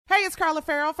It's Carla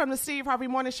from the Steve Harvey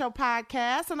Morning Show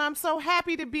podcast, and I'm so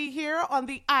happy to be here on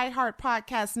the iHeart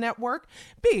Podcast Network,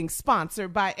 being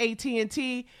sponsored by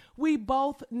AT&T. We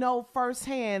both know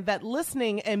firsthand that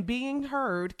listening and being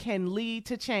heard can lead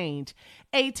to change.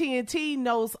 AT&T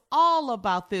knows all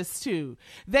about this too.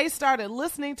 They started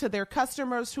listening to their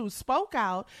customers who spoke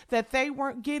out that they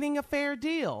weren't getting a fair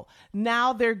deal.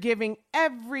 Now they're giving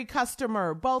every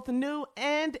customer, both new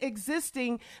and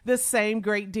existing, the same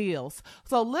great deals.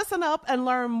 So listen up and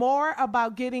learn more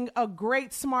about getting a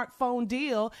great smartphone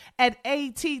deal at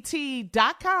att.com/best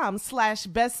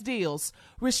deals.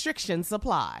 Restrictions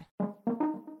apply.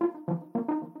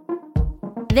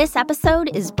 This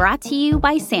episode is brought to you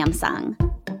by Samsung.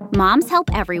 Moms help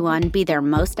everyone be their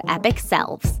most epic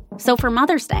selves. So for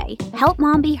Mother's Day, help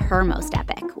mom be her most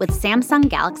epic with Samsung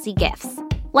Galaxy gifts,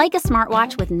 like a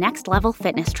smartwatch with next-level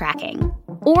fitness tracking,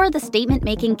 or the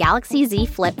statement-making Galaxy Z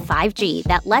Flip 5G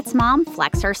that lets mom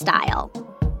flex her style.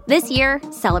 This year,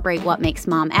 celebrate what makes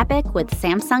mom epic with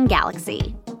Samsung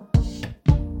Galaxy.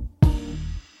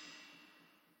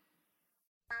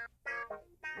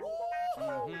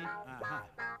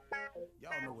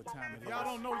 Y'all know what time it is. Y'all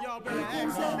don't know, y'all better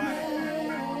ask somebody.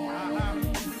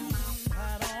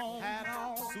 Hat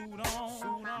on, suit on,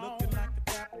 looking like the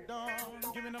Dapper Dawn,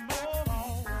 giving them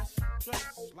all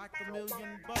dressed like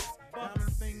 $1,000,000,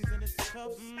 diamond things in its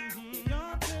cuffs.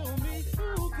 Y'all tell me,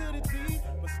 who could it be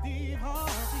but Steve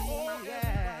Harvey? Oh,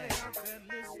 yeah. Everybody out there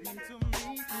listening to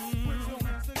me, put your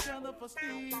hands together for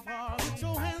Steve Harvey. Put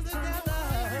your hands together.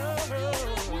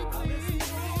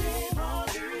 Steve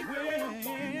Harvey.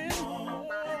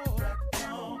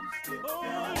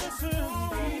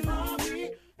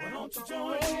 Why don't you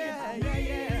join me?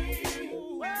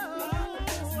 Whoa,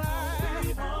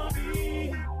 Steve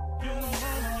Harvey. Get 'em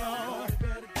on, y'all.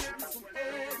 Better give me some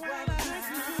eggs while I listen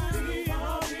to Steve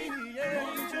Harvey.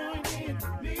 Won't you join in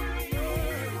with me?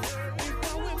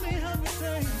 Come with me, help me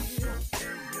say.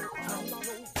 Turn your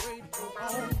radio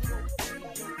on.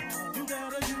 You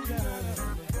gotta.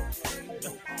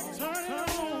 Turn it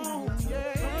on,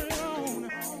 yeah. Turn it on.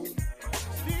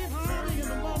 Steve Harvey in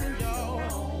the morning, y'all.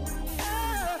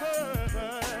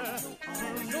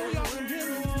 Know y'all can get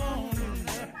it on.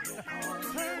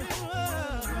 Turn it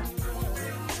up.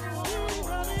 Steve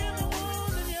Harvey in the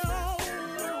morning, y'all.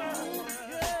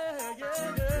 Yeah.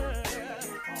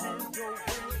 Turn your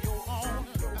radio on.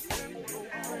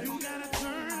 You gotta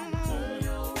turn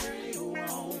your radio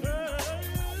on. Turn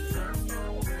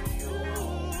your radio on.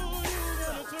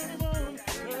 Turn it on.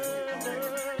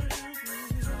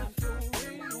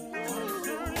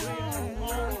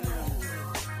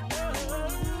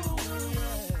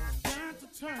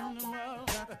 Turn them up,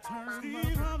 got to turn them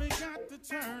Steve Harvey got to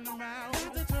turn them out,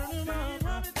 got to turn them up. Steve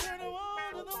Harvey turn them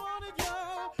on to the morning,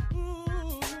 y'all.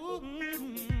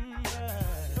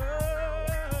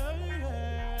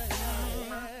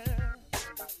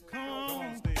 Come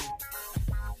on, Steve.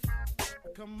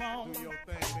 Come on, do your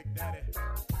thing, Big Daddy.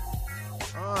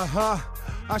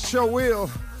 I sure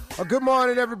will. Good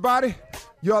morning, everybody.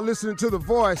 Y'all listening to The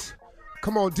Voice.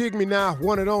 Come on, dig me now,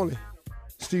 one and only,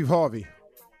 Steve Harvey.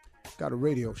 Got a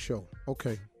radio show.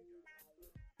 Okay,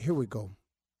 here we go.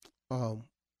 I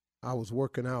was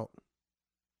working out.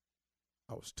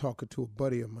 I was talking to a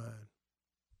buddy of mine,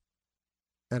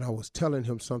 and I was telling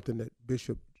him something that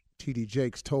Bishop T.D.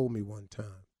 Jakes told me one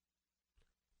time.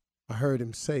 I heard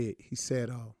him say it. He said,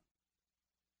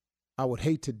 I would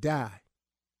hate to die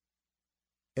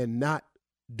and not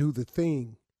do the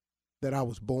thing that I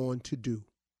was born to do.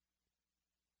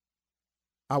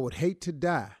 I would hate to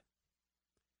die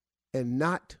and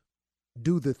not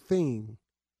do the thing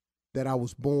that I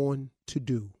was born to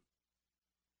do.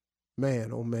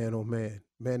 Man, oh man, oh man.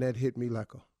 Man, that hit me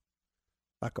like a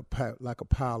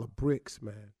pile of bricks,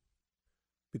 man.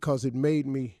 Because it made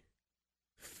me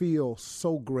feel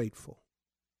so grateful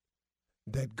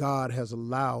that God has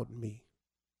allowed me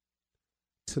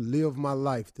to live my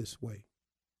life this way.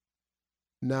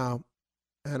 Now,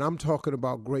 and I'm talking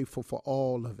about grateful for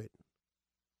all of it.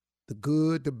 The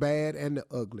good, the bad, and the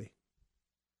ugly.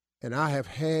 And I have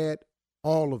had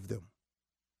all of them.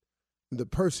 The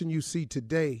person you see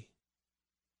today,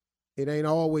 it ain't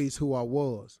always who I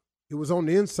was. It was on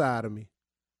the inside of me,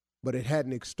 but it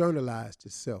hadn't externalized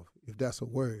itself, if that's a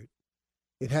word.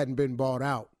 It hadn't been brought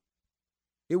out.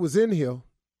 It was in here,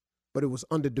 but it was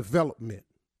under development.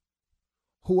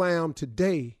 Who I am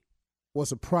today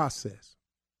was a process.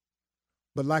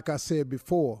 But like I said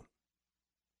before,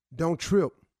 don't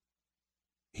trip.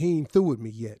 He ain't through with me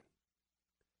yet.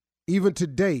 Even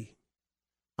today,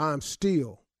 I'm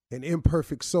still an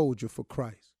imperfect soldier for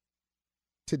Christ.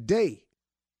 Today,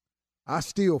 I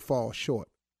still fall short.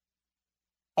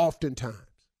 oftentimes.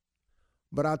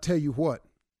 But I'll tell you what,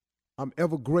 I'm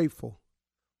ever grateful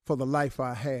for the life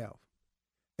I have.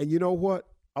 And you know what?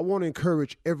 I want to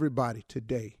encourage everybody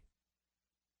today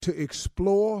to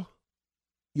explore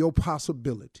your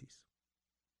possibilities.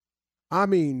 I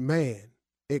mean, man,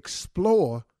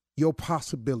 explore your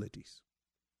possibilities.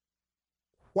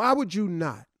 Why would you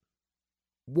not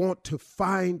want to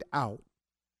find out,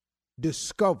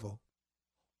 discover,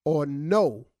 or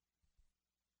know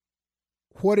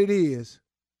what it is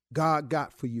God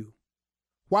got for you?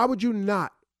 Why would you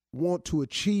not want to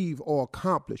achieve or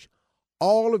accomplish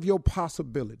all of your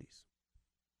possibilities?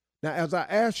 Now, as I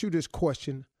ask you this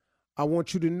question, I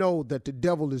want you to know that the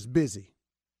devil is busy,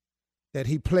 that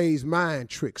he plays mind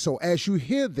tricks. So as you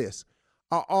hear this,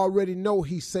 I already know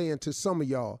he's saying to some of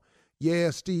y'all,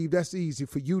 yeah, Steve, that's easy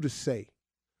for you to say,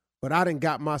 but I done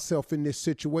got myself in this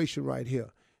situation right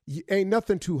here. Ain't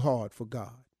nothing too hard for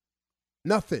God.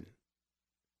 Nothing.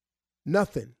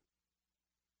 Nothing.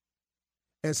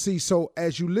 And see, so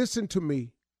as you listen to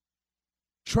me,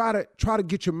 try to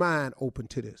get your mind open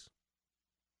to this.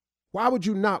 Why would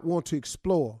you not want to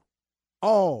explore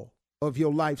all of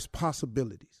your life's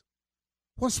possibilities?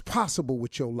 What's possible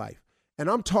with your life? And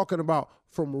I'm talking about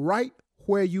from right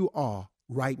where you are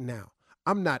right now.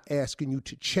 I'm not asking you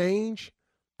to change.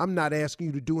 I'm not asking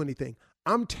you to do anything.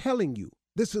 I'm telling you,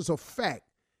 this is a fact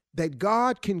that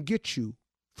God can get you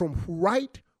from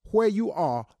right where you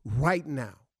are right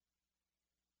now.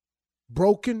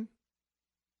 Broken,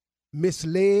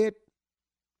 misled,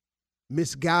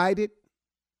 misguided,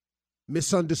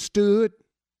 misunderstood,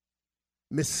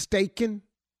 mistaken,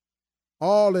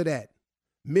 all of that,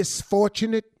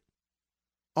 misfortunate,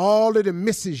 all of the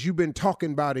misses you've been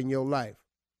talking about in your life.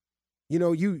 You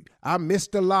know, I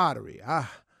missed the lottery.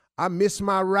 I missed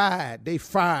my ride. They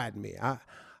fired me.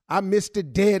 I missed the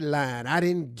deadline. I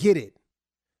didn't get it.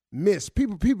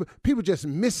 People just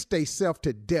miss themselves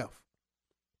to death.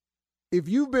 If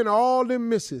you've been all them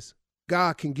misses,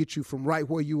 God can get you from right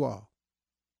where you are.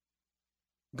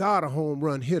 God a home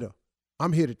run hitter.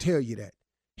 I'm here to tell you that.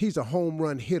 He's a home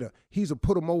run hitter. He's a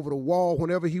put him over the wall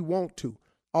whenever he want to,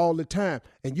 all the time.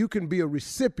 And you can be a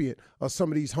recipient of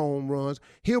some of these home runs.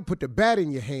 He'll put the bat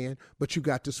in your hand, but you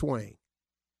got to swing.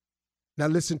 Now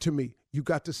listen to me. You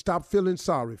got to stop feeling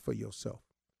sorry for yourself.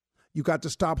 You got to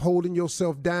stop holding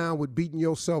yourself down with beating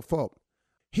yourself up.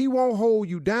 He won't hold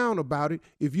you down about it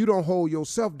if you don't hold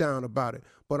yourself down about it.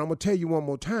 But I'm going to tell you one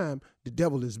more time, the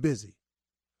devil is busy.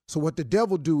 So what the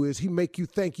devil do is he make you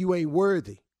think you ain't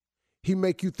worthy. He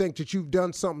make you think that you've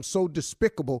done something so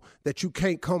despicable that you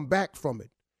can't come back from it.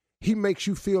 He makes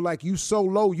you feel like you so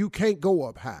low you can't go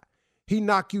up high. He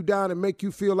knock you down and make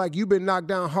you feel like you've been knocked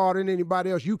down harder than anybody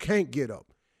else. You can't get up.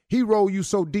 He roll you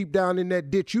so deep down in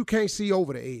that ditch you can't see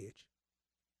over the edge.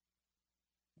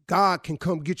 God can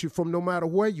come get you from no matter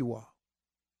where you are.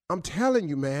 I'm telling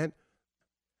you, man,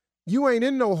 you ain't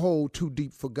in no hole too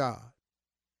deep for God.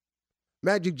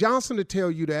 Magic Johnson to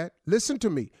tell you that. Listen to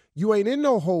me. You ain't in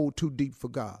no hole too deep for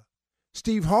God.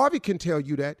 Steve Harvey can tell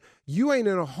you that. You ain't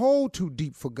in a hole too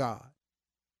deep for God.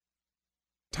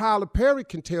 Tyler Perry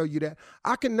can tell you that.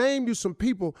 I can name you some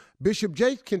people. Bishop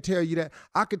Jakes can tell you that.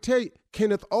 I could tell you,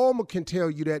 Kenneth Ulmer can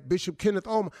tell you that. Bishop Kenneth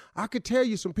Ulmer. I could tell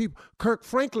you some people. Kirk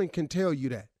Franklin can tell you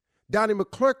that. Donnie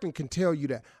McClurkin can tell you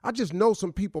that. I just know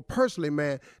some people personally,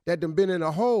 man, that done been in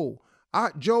a hole.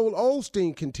 Joel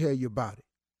Osteen can tell you about it.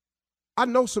 I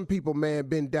know some people, man,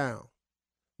 been down,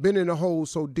 been in a hole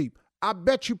so deep. I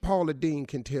bet you Paula Dean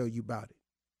can tell you about it.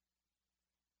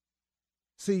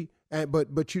 See,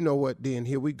 but you know what? Then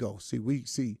here we go.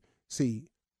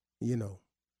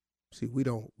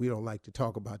 We don't like to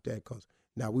talk about that because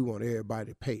now we want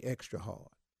everybody to pay extra hard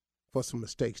for some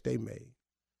mistakes they made.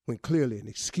 When clearly, and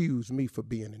excuse me for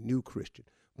being a new Christian,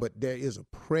 but there is a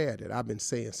prayer that I've been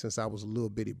saying since I was a little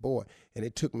bitty boy, and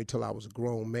it took me till I was a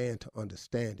grown man to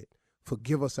understand it.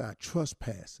 Forgive us our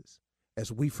trespasses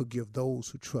as we forgive those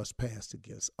who trespass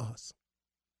against us.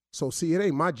 So see, it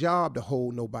ain't my job to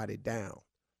hold nobody down,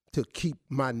 to keep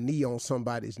my knee on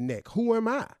somebody's neck. Who am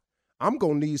I? I'm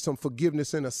going to need some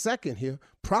forgiveness in a second here,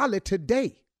 probably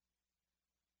today.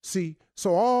 See,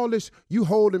 so all this, you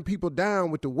holding people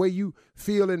down with the way you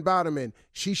feeling about them, and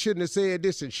she shouldn't have said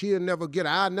this, and she'll never get it.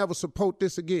 I'll never support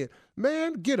this again.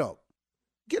 Man, get up.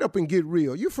 Get up and get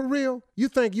real. You for real? You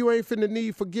think you ain't finna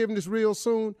need forgiveness real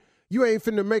soon? You ain't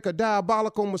finna make a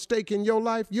diabolical mistake in your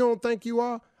life? You don't think you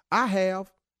are? I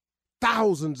have.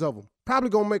 Thousands of them. Probably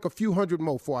gonna make a few hundred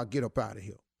more before I get up out of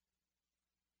here.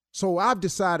 So I've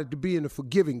decided to be in the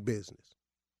forgiving business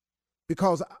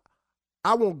because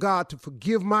I want God to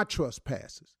forgive my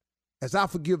trespasses as I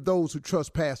forgive those who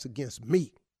trespass against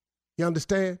me. You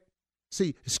understand?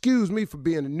 See, excuse me for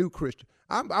being a new Christian.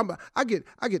 I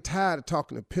get tired of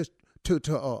talking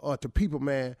to people,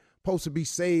 man, supposed to be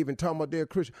saved and talking about they're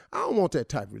Christian. I don't want that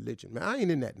type of religion, man. I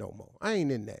ain't in that no more. I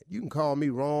ain't in that. You can call me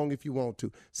wrong if you want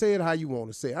to. Say it how you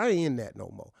want to say it. I ain't in that no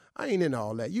more. I ain't in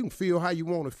all that. You can feel how you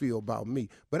want to feel about me,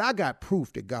 but I got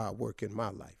proof that God work in my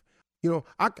life. You know,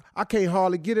 I can't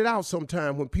hardly get it out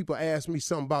sometimes when people ask me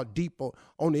something about deep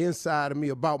on the inside of me,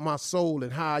 about my soul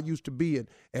and how I used to be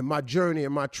and my journey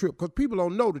and my trip, because people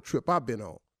don't know the trip I've been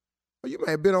on. Well, you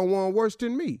may have been on one worse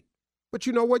than me. But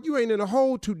you know what? You ain't in a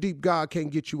hole too deep God can't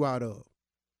get you out of.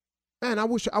 Man, I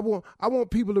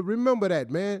want people to remember that,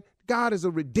 man. God is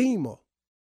a redeemer.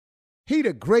 He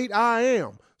the great I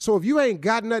am. So if you ain't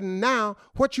got nothing now,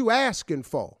 what you asking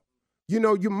for? You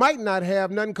know, you might not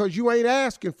have nothing because you ain't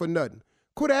asking for nothing.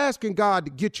 Quit asking God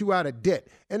to get you out of debt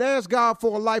and ask God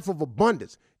for a life of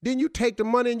abundance. Then you take the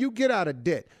money and you get out of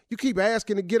debt. You keep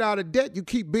asking to get out of debt. You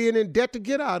keep being in debt to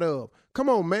get out of. Come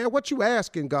on, man. What you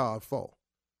asking God for?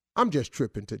 I'm just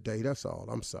tripping today. That's all.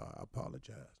 I'm sorry. I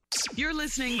apologize. You're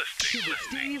listening to the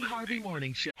Steve Harvey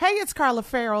Morning Show. Hey, it's Carla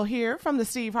Farrell here from the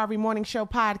Steve Harvey Morning Show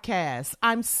podcast.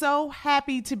 I'm so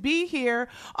happy to be here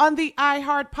on the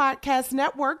iHeart Podcast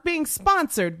Network, being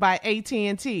sponsored by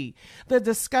AT&T. The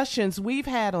discussions we've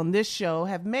had on this show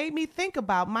have made me think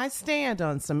about my stand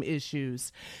on some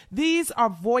issues. These are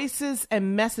voices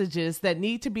and messages that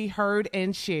need to be heard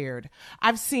and shared.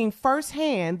 I've seen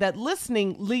firsthand that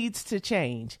listening leads to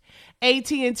change.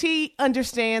 AT&T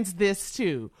understands this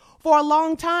too. For a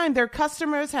long time, their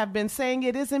customers have been saying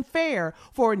it isn't fair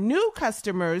for new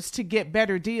customers to get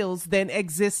better deals than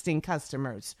existing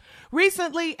customers.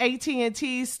 Recently,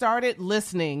 AT&T started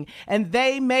listening, and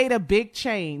they made a big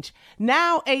change.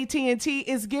 Now, AT&T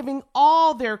is giving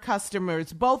all their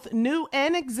customers, both new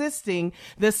and existing,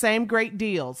 the same great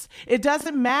deals. It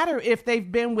doesn't matter if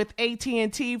they've been with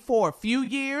AT&T for a few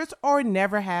years or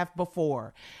never have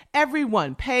before.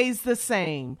 Everyone pays the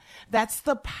same. That's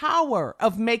the power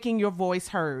of making your voice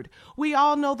heard. We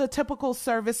all know the typical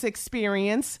service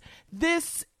experience.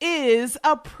 This is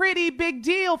a pretty big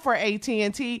deal for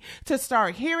AT&T to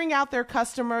start hearing out their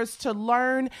customers, to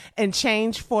learn and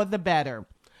change for the better.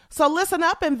 So listen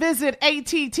up and visit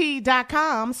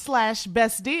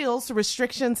att.com/best deals.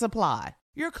 Restrictions apply.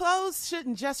 Your clothes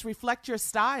shouldn't just reflect your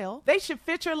style. They should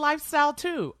fit your lifestyle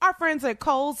too. Our friends at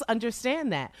Kohl's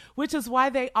understand that, which is why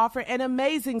they offer an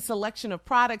amazing selection of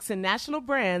products and national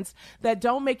brands that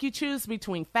don't make you choose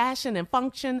between fashion and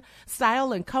function,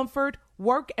 style and comfort,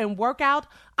 work and workout.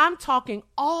 I'm talking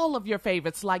all of your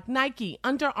favorites like Nike,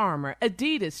 Under Armour,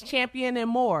 Adidas, Champion, and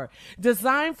more.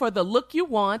 Designed for the look you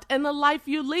want and the life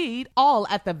you lead, all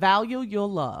at the value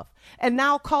you'll love. And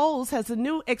now Kohl's has a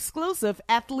new exclusive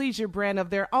athleisure brand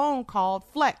of their own called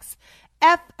Flex.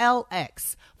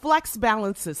 FLX. Flex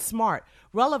balances smart,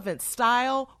 relevant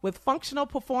style with functional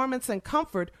performance and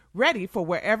comfort, ready for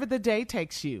wherever the day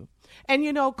takes you. And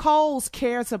you know, Kohl's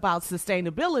cares about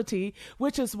sustainability,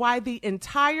 which is why the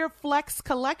entire Flex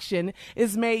collection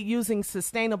is made using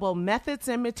sustainable methods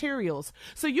and materials,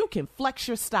 so you can flex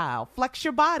your style, flex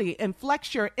your body, and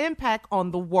flex your impact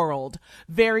on the world.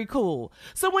 Very cool.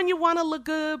 So when you want to look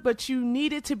good, but you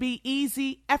need it to be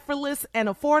easy, effortless, and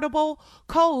affordable,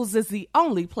 Kohl's is the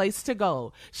only place to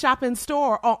go. Shop in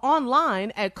store or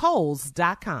online at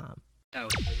Kohls.com.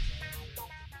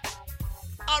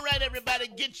 All right, everybody,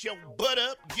 get your butt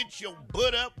up, get your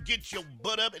butt up, get your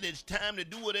butt up. And it's time to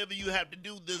do whatever you have to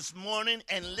do this morning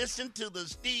and listen to the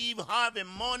Steve Harvey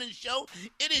Morning Show.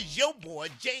 It is your boy,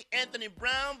 J. Anthony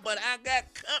Brown, but I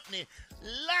got company,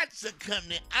 lots of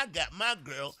company. I got my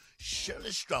girl,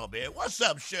 Shirley Strawberry. What's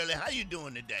up, Shirley? How you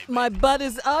doing today, baby? My butt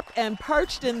is up and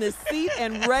perched in the seat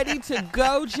and ready to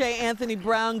go, J. Anthony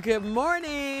Brown. Good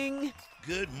morning.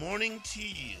 Good morning to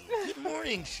you. Good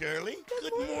morning, Shirley.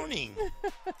 Good morning.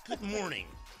 Good morning.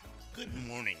 Good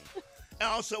morning. And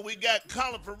also, we got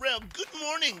Carla Farrell. Good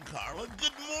morning, Carla. Good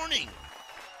morning.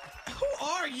 Who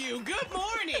are you? Good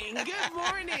morning. Good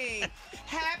morning.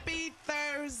 Happy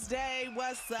Thursday.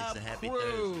 What's up, It's a happy crew?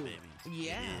 Thursday, baby.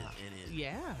 Yeah. It is.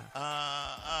 Yeah.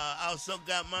 I also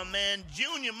got my man,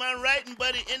 Junior, my writing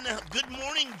buddy in the... Good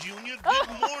morning, Junior. Good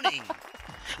morning.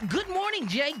 Good morning,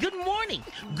 Jay. Good morning.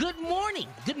 Good morning.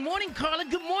 Good morning, Carla.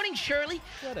 Good morning, Shirley.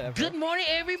 Whatever. Good morning,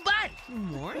 everybody. Good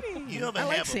morning. You ever I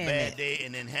like have a saying bad that. day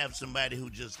and then have somebody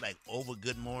who just like over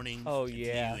good morning? Oh, to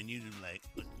yeah. You and you just like,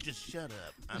 just shut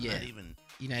up. I'm Yeah. not even.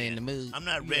 You're not in the mood. I'm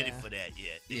not ready Yeah. for that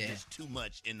yet. It's Yeah. just too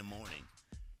much in the morning.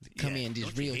 Come Yeah. in just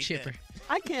Don't you real hate chipper. that?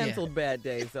 I canceled bad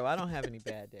days, though. I don't have any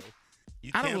bad days.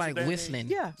 You I don't cancel like bad whistling.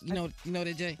 Yeah, You know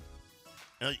that, Jay? days?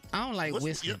 I don't like What's-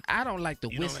 whistling. you- I don't like the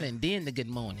you don't whistling then the good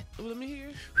morning. Let me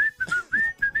hear.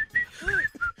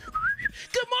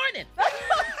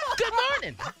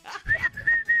 morning.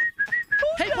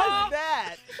 Hey, Paul.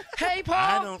 That. Hey, Paul.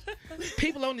 I don't.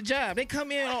 People on the job, they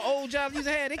come in on old jobs used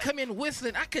to have, they come in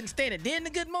whistling. I couldn't stand it. Then the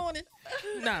good morning.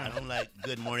 Nah. I don't like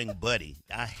good morning, buddy.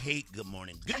 I hate good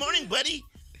morning. Good morning, buddy.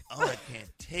 Oh, I can't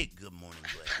take good morning,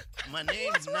 buddy. My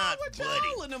name's not Buddy.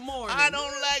 Y'all in the morning? I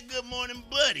don't like good morning,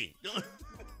 buddy.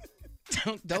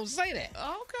 Don't say that.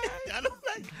 Okay. I don't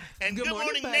like. And good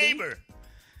morning, buddy. neighbor.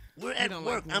 We're at don't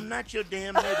work. like I'm not your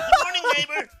damn neighbor. Good morning,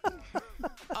 neighbor.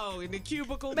 Oh, in the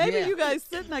cubicle? Maybe Yeah. you guys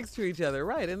sit next to each other,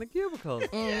 right, in the cubicles.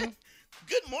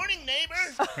 Good morning,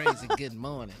 neighbor. Crazy good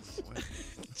morning.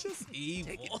 Just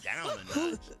evil. Take it down a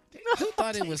notch. Who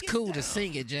thought it was cool to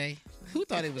sing it, Jay? Who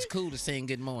thought it was cool to sing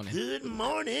good morning? Good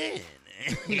morning.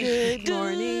 Good Good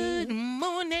morning.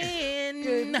 morning.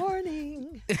 Good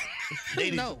morning.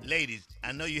 ladies, No. ladies,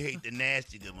 I know you hate the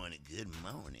nasty good morning. Good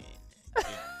morning. Good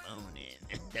morning.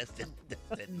 That's the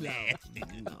nasty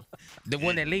good morning. The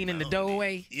one that lean in the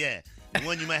doorway? Yeah. The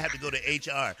one you might have to go to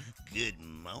HR. Good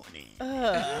morning.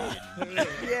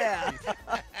 Yeah.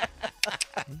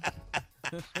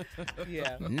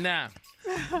 Yeah. Nah.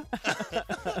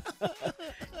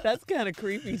 That's kind of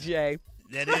creepy, Jay.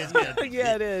 That is kind of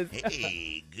Yeah, it is.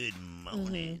 Hey, good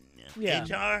morning. Yeah.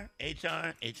 HR.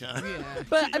 Yeah.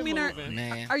 But, Keep I it mean, moving.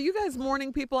 Man. Are you guys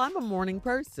morning people? I'm a morning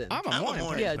person. I'm a I'm a morning morning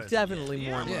person. Yeah, person, definitely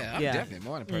yeah. morning. Yeah, I'm definitely a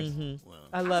morning person. Well,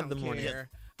 I love the don't morning. care.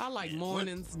 I like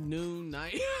mornings, noon,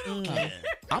 night. yeah.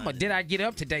 I'm a did I get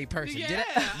up today person. Did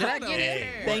I get Hey.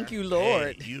 it? Thank you,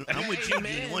 Lord. Hey, I'm with you.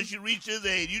 Amen. Once you reach this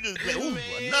age, you just like, ooh, Amen.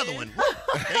 another one.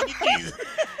 Thank you, Jesus.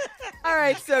 All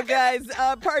right, so guys,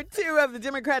 part 2 of the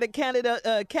Democratic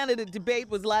candidate debate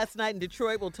was last night in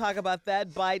Detroit. We'll talk about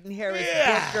that. Biden, Harris,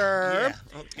 Booker.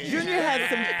 Yeah. Okay. Junior has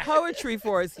some poetry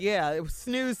for us. Yeah, it was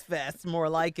snooze fest, more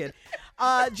like it.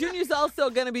 Junior's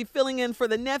also going to be filling in for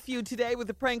the nephew today with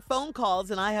the prank phone calls,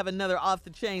 and I have another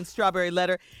off-the-chain strawberry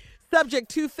letter. Subject,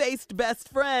 two-faced best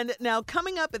friend. Now,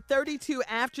 coming up at 32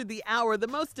 after the hour, the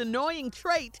most annoying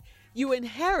trait you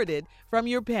inherited from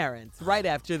your parents. Right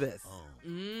after this.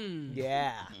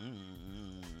 Yeah.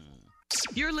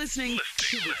 You're listening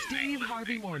to the Steve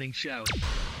Harvey Morning Show.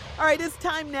 All right, it's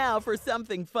time now for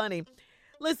something funny.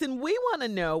 Listen, we want to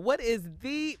know, what is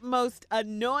the most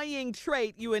annoying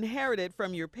trait you inherited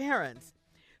from your parents?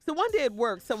 So one day at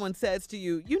work, someone says to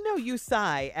you, you know you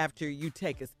sigh after you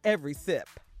take every sip.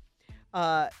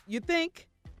 You think,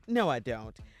 no, I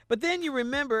don't. But then you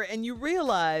remember and you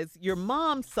realize your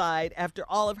mom sighed after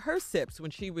all of her sips when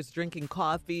she was drinking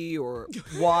coffee or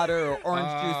water or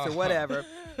orange juice or whatever.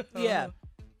 Yeah.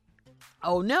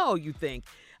 Oh, no, you think.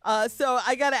 So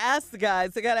I got to ask the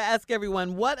guys, I got to ask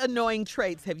everyone, what annoying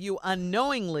traits have you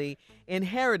unknowingly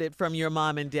inherited from your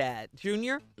mom and dad?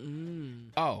 Junior?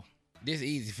 Oh, this is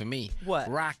easy for me. What?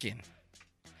 Rocking.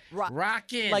 Ro-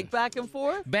 Rocking. Like back and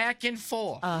forth? back and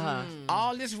forth. Uh-huh.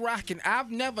 All this rocking. I've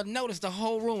never noticed the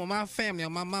whole room of my family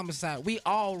on my mama's side. We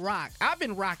all rock. I've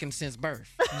been rocking since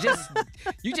birth.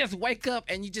 You just wake up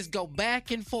and you just go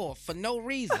back and forth for no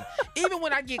reason. Even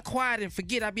when I get quiet and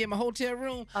forget I be in my hotel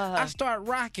room, I start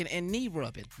rocking and knee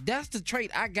rubbing. That's the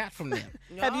trait I got from them.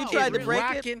 Have you tried to It's break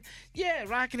rocking, it? Yeah,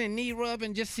 rocking and knee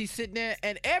rubbing. Just see sitting there,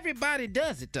 and everybody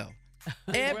does it though.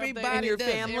 Everybody In your does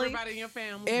it. family? Everybody in your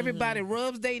family. Everybody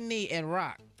rubs their knee and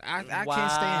rock. I can't stand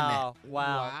Wow. that.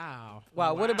 Wow.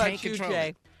 Wow. What about Can't you, control Jay?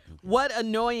 it. What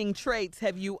annoying traits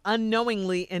have you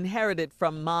unknowingly inherited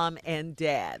from mom and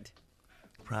dad?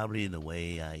 Probably the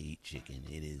way I eat chicken.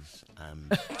 It is.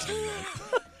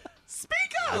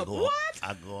 Speak I up. go, What?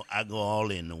 I go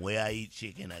all in. The way I eat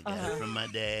chicken, I got it from my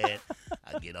dad.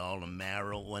 I get all the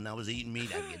marrow. When I was eating meat,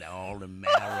 I get all the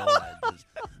marrow.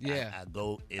 I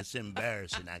go. It's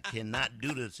embarrassing. I cannot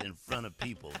do this in front of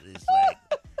people. It's like,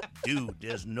 dude,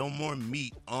 there's no more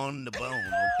meat on the bone.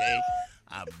 Okay,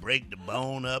 I break the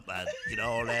bone up. I get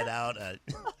all that out.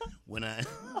 When I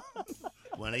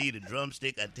eat a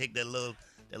drumstick, I take that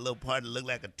little part that look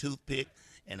like a toothpick.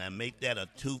 And I make that a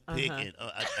toothpick, and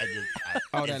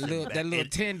That little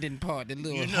tendon part, the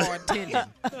little know- hard tendon.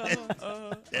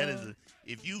 that is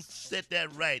if you set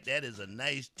that right, that is a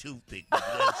nice toothpick. You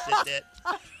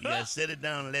gotta set it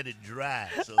down and let it dry.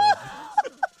 So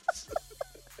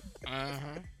All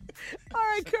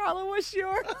right, Carla, what's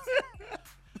yours?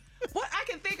 What I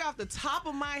can think off the top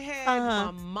of my head,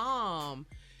 Uh-huh. my mom,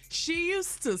 she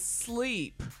used to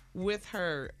sleep with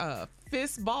her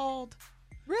fist balled.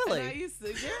 And I Really? used to,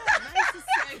 and I used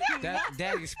to say,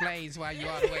 That explains why you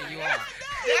are the way you are.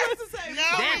 I used to say, now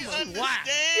we That was understand why.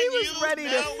 He was you. ready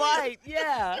to Now we- fight.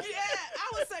 Yeah. yeah, I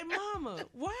would say, Mama,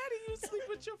 why do you sleep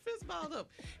with your fist balled up?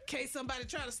 In case somebody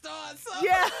try to start something.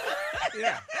 Yeah.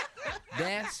 Yeah.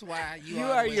 That's why you You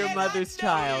are your And mother's I know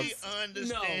child. We understand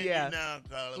No. Yeah. you now,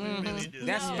 Carla. We really do.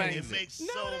 That's it spanks. makes No,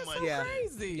 so that's much so Yeah.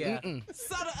 crazy. Yeah.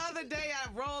 So the other day I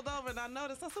rolled over and I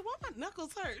noticed, I said, why my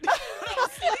knuckles hurt? I'm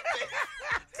sleeping.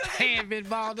 Hand been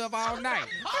balled up all night.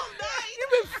 All night.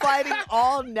 You've been fighting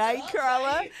all night,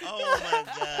 Carla. Oh my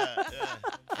God.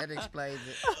 That explains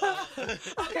it.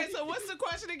 Okay, so what's the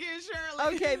question again,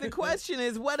 Shirley? Okay, the question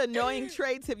is, what annoying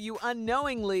traits have you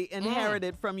unknowingly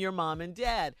inherited from your mom and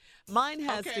dad? Mine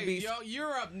has to be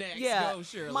you're up next. yeah, Go,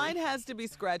 Shirley. mine has to be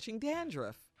scratching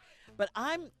dandruff. But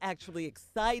I'm actually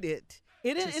excited.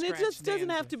 And it scratch just doesn't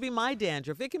have dandruff. to be my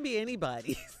dandruff. It can be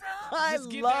anybody's. I Just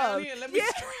get love. down here and let me Yeah.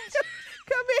 scratch.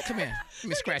 Come here. Come here. Let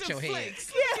me scratch your head.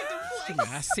 Flakes. Yeah. Get them Come flakes.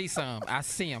 here. I see some. I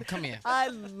see them. Come here. I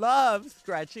love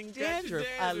scratching Scratching dandruff.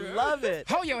 dandruff. I love it.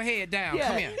 Hold your head down. Yeah.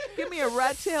 Come here. Give me a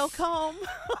rat tail comb.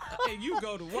 And you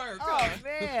go to work. Oh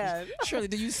man. Shirley,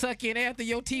 do you suck in air through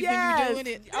your teeth Yes. when you're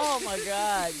doing it? Oh my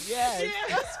God. Yes.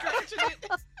 Yeah, scratching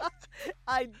it.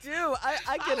 I do.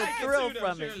 I get a like thrill too, though,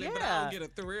 from it. Shirley, Yeah. but I don't get a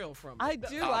thrill from it. I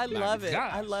do. Oh, I my love it.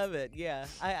 I gosh. love it. Yeah.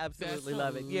 I absolutely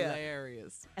love it. Yeah.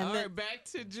 Hilarious. And All then- right, back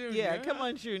to Junior. Yeah. Come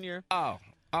on, Junior.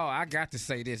 Oh, I got to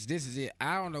say this. This is it.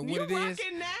 I don't know what You it is.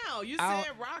 rocking now. You I-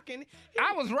 said rocking.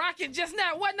 I was rocking just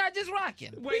now. Wasn't I just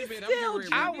rocking? Wait a minute. still I'm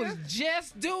getting I ready. was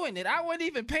just doing it. I wasn't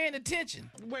even paying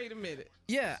attention. Wait a minute.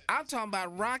 Yeah, I'm talking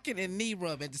about rocking and knee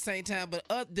rub at the same time. But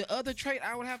the other trait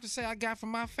I would have to say I got from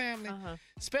my family,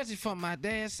 especially from my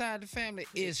dad's side of the family,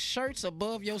 is shirts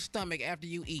above your stomach after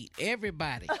you eat.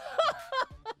 Everybody.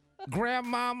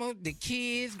 Grandmama, the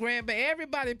kids, grandbaby,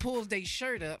 everybody pulls their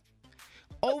shirt up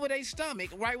over their stomach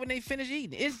right when they finish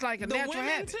eating. It's like a The natural women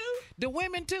habit. too? The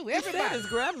women too. That Everybody. is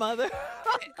grandmother.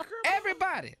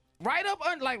 Everybody. Right up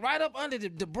under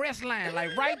the breast line,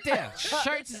 like right there.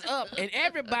 Shirts is up, and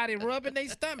everybody rubbing their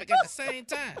stomach at the same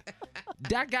time.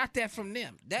 I got that from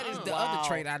them. That is the other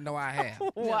trait I know I have.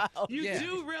 Wow. You Yeah.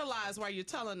 do realize while you're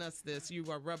telling us this, you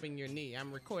are rubbing your knee.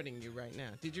 I'm recording you right now.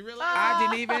 Did you realize? I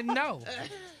didn't even know.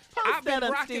 I've been that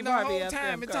on rocking Steve the Harvey whole FM,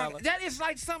 time. It's Carla. like, that is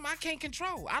like something I can't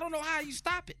control. I don't know how you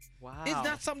stop it. Wow. It's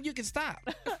not something you can stop.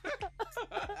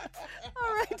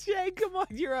 All right, Jay, come on.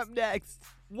 You're up next.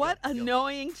 What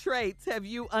annoying traits have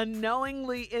you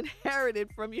unknowingly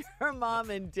inherited from your mom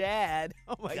and dad?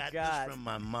 Oh, my Got God. this from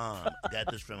my mom. Got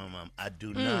this from my mom. I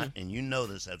do not, and you know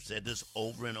this, I've said this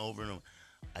over and over and over.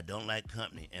 I don't like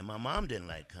company, and my mom didn't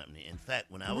like company. In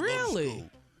fact, when I would go to school,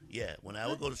 when I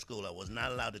would go to school, I was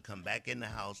not allowed to come back in the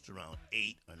house till around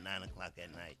 8 or 9 o'clock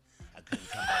at night. I couldn't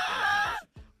come back in the house.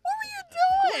 What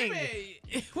were you doing? Wait,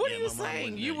 what Yeah, are you my mom saying?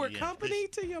 wouldn't You let were you in. company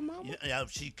to your mama? Yeah,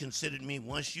 she considered me,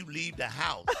 once you leave the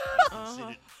house,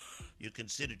 you're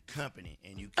considered company,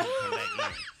 and you can't come back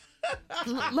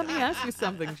in. Let me ask you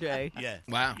something, Jay. Yeah.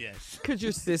 Wow. Yes. Could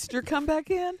your sister come back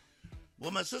in?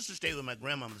 Well, my sister stayed with my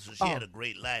grandmother, so she had a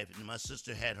great life. And my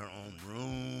sister had her own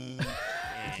room.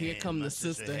 Here and come my the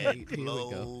sister had hate. Here we go.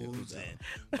 clothes, and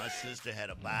my sister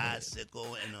had a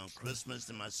bicycle. And on Christmas,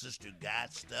 and my sister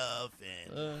got stuff.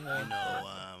 And,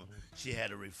 she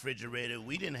had a refrigerator.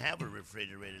 We didn't have a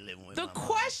refrigerator living with The my mom,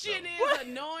 question so- is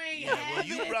annoying Yeah, well, habits.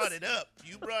 you brought it up.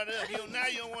 Now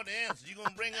you don't want to answer. You're going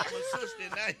to bring up my sister.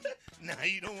 Now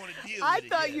you don't want to deal I with it.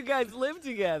 thought yet. you guys lived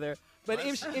together. But My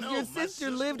if sis- your no, my sister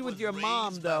lived with was your mom,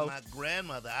 raised by though. my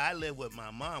grandmother. I lived with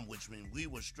my mom, which means we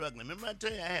were struggling. Remember I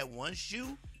tell you I had one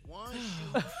shoe? One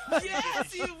shoe.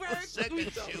 Yes, you were.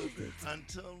 Second shoe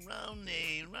until around the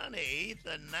 8th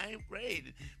or 9th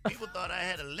grade. People thought I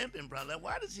had a limping problem. Like,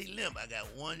 why does he limp? I got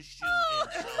one shoe,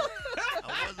 and so I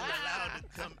wasn't allowed to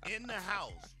come in the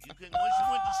house. You couldn't. Once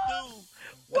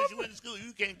you went to school,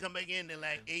 you can't come back in till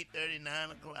like 8:30,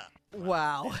 9 o'clock.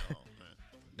 Wow. Oh, man.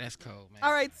 That's cold, man.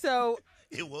 All right, so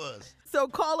It was.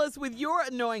 call us with your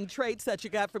annoying traits that you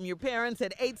got from your parents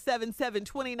at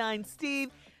 877-29-STEVE.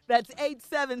 That's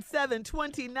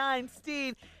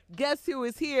 877-29-STEVE. Guess who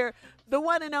is here? The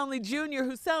one and only Junior,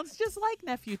 who sounds just like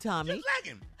Nephew Tommy. Just like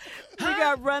him. We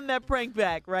got Run That Prank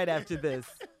Back right after this.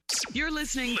 You're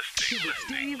listening to the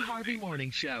Steve Harvey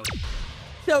Morning Show.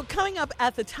 So coming up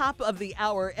at the top of the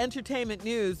hour, entertainment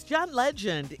news, John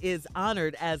Legend is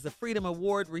honored as a Freedom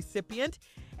Award recipient.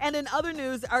 And in other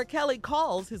news, R. Kelly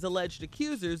calls his alleged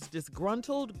accusers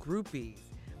disgruntled groupies.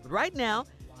 But right now,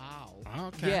 Wow.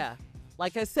 Okay. yeah,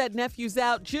 like I said, Nephew's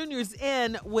out, Junior's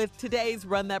in with today's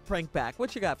Run That Prank Back.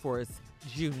 What you got for us,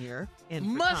 Junior? In for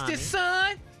Musty Tommy?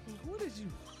 son. What is you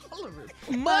hollering?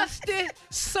 Musty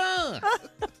son.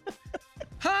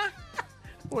 Huh?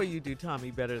 Boy, you do Tommy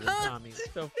better than Tommy.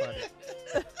 It's so funny.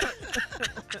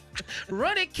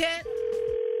 Run it, cat.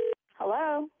 Hello?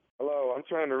 Hello. Hello, I'm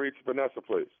trying to reach Vanessa,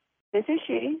 please. This is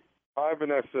she. Hi,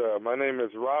 Vanessa. My name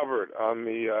is Robert. I'm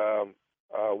the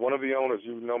one of the owners.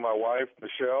 You know my wife,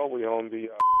 Michelle. We own the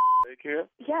daycare.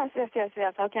 Yes.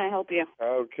 How can I help you?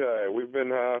 Okay. We've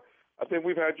been, I think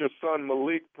we've had your son,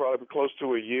 Malik, probably close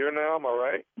to a year now. Am I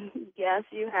right? Yes,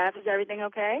 you have. Is everything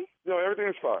okay? No, everything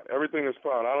is fine. Everything is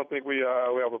fine. I don't think we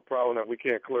have a problem that we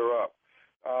can't clear up.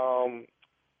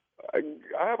 I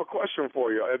have a question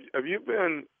for you. Have you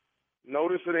been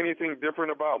noticing anything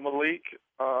different about Malik,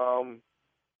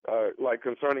 like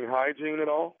concerning hygiene at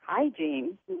all?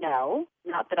 Hygiene? No,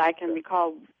 not that I can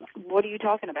recall. What are you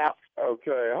talking about?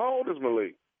 Okay. How old is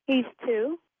Malik? He's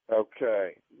 2.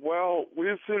 Okay. Well, we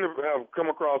seem to have come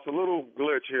across a little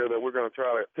glitch here that we're going to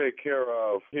try to take care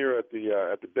of here at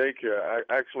the daycare.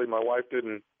 Actually, my wife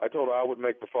didn't. I told her I would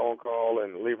make the phone call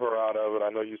and leave her out of it. I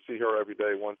know you see her every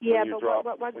day. Yeah, when you but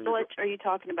drop, what glitch are you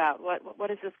talking about?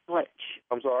 What is this glitch?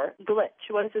 I'm sorry?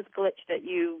 Glitch. What is this glitch that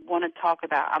you want to talk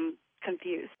about? I'm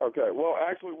confused. Okay. Well,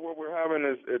 actually, what we're having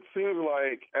is it seems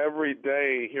like every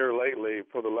day here lately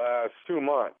for the last 2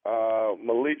 months,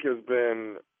 Malik has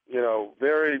been,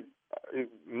 very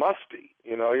musty.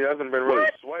 He hasn't been really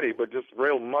sweaty, but just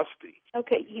real musty.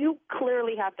 Okay, you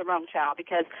clearly have the wrong child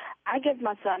because I give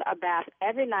my son a bath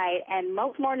every night, and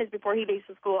most mornings before he leaves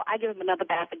for school, I give him another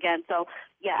bath again. So,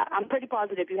 yeah, I'm pretty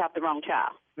positive you have the wrong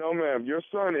child. No, ma'am. Your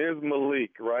son is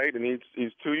Malik, right? And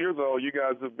he's 2 years old. You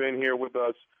guys have been here with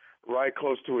us right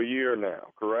close to a year now,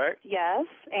 correct? Yes,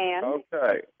 and?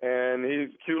 Okay, and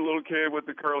he's a cute little kid with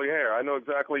the curly hair. I know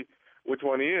exactly which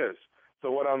one he is. So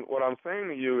what I'm saying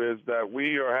to you is that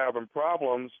we are having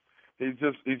problems. He's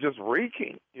just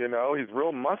reeking. He's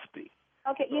real musty.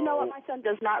 Okay, you know what? My son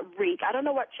does not reek. I don't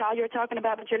know what child you're talking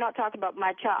about, but you're not talking about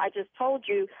my child. I just told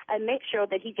you I make sure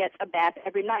that he gets a bath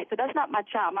every night. So that's not my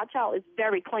child. My child is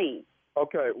very clean.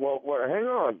 Okay, well, hang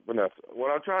on, Vanessa.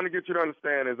 What I'm trying to get you to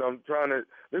understand is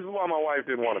this is why my wife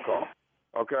didn't want to call,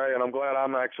 okay? And I'm glad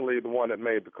I'm actually the one that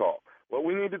made the call. What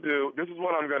we need to do, this is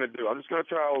what I'm going to do. I'm just going to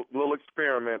try a little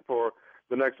experiment for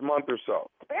the next month or so.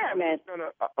 Experiment?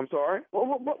 I'm sorry?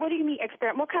 What do you mean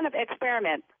experiment? What kind of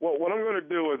experiment? Well, what I'm going to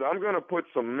do is I'm going to put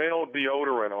some male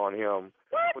deodorant on him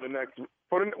for the next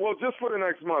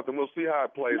month, and we'll see how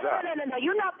it plays out. No.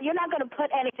 You're not going to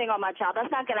put anything on my child.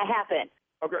 That's not going to happen.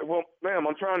 Okay, well, ma'am,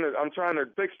 I'm trying to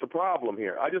fix the problem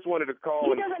here. I just wanted to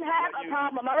call. He doesn't have a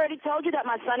problem. I already told you that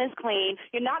my son is clean.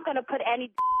 You're not going to put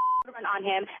any on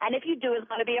him, and if you do, it's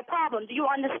going to be a problem. Do you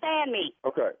understand me?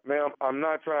 Okay, ma'am, I'm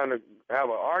not trying to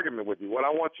have an argument with you. What I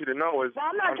want you to know is... Well,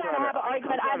 I'm not trying to have an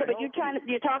argument either, but you're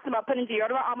talking about putting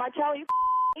deodorant on my child.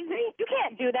 You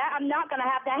can't do that. I'm not going to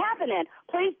have that happening.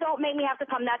 Please don't make me have to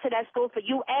come back to that school for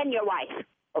you and your wife.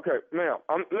 Okay, ma'am,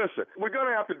 listen, we're going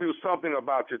to have to do something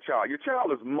about your child. Your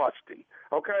child is musty,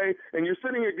 okay? And you're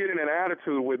sitting here getting an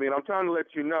attitude with me, and I'm trying to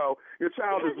let you know your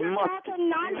child is musty. You're talking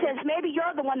nonsense. Maybe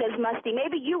you're the one that's musty.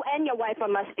 Maybe you and your wife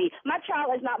are musty. My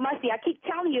child is not musty. I keep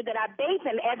telling you that I bathe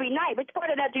him every night. Which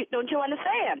part of that don't you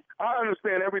understand? I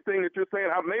understand everything that you're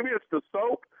saying. Maybe it's the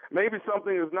soap. Maybe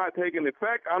something is not taking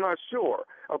effect. I'm not sure,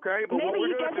 okay? But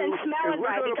maybe he doesn't smell it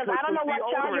right, because I don't know what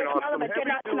child you're smelling, but you're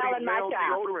not smelling my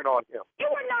child. Deodorant on him. You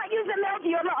are not using male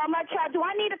deodorant on my child. Do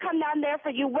I need to come down there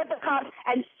for you with the cops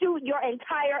and sue your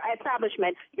entire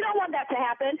establishment? You don't want that to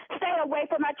happen. Stay away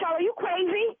from my child. Are you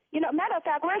crazy? Matter of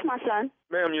fact, where's my son?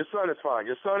 Ma'am, your son is fine.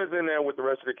 Your son is in there with the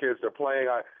rest of the kids. They're playing.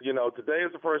 Today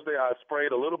is the first day I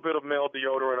sprayed a little bit of male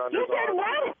deodorant on his arm. You did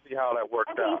what? See how that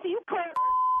worked out. Okay, so you crazy.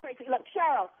 Look,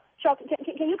 Sheryl,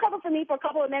 can you cover for me for a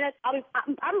couple of minutes? I'm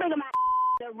bringing my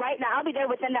right now. I'll be there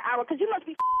within the hour, because you must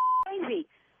be crazy.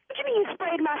 What do you mean you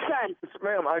sprayed my son?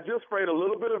 Ma'am, I just sprayed a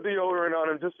little bit of deodorant on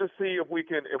him just to see if we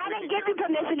can... I didn't give you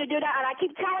permission to do that, and I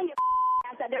keep telling you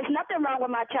that there's nothing wrong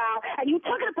with my child, and you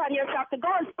took it upon yourself to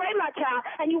go and spray my child,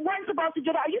 and you weren't supposed to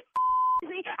do that. Are you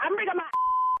crazy? I'm bringing my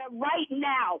right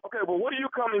now. Okay, well, what are you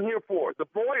coming here for? The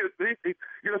boy is...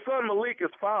 your son Malik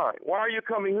is fine. Why are you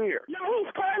coming here? No,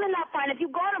 he's clearly not fine. If you're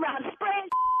going around spraying,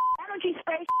 why don't you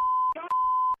spray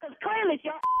because clearly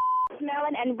you're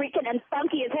smelling and reeking and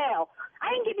funky as hell.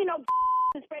 I ain't give you no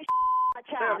to spray my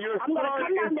child. I'm going to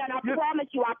come down there, and I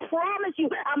promise you, I'm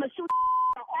going to shoot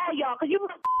all y'all, because you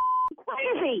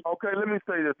crazy. Okay, let me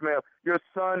say this, ma'am. Your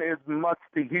son is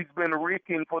musty. He's been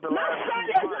reeking for the last 2 months. My son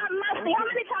is not musty. How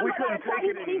many times have I told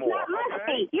you that he's not musty?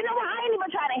 Okay? You know what? I ain't even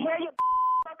trying to hear you,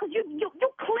 because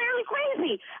you're clearly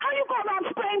crazy. How you go around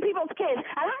spraying people's kids?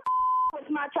 And I was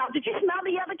my child. Did you smell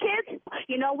the other kids?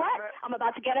 You know what? I'm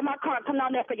about to get in my car and come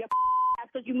down there for your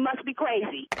ass, because you must be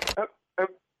crazy.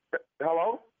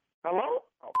 Hello? Hello?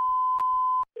 Oh.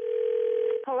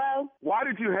 Hello? Why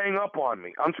did you hang up on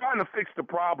me? I'm trying to fix the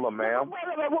problem, ma'am. Wait.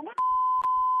 What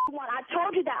want. I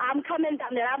told you that I'm coming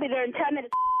down there. I'll be there in 10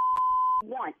 minutes.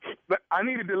 Want. But I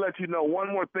needed to let you know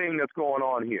one more thing that's going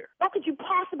on here. What could you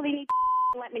possibly need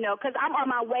to let me know? Because I'm on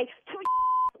my way to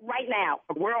right now.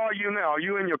 Where are you now? Are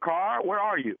you in your car? Where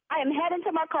are you? I am heading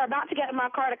to my car, about to get in my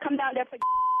car to come down there for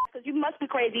because you must be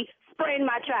crazy spraying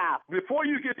my child. Before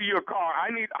you get to your car,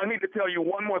 I need to tell you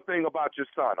one more thing about your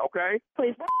son, okay?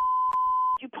 Please, what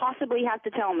you possibly have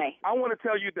to tell me? I want to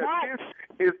tell you that What?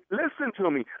 this is, listen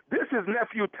to me, this is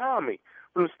nephew Tommy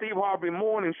from the Steve Harvey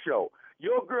Morning Show.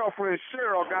 Your girlfriend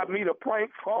Sheryl got me to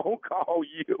prank phone call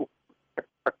you.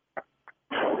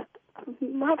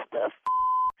 What the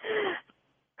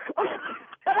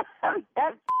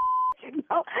that you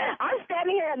know, I'm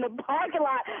standing here in the parking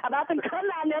lot about to come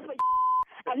down there for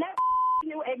and that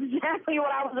knew exactly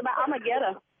what I was about. I'm going to get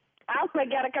her. I'm going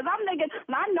to get her because I'm thinking,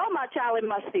 I know my child is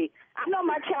musty. I know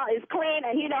my child is clean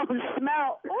and he don't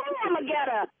smell. Ooh, I'm going to get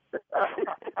her.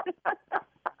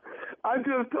 I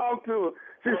just talked to her.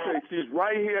 She said she's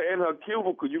right here in her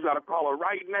cubicle. You got to call her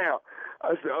right now.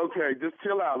 I said, okay, just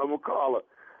chill out. I'm going to call her.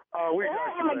 I'm going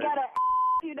to get her.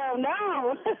 You don't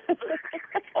know.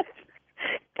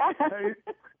 Hey,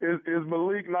 is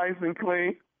Malik nice and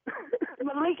clean?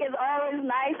 Malik is always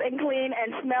nice and clean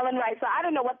and smelling right. So I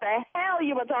don't know what the hell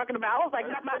you were talking about. I was like,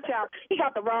 not my child. He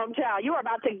got the wrong child. You were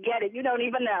about to get it. You don't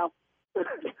even know.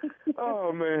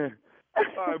 Oh, man.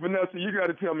 All right, Vanessa, you got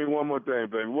to tell me one more thing,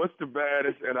 baby. What's the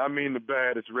baddest, and I mean the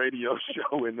baddest, radio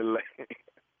show in the land?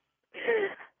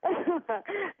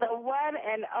 The one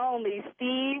and only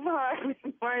Steve Harvey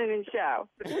Morning Show.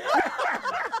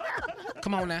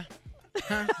 Come on now.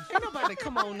 Huh? Ain't nobody,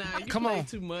 come on now. You Come play on.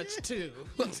 too much, too.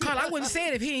 Look, Carla, I wouldn't say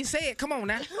it if he ain't say it. Come on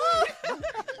now.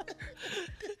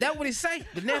 That's what he say.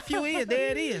 The nephew is. There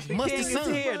it is. The Must king the is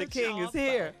son. here. The king is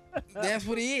here. That's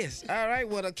what he is. All right.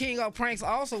 Well, the king of pranks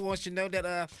also wants you to know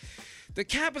that the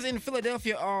Kappas in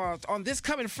Philadelphia are on this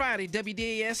coming Friday,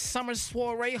 WDAS Summer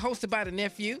Soiree hosted by the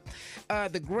nephew.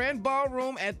 The Grand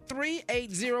Ballroom at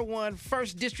 3801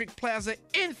 First District Plaza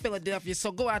in Philadelphia.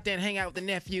 So go out there and hang out with the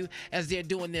nephew as they're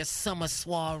doing their summer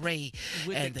soiree.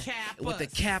 With the Kappas. With the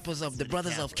Kappas of the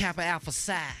Brothers of Kappa Alpha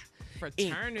Psi.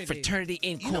 Fraternity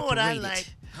Incorporated. You know what I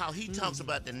like? How he talks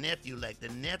about the nephew, like the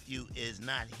nephew is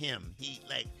not him. He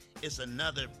like it's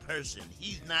another person.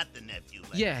 He's not the nephew.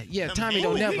 Like, Yeah. Tommy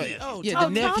don't never. The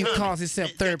nephew Tommy. calls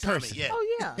himself third Tommy, person. yeah.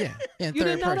 Oh, yeah. Yeah, You third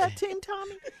didn't know person. that, Team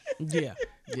Tommy?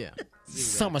 Yeah.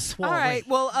 Summer soiree. All right.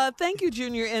 Well, thank you,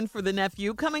 Junior, in for the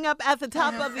nephew. Coming up at the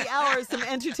top of the hour, some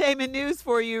entertainment news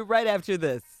for you right after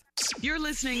this. You're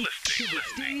listening to the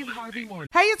Steve Harvey Morning.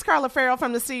 Hey, it's Carla Farrell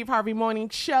from the Steve Harvey Morning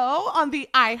Show on the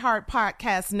iHeart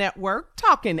Podcast Network,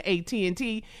 talking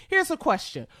AT&T. Here's a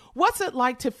question. What's it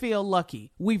like to feel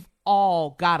lucky? We've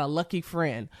all got a lucky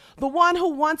friend. The one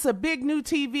who wants a big new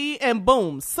TV and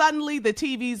boom, suddenly the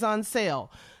TV's on sale.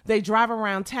 They drive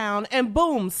around town and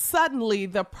boom, suddenly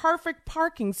the perfect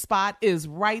parking spot is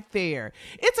right there.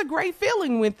 It's a great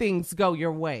feeling when things go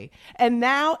your way. And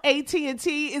now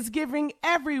AT&T is giving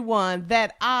everyone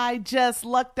that I just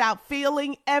lucked out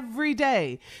feeling every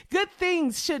day. Good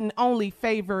things shouldn't only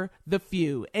favor the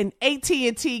few, and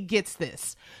AT&T gets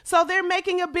this. So they're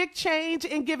making a big change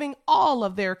in giving all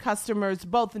of their customers,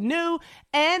 both new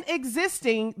and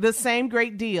existing, the same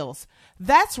great deals.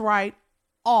 That's right,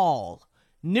 all.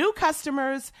 New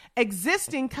customers,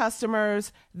 existing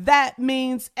customers, that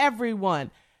means everyone,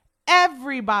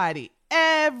 everybody.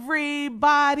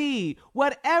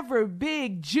 Whatever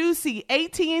big, juicy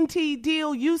AT&T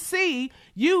deal you see,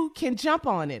 you can jump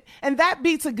on it. And that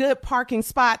beats a good parking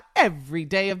spot every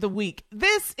day of the week.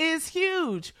 This is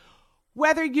huge.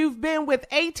 Whether you've been with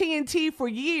AT&T for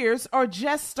years or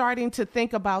just starting to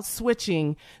think about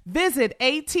switching, visit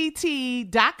att.com/best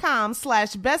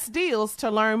deals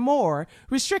to learn more.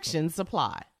 Restrictions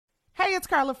apply. Hey, it's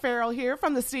Carla Farrell here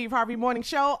from the Steve Harvey Morning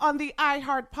Show on the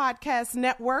iHeart Podcast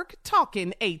Network,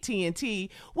 talking AT&T.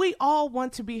 We all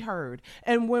want to be heard,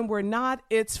 and when we're not,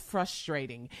 it's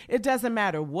frustrating. It doesn't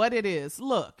matter what it is.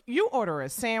 Look, you order a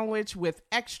sandwich with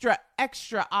extra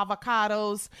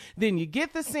avocados, then you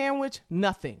get the sandwich,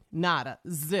 nothing, nada,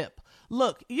 zip.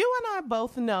 Look, you and I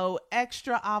both know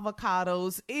extra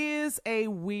avocados is a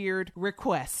weird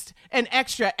request. And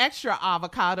extra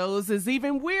avocados is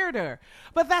even weirder.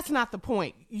 But that's not the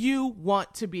point. You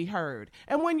want to be heard.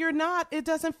 And when you're not, it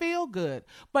doesn't feel good.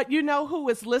 But you know who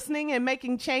is listening and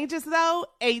making changes though?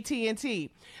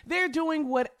 AT&T. They're doing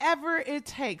whatever it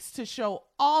takes to show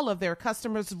all of their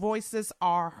customers' voices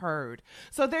are heard.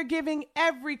 So they're giving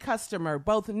every customer,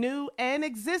 both new and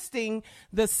existing,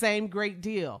 the same great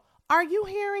deal. Are you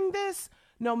hearing this?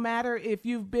 No matter if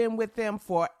you've been with them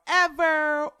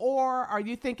forever or are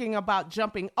you thinking about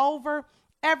jumping over,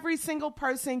 every single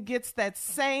person gets that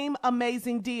same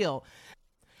amazing deal.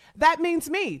 That means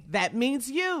me. That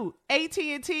means you.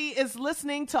 AT&T is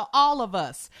listening to all of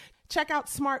us. Check out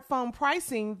smartphone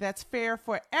pricing that's fair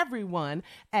for everyone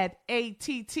at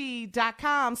att.com/best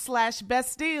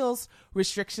deals.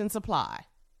 Restrictions apply.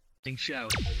 Show.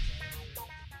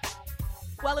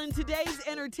 Well, in today's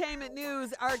entertainment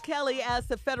news, R. Kelly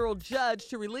asked a federal judge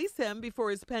to release him before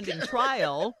his pending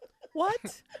trial.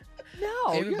 What?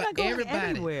 No, you're not going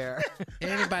anywhere.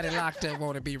 Everybody locked up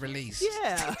want to be released.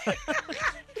 Yeah. What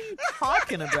are you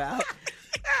talking about?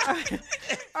 All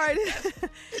right.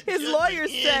 His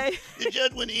lawyers say the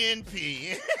judge went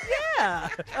NP. Yeah.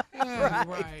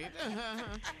 Right.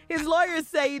 His lawyers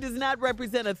say he does not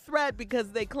represent a threat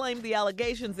because they claim the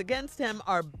allegations against him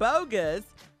are bogus.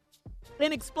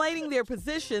 In explaining their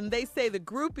position, they say the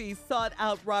groupies sought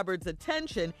out Robert's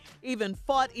attention, even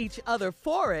fought each other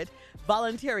for it,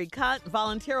 voluntarily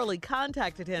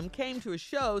contacted him, came to his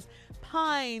shows,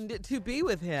 pined to be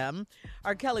with him.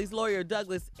 R. Kelly's lawyer,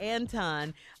 Douglas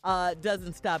Anton,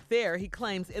 doesn't stop there. He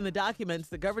claims in the documents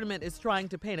the government is trying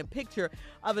to paint a picture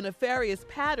of a nefarious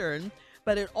pattern,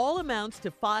 but it all amounts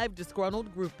to 5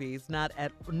 disgruntled groupies, not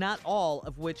all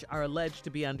of which are alleged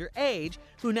to be underage,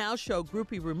 who now show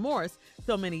groupie remorse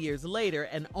so many years later,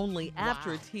 and only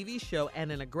after a TV show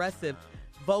and an aggressive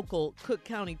vocal Cook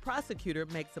County prosecutor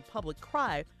makes a public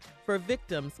cry for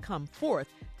victims come forth,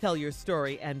 tell your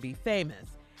story, and be famous.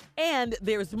 And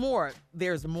there's more.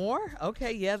 There's more?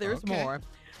 Okay, yeah, there's more.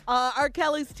 R.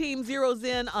 Kelly's team zeroes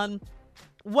in on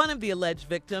one of the alleged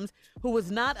victims, who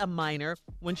was not a minor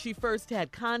when she first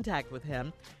had contact with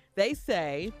him. They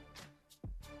say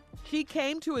she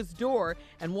came to his door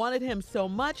and wanted him so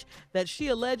much that she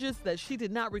alleges that she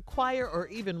did not require or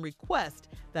even request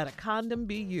that a condom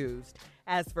be used.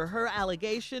 As for her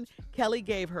allegation, Kelly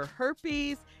gave her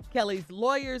herpes. Kelly's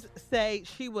lawyers say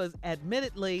she was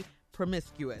admittedly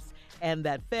promiscuous and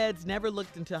that feds never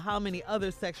looked into how many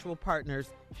other sexual partners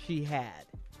she had.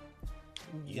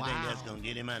 You think that's going to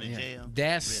get him out of jail?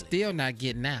 That's still not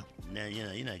getting out. No,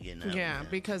 you're not getting out. Yeah,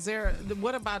 because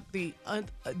what about the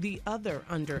other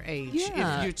underage?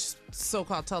 Yeah. If you're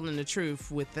so-called telling the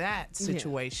truth with that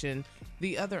situation,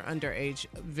 the other underage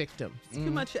victim.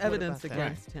 Too much evidence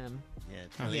against him.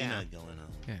 Yeah, you're not going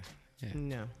home. Yeah.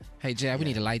 No. Hey, Jay, we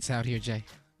need the lights out here, Jay.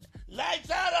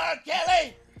 Lights out, R.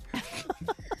 Kelly!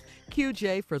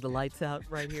 QJ for the lights out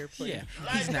right here, please. Yeah,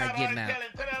 Lights he's not getting R. out. Kelly.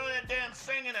 Cut all that damn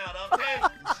singing out, okay?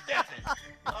 Stepping.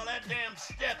 All that damn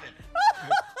stepping.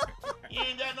 You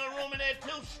ain't got no room in that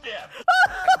two-step.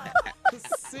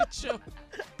 Sit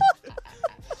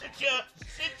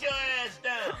your ass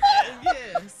down.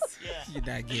 yes. Yeah. You're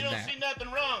not You getting don't out. see nothing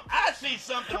wrong. I see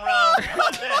something wrong. How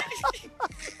about that?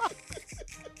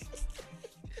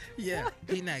 Yeah,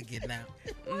 he's not getting out.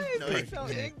 Why is he so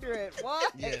ignorant? Why?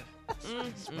 Yeah.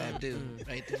 That's what I do.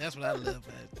 Right there. That's what I love about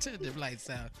it. Turn them lights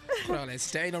out. Put all that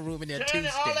stay ain't no room in there Turn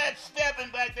Tuesday. all that stepping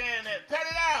back there in there. Cut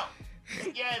it out.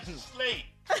 You guys asleep.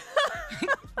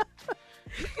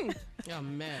 A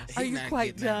mess. Are you not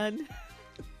quite getting out.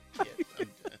 done?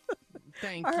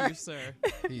 Thank All you, right. sir.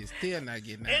 He's still not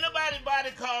getting Ain't out.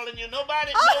 nobody calling you.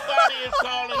 Nobody is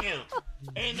calling you.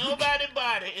 Ain't nobody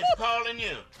is calling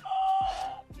you.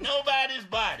 Nobody's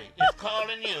body is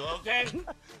calling you, okay?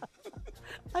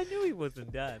 I knew he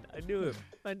wasn't done. I knew him.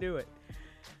 I knew it.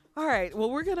 All right, well,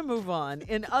 we're going to move on.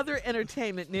 In other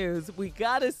entertainment news, we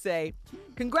got to say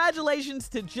congratulations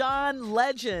to John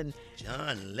Legend.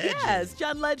 John Legend. Yes,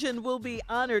 John Legend will be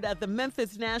honored at the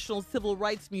Memphis National Civil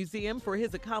Rights Museum for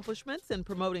his accomplishments in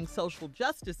promoting social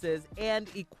justices and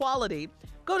equality.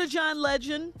 Go to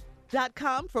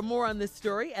johnlegend.com for more on this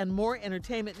story and more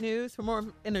entertainment news. For more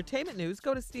entertainment news,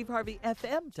 go to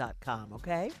steveharveyfm.com,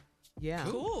 okay? Yeah.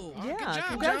 Cool. Oh, Yeah, good job,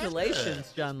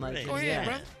 congratulations, John Legend. Go ahead, yeah.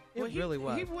 brother. It really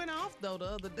was. He went off, though, the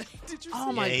other day. Did you see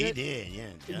Oh, my Yeah, he good- did. Yeah.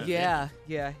 John Yeah,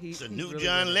 yeah. It's a he new really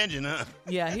John went- Legend, huh?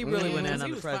 Yeah, he really went in He on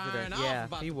the was president. firing off Yeah,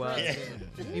 about he the was.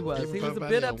 president. He was. Give He him was a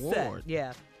somebody bit an upset. award.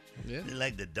 Yeah. Yeah.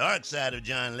 Like the dark side of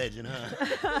John Legend,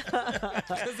 huh?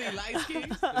 Because he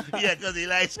light-skinned? Yeah, because he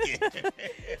light skinned.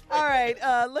 All right,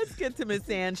 let's get to Miss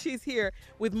Ann. She's here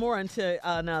with more on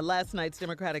last night's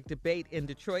Democratic debate in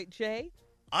Detroit, Jay.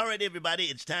 All right, everybody,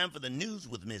 it's time for the news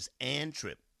with Miss Ann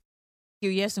Tripp.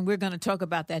 Yes, and we're going to talk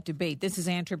about that debate. This is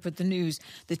Ann Tripp with the news.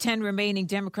 The 10 remaining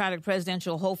Democratic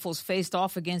presidential hopefuls faced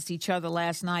off against each other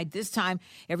last night. This time,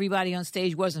 everybody on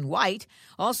stage wasn't white.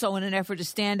 Also, in an effort to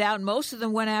stand out, most of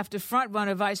them went after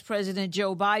frontrunner Vice President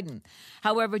Joe Biden.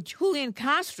 However, Julian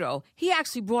Castro, he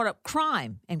actually brought up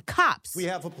crime and cops. We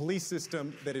have a police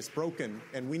system that is broken,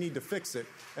 and we need to fix it.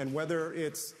 And whether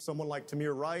it's someone like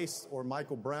Tamir Rice or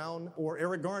Michael Brown or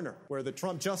Eric Garner, where the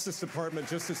Trump Justice Department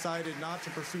just decided not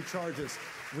to pursue charges,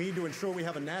 we need to ensure we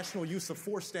have a national use of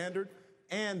force standard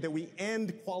and that we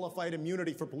end qualified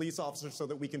immunity for police officers so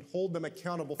that we can hold them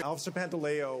accountable. Officer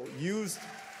Pantaleo used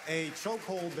a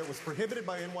chokehold that was prohibited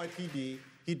by NYPD.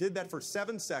 He did that for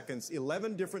 7 seconds,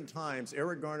 11 different times.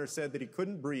 Eric Garner said that he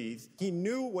couldn't breathe. He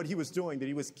knew what he was doing, that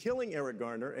he was killing Eric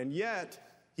Garner, and yet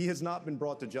he has not been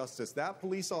brought to justice. That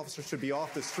police officer should be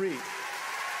off the street.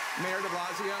 Mayor de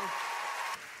Blasio,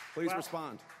 please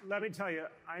respond. Let me tell you,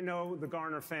 I know the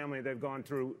Garner family. They've gone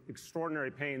through extraordinary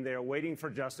pain. They are waiting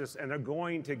for justice, and they're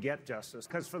going to get justice.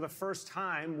 Because for the first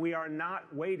time, we are not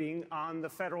waiting on the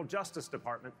federal Justice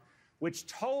Department, which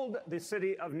told the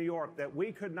city of New York that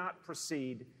we could not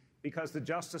proceed because the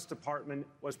Justice Department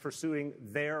was pursuing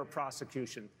their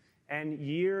prosecution. And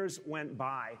years went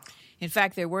by. In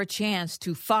fact, there were chants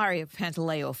to fire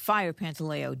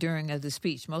Pantaleo during the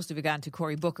speech. Most of it got into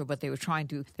Cory Booker, but they were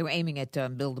aiming at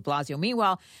Bill de Blasio.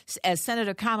 Meanwhile, as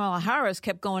Senator Kamala Harris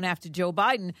kept going after Joe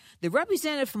Biden, the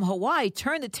representative from Hawaii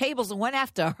turned the tables and went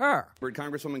after her.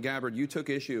 Congresswoman Gabbard, you took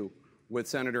issue with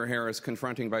Senator Harris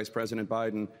confronting Vice President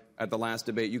Biden at the last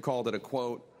debate. You called it a,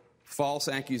 quote, false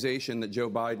accusation that Joe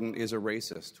Biden is a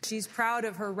racist. She's proud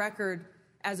of her record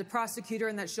as a prosecutor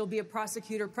and that she'll be a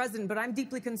prosecutor president, but I'm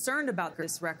deeply concerned about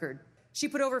this record. She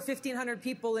put over 1,500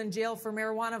 people in jail for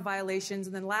marijuana violations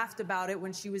and then laughed about it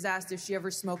when she was asked if she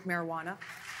ever smoked marijuana.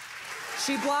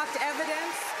 She blocked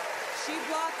evidence. She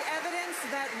blocked evidence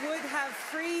that would have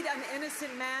freed an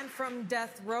innocent man from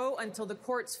death row until the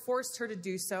courts forced her to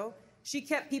do so. She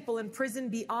kept people in prison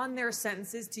beyond their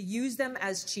sentences to use them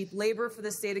as cheap labor for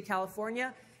the state of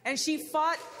California. And she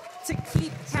fought to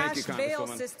keep cash bail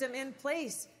system in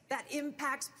place that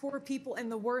impacts poor people in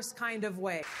the worst kind of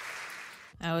way.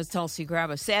 That was Tulsi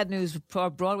Gabbard. Sad news,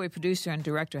 Broadway producer and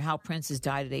director Hal Prince has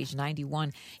died at age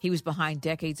 91. He was behind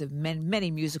decades of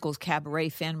many musicals, Cabaret,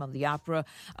 Phantom of the Opera,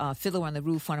 Fiddler on the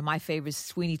Roof, one of my favorites,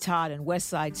 Sweeney Todd, and West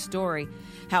Side Story.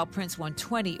 Hal Prince won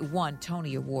 21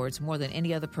 Tony Awards, more than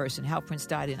any other person. Hal Prince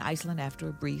died in Iceland after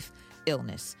a brief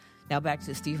illness. Now back to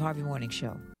the Steve Harvey Morning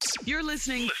Show. You're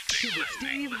listening to the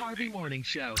Steve Harvey Morning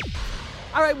Show.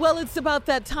 All right, well, it's about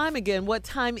that time again. What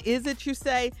time is it, you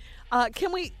say?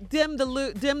 Can we dim the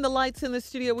lights in the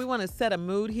studio? We want to set a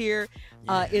mood here.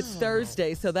 It's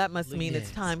Thursday, so that must mean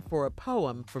it's time for a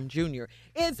poem from Junior.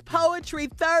 It's Poetry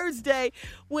Thursday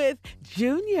with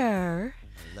Junior.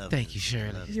 Thank you,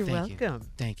 Sheryl. You're welcome.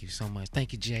 Thank you so much.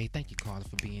 Thank you, Jay. Thank you, Carla,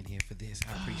 for being here for this.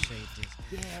 I appreciate this.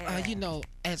 Yeah.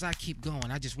 As I keep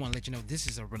going, I just want to let you know this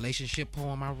is a relationship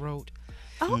poem I wrote.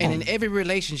 Oh. And in every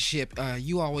relationship,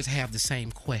 you always have the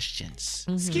same questions.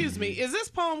 Excuse me, is this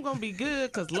poem going to be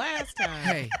good? Because last time...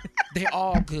 Hey, they're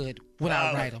all good when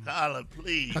I write them. Carla,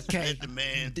 please. Okay. Let the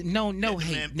man. No let the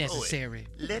hate man necessary.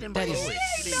 Let him That poet. is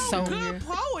Please. so Good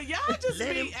poet. Y'all just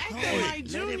Let be him acting poet. like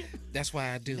Junior. That's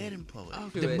why I do. Let him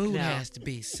poet. The mood has to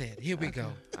be set. Here we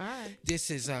go. All right.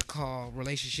 This is called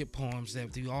Relationship Poems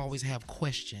that you always have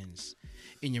questions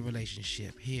in your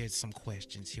relationship. Here's some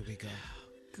questions. Here we go.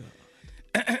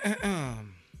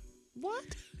 What?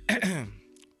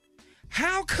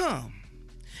 How come?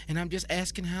 And I'm just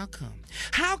asking how come.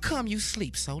 How come you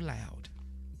sleep so loud?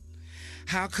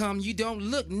 How come you don't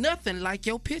look nothing like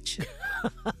your picture?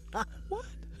 What?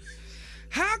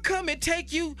 How come it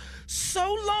take you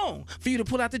so long for you to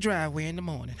pull out the driveway in the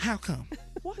morning? How come?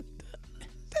 What?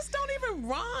 This don't even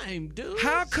rhyme, dude.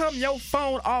 How come your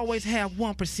phone always have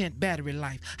 1% battery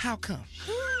life? How come?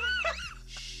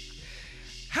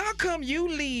 How come you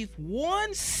leave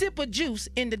one sip of juice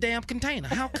in the damn container?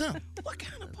 How come? What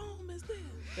kind of poem is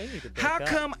this? How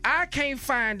come I can't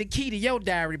find the key to your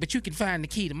diary, but you can find the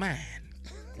key to mine?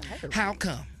 How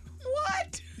come?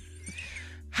 What?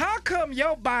 How come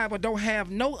your Bible don't have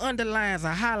no underlines or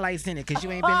highlights in it because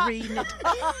you ain't been reading it?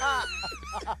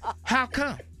 How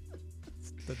come?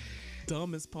 It's the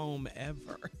dumbest poem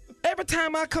ever. Every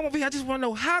time I come over here, I just want to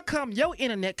know, how come your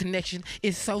internet connection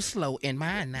is so slow and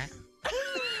mine not?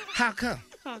 How come?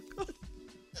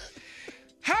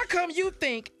 How come you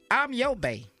think I'm your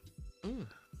bae?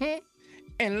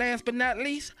 And last but not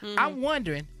least, I'm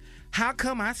wondering, how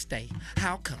come I stay?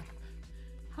 How come?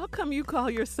 How come you call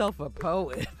yourself a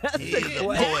poet? That's He's a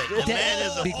poet. The man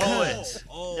is a poet.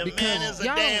 The man is a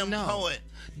y'all damn know. poet.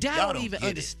 Y'all Y'all don't even get it.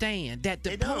 understand that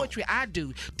the They don't. poetry I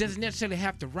do doesn't necessarily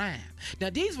have to rhyme. Now,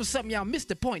 these were something y'all missed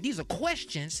the point. These are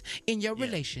questions in your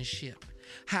relationship.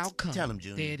 How come? Tell 'em,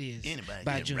 Junior. There it is. Anybody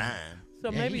by can Junior. rhyme.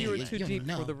 So maybe you were Yeah, too don't deep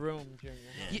know. for the room,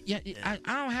 Junior. Yeah,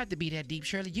 I don't have to be that deep,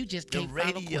 Shirley. You just The can't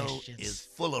follow radio questions. is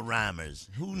full of rhymers.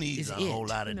 Who needs Is a it? whole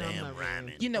lot of No, I'm damn not really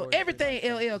rhyming? You know, everything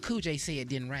LL Cool J said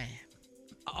didn't rhyme.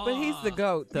 But he's the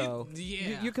GOAT, though.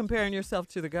 yeah. You comparing yourself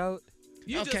to the GOAT?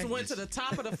 You Okay. just went to the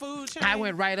top of the food chain. I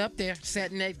went right up there,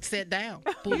 sat down,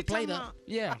 pulled the plate up.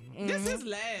 Yeah. This mhm. is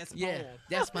last Yeah, poem.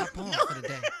 that's my poem for the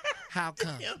day. How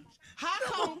come?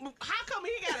 How come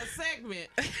he got a segment?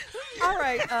 All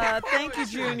right. Thank you,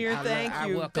 Junior. Thank I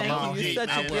you. welcome Thank all you. You're hate. such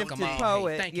I a welcome gifted all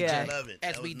poet. hate. Thank you, yeah. Jay. Love it.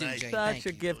 As That we was do, nice. Jay. Such Thank a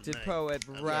you. gifted nice. poet.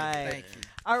 Thank Right. you.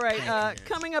 All right.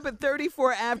 Coming up at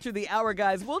 34 after the hour,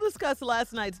 guys, we'll discuss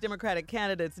last night's Democratic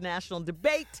candidates' national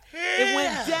debate. It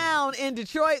went down in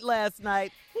Detroit last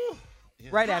night.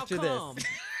 Right How after come? this.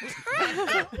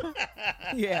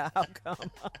 Yeah, how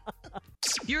come?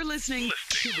 You're listening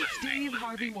to the Steve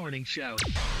Harvey Morning Show.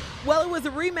 Well, it was a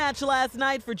rematch last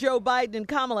night for Joe Biden and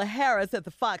Kamala Harris at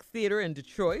the Fox Theater in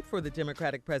Detroit for the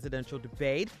Democratic presidential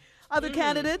debate. Other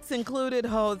candidates included,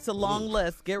 it's a long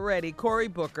list. Get ready. Cory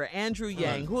Booker, Andrew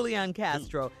Yang, Julian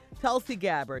Castro, Tulsi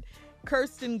Gabbard,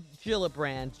 Kirsten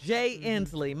Gillibrand, Jay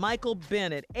Inslee, Michael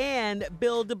Bennett, and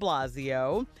Bill de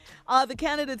Blasio. The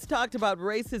candidates talked about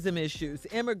racism issues,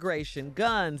 immigration,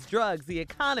 guns, drugs, the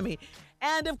economy,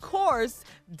 and, of course,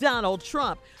 Donald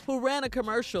Trump, who ran a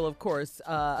commercial, of course,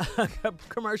 a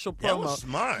commercial promo. That was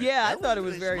smart. Yeah, That I thought it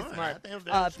was was really very smart. smart I think it was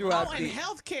very throughout Oh, the... and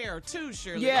healthcare too,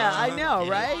 Shirley. Yeah, I know, A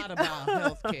right? lot about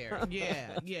healthcare.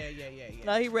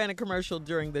 Yeah. He ran a commercial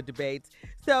during the debates.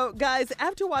 So, guys,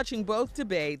 after watching both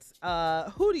debates,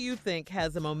 who do you think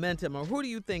has the momentum, or who do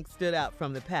you think stood out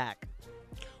from the pack?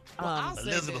 Well, I'll say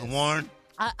Elizabeth this. Warren.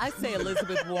 I say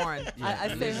Elizabeth Warren. I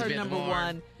say her Elizabeth number Warren.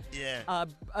 one. Yeah.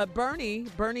 Bernie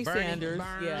Sanders.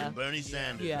 Yeah. Bernie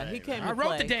Sanders. Yeah, right, he came I to wrote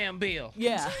play. the damn bill.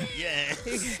 Yeah. Yeah.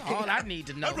 That's all I need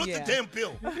to know. I wrote Yeah. the damn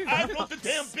bill. I wrote the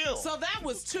damn bill. So that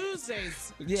was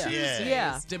Tuesday's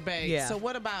Yeah. debate. Yeah. So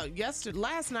what about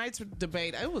last night's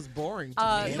debate? It was boring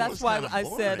to me. It That's was why kinda I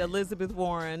said boring. Elizabeth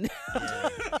Warren. Yeah,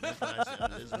 that's why I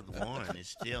said Elizabeth Warren. It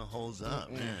still holds up,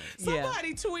 man.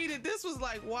 Somebody tweeted this was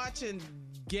like watching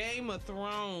Game of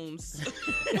Thrones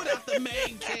without the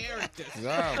main characters.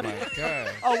 Oh my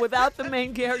God. Oh, without the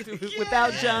main character,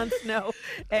 without Jon Snow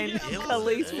and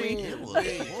Khaleesi. It was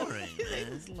boring,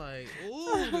 man. It's like,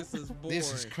 ooh, this is boring.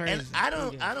 This is crazy.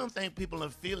 And I don't think people are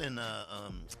feeling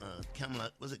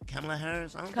Kamala. Was it Kamala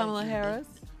Harris? I don't Kamala think Harris?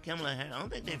 Kamala Harris. I don't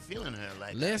think they're feeling her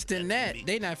like Less than that,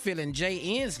 they not feeling Jay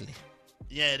Inslee.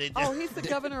 Yeah, they. Oh, he's the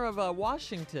governor of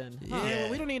Washington. Huh. Yeah,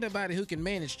 we don't need nobody who can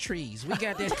manage trees. We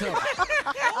got that covered.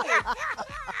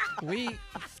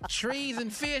 Trees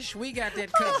and fish, we got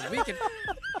that covered. We can.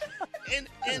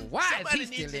 And Why is somebody he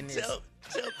needs still in to this?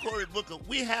 tell Cory Booker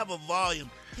we have a volume.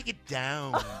 Take it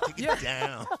down. Take it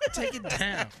down. Take it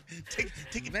down.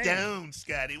 Take it Man. down,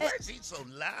 Scotty. Why is he so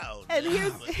loud? And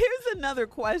here's another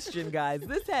question, guys.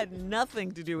 This had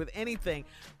nothing to do with anything.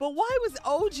 But why was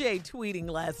OJ tweeting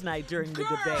last night during the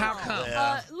debate? How come?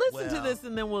 Listen to this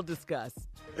and then we'll discuss.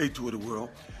 Hey, Twitter world.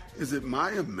 Is it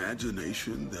my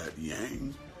imagination that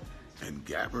Yang and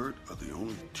Gabbard are the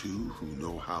only two who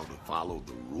know how to follow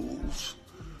the rules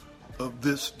of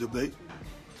this debate?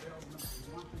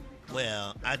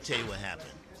 Well, I tell you what happened.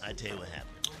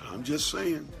 I'm just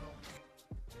saying.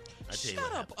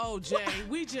 Shut up, OJ.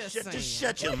 We just saying. Just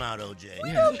shut your mouth, OJ.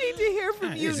 We don't need to hear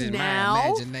from you Is it now. my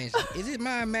imagination? Is it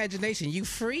my imagination? You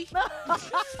free?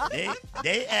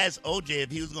 They asked OJ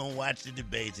if he was going to watch the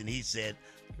debates, and he said,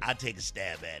 I'll take a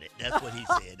stab at it. That's what he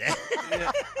said.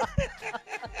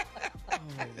 Oh,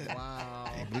 wow.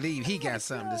 I believe he got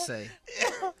something to say.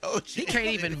 OJ. He can't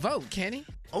even vote, can he?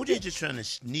 OJ just trying to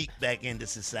sneak back into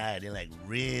society, like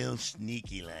real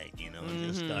sneaky, like, you know, and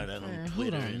just start out on Man, who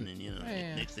Twitter, don't- and then, you know,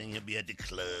 man. next thing he'll be at the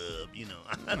club, you know.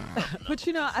 I don't know. But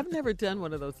you know, I've never done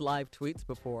one of those live tweets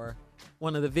before.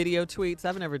 One of the video tweets.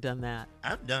 I've never done that.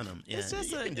 I've done them. Yeah, It's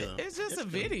just you can do 'em. it's just a cool.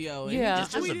 video. and Yeah. he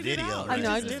It's just a tweeted it video, out. right? I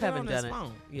know, I He just did haven't on done his it.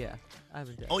 phone. Yeah, I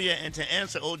haven't done Oh, yeah, and to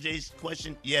answer OJ's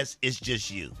question, yes, it's just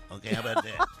you. Okay, how about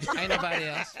that? Ain't nobody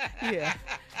else. it. Yeah.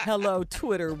 Hello,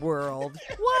 Twitter world.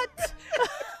 What?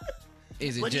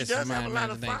 Is it But he just does my have a lot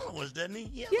of imagination? followers, doesn't he?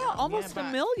 Yeah, almost about-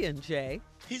 a million, Jay.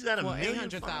 He's got a Well, million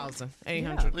 800,000. followers.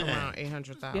 800, Yeah. around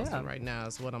 800,000 Yeah. right now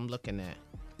is what I'm looking at.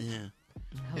 Yeah.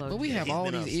 Hello, But we Jay. have He's all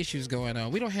been these on- issues going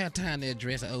on. We don't have time to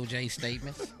address OJ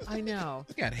statements. I know.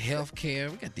 We got health care.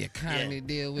 We got the economy to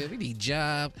deal with. We need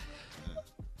jobs.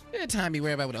 Every time you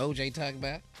worry about what OJ talking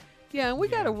about. Yeah, and we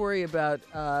got to worry about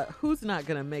who's not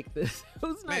going to make this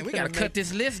Who's not Man, we gonna got to cut make-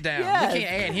 this list down. Yes, We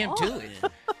can't add him come to on.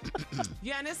 it.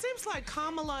 Yeah, and it seems like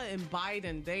Kamala and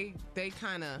Biden, they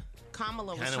kind of,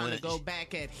 Kamala was Kinda trying wanna- to go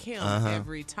back at him Uh-huh.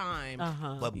 every time.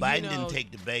 But Biden didn't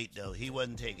take the bait, though. He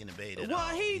wasn't taking the bait at all.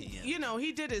 Well,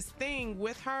 he did his thing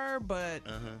with her, but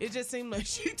it just seemed like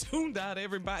she tuned out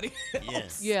everybody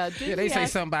else. Yeah, They say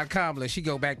something about Kamala. She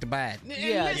go back to Biden.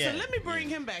 And listen, let me bring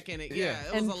him back in it. Yeah,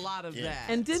 it was a lot of that.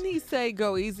 And didn't he say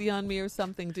go easy on me or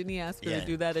something? Didn't he ask her to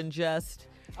do that in jest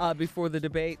before the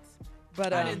debates?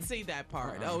 But I didn't see that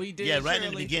part. Oh, he did. Yeah, right in the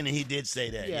Shirley? beginning, he did say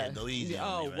that. Yeah, go easy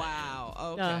on me. Right?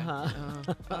 Wow.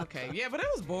 Okay. Okay. Yeah, but it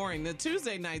was boring. The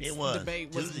Tuesday night's It was.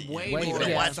 debate was Tuesday. way We more could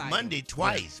have watched exciting. Monday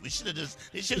twice. They should have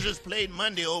just played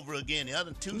Monday over again. The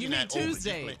other Tuesday You mean night over. Just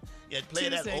Tuesday? play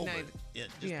that Tuesday over. night. Yeah,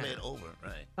 just play it over.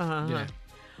 Right. Uh-huh.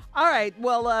 All right,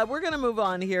 well, we're going to move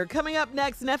on here. Coming up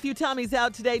next, Nephew Tommy's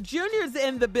out today. Junior's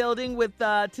in the building with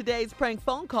today's prank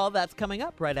phone call. That's coming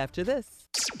up right after this.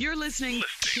 You're listening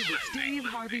to the Steve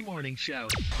Harvey Morning Show.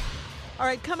 All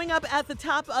right, coming up at the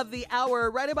top of the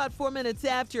hour, right about 4 minutes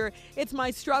after, it's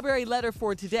my strawberry letter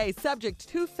for today. Subject,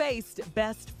 two-faced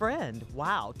best friend.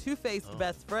 Wow, two-faced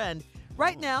best friend.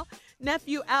 Right now,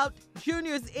 nephew out,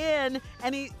 Junior's in,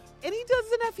 and he does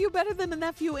the nephew better than the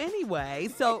nephew anyway.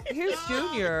 So here's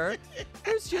Junior.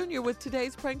 Here's Junior with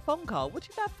today's prank phone call. What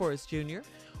you got for us, Junior?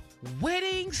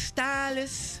 Wedding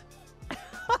stylist.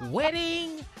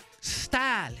 Wedding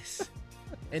stylist.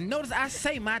 And notice I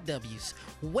say my W's.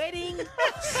 Wedding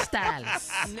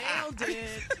stylist. Nailed it.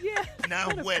 Yeah. Now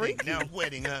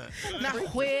wedding, huh?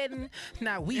 Not wedding.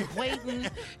 Now we waiting.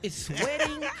 It's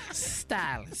wedding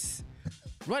stylist.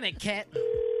 Run it, cat.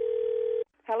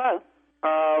 Hello.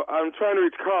 I'm trying to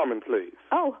reach Carmen, please.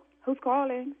 Oh, who's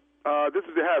calling? This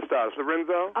is the hairstylist,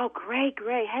 Lorenzo. Oh, great.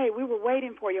 Hey, we were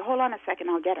waiting for you. Hold on a second.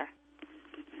 I'll get her.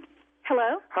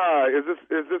 Hello? Hi, is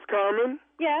this Carmen?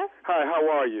 Yes? Hi, how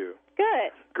are you?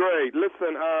 Good. Great.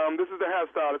 Listen, this is the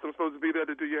hairstylist. I'm supposed to be there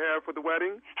to do your hair for the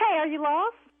wedding. Hey, are you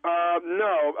lost?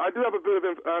 No, I do have a bit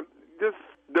of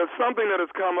there's something that has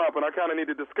come up, and I kind of need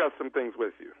to discuss some things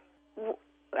with you.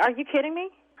 Are you kidding me?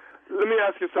 Let me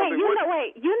ask you something.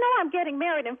 Wait, you know I'm getting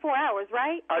married in 4 hours,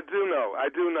 right? I do know.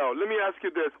 Let me ask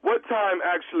you this. What time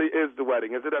actually is the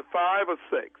wedding? Is it at 5 or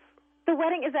 6? The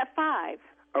wedding is at 5.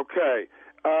 Okay.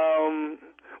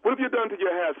 What have you done to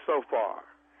your hair so far?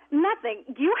 Nothing.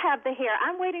 You have the hair.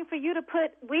 I'm waiting for you to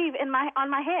put weave on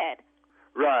my head.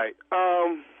 Right.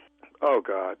 Oh,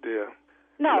 God, dear.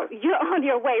 No, you're on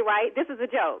your way, right? This is a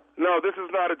joke. No, this is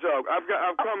not a joke. I've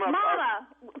come up. Mama,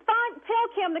 tell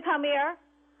Kim to come here.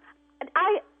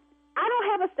 I don't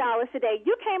have a stylist today.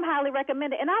 You came highly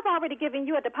recommended, and I've already given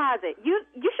you a deposit. You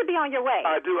should be on your way.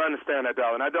 I do understand that,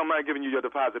 darling. I don't mind giving you your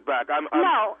deposit back.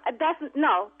 No,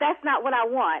 that's not what I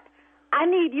want. I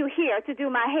need you here to do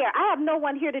my hair. I have no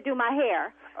one here to do my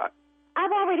hair.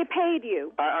 I've already paid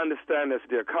you. I understand this,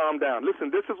 dear. Calm down. Listen,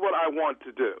 this is what I want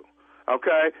to do.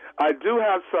 Okay? I do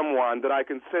have someone that I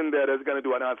can send there that's going to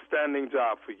do an outstanding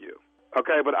job for you.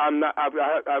 Okay? But I'm not. I've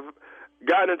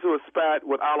gotten into a spat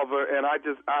with Oliver, and I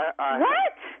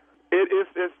What?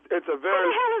 It's a very.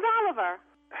 Who the hell is Oliver?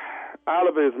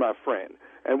 Oliver is my friend,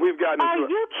 and we've gotten. Are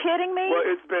you kidding me? Well,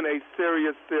 it's been a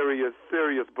serious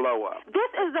blow up.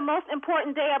 This is the most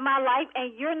important day of my life,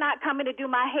 and you're not coming to do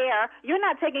my hair. You're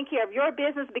not taking care of your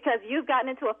business because you've gotten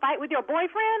into a fight with your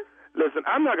boyfriend? Listen,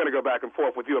 I'm not going to go back and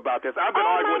forth with you about this. I've been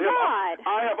arguing with him. God.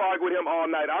 I have argued with him all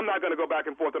night. I'm not going to go back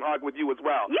and forth and argue with you as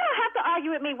well. You don't have to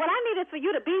argue with me. What I need is for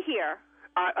you to be here.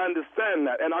 I understand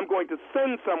that, and I'm going to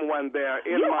send someone there.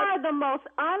 You are the most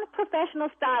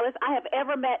unprofessional stylist I have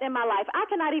ever met in my life. I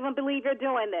cannot even believe you're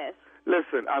doing this.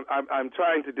 Listen, I'm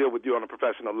trying to deal with you on a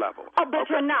professional level. Oh, but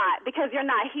you're not, because you're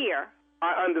not here.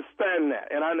 I understand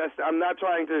that, and I'm not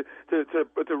trying to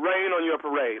rain on your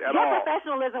parade at your all. Your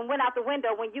professionalism went out the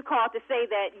window when you called to say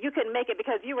that you couldn't make it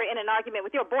because you were in an argument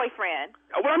with your boyfriend.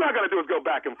 What I'm not going to do is go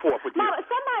back and forth with you. Mama,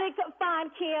 somebody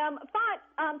find Kim.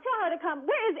 Tell her to come.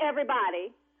 Where is everybody?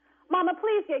 Mama,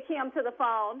 please get Kim to the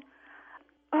phone.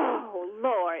 Oh,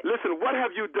 Lord. Listen, what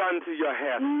have you done to your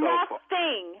hair so far?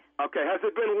 Nothing. Okay, has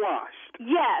it been washed?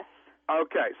 Yes.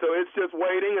 Okay, so it's just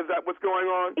waiting? Is that what's going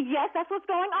on? Yes, that's what's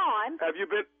going on. Have you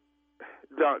been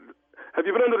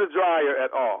under the dryer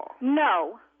at all?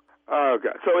 No.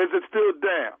 Okay, so is it still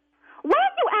damp? Why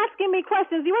are you asking me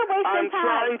questions? You were wasting time.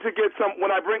 I'm trying to get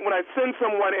when I send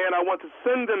someone in, I want to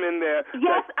send them in there.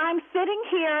 Yes, I'm sitting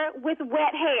here with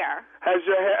wet hair. Has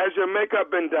your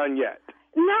makeup been done yet?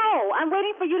 No, I'm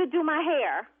waiting for you to do my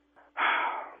hair.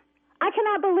 I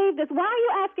cannot believe this. Why are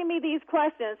you asking me these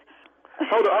questions?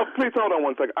 Hold on, please hold on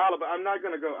one second. Oliver, I'm not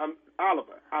going to go.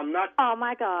 Oliver, I'm not. Oh,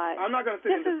 my God. I'm not going to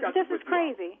sit and discuss this is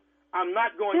crazy. I'm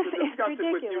not going to discuss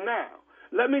it with you now.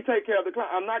 Let me take care of the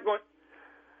client. I'm not going.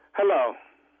 Hello.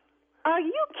 Are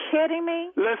you kidding me?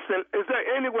 Listen, is there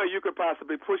any way you could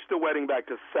possibly push the wedding back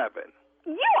to 7?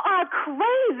 You are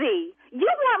crazy. You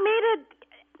want me to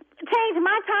change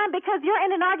my time because you're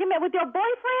in an argument with your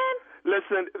boyfriend?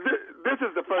 Listen, this is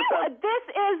the first time.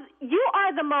 You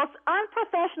are the most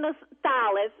unprofessional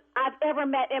stylist I've ever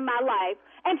met in my life.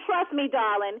 And trust me,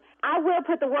 darling, I will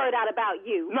put the word out about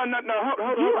you. No, hold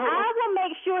on. I will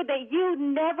make sure that you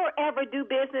never, ever do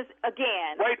business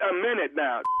again. Wait a minute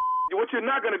now. What you're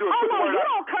not going to do is put the word out. You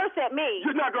don't curse at me.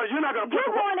 You're not going to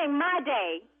You're ruining my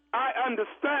day. I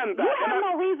understand that. You have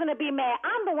no reason to be mad.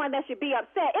 I'm the one that should be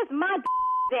upset. It's my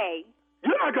day.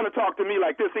 You're not going to talk to me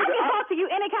like this either. I can talk to you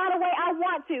any kind of way I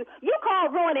want to. You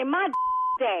call ruining my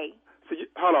day.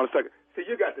 Hold on a second. See,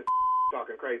 you got this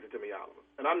talking crazy to me, Oliver,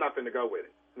 and I'm not finna go with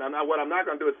it. Now, what I'm not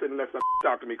going to do is sit and let some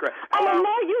talk to me crazy. Oh,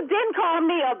 no, you didn't call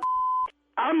me a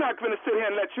I'm not going to sit here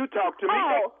and let you talk to me.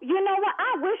 Oh, you know what?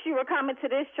 I wish you were coming to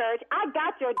this church. I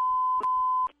got your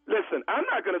Listen, I'm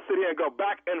not going to sit here and go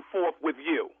back and forth with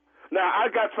you. Now,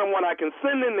 I got someone I can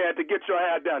send in there to get your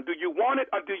hair done. Do you want it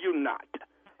or do you not?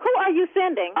 Who are you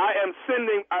sending? I am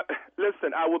sending,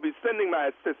 listen, I will be sending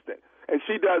my assistant. And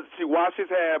she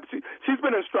washes hair. She's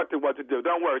been instructed what to do.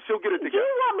 Don't worry, she'll get it together. Do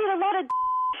you want me to let a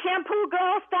shampoo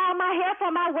girl style my hair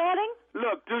for my wedding?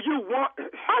 Look, do you want...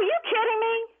 Are you kidding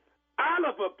me?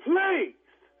 Oliver, please.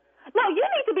 No, you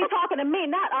need to be talking to me,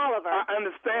 not Oliver. I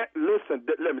understand. Listen,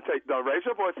 let me take, don't raise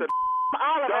your voice at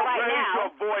Oliver don't right raise now.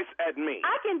 your voice at me.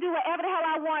 I can do whatever the hell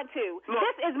I want to. Look,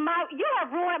 You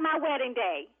have ruined my wedding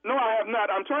day. No, I have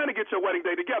not. I'm trying to get your wedding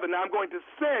day together. Now I'm going to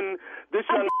send this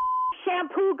young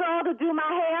shampoo girl to do my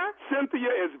hair.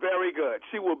 Cynthia is very good.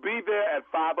 She will be there at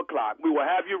 5 o'clock. We will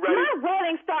have you ready. My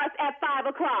wedding starts at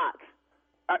 5 o'clock.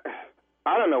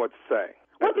 I don't know what to say.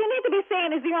 What you need to be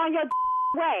saying is you're on your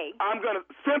way.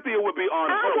 Cynthia will be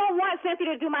on I her. don't want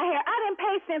Cynthia to do my hair. I didn't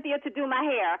pay Cynthia to do my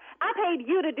hair. I paid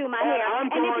you to do my hair. And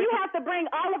if you have to bring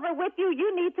Oliver with you, you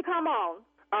need to come on.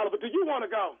 Oliver, do you want to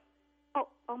go?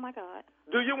 Oh my God.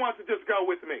 Do you want to just go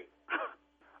with me?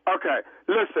 Okay,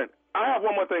 listen, I have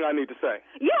one more thing I need to say.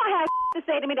 You don't have to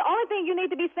say to me. The only thing you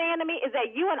need to be saying to me is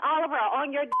that you and Oliver are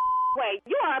on your way.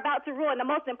 You are about to ruin the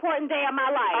most important day of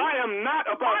my life. I am not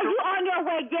about to... Are you on your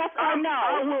way, yes or no?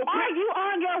 Are you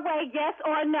on your way, yes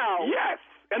or no? Yes.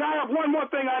 And I have one more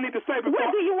thing I need to say before...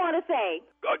 What do you want to say?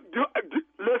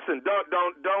 Listen,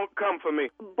 don't come for me.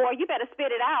 Boy, you better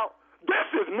spit it out.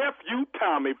 This is Nephew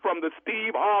Tommy from the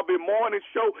Steve Harvey Morning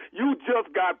Show. You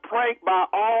just got pranked by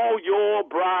all your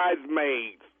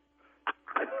bridesmaids.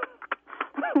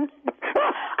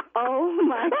 Oh,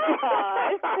 my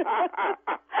God.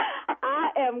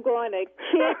 I am going to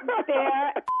kick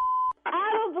their... I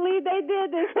don't believe they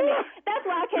did this to me. That's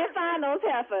why I can't find those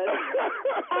heifers.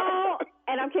 Oh,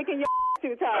 and I'm kicking your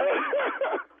too, Tommy.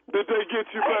 Did they get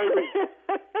you, baby?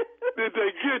 Did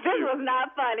they get you? This was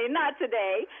not funny. Not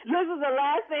today. This was the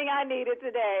last thing I needed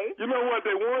today. You know what?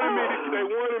 They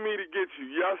wanted me to get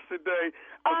you yesterday.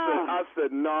 I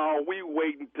said, no, we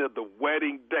waiting till the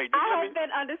wedding day. I have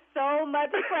been under so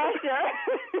much pressure.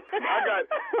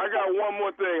 I got one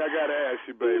more thing I got to ask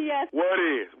you, baby. Yes. What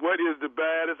is the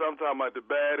baddest? I'm talking about the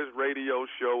baddest radio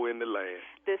show in the land.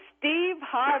 The Steve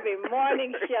Harvey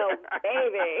Morning Show,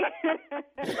 baby.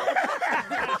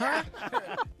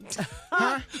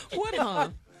 Huh? What, huh?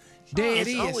 There It's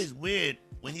it is. always weird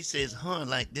when he says, huh,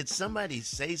 like, did somebody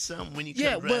say something when he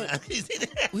Yeah, comes but around?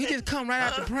 he just come right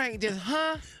out the prank, just,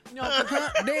 huh? No,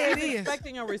 there it he's is.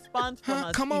 expecting a response from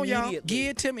us Come on, y'all. immediately. Give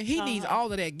it to me. He needs all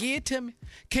of that. Give it to me.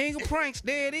 King of pranks,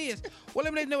 there it is. Well,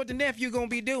 let me know what the nephew going to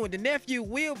be doing. The nephew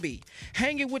will be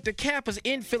hanging with the Kappas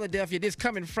in Philadelphia this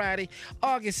coming Friday,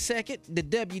 August 2nd, the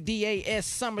WDAS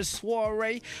Summer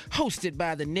Soiree, hosted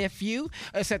by the nephew.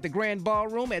 It's at the Grand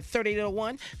Ballroom at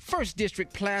 3801 First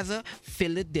District Plaza,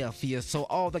 Philadelphia. So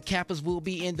all the Kappas will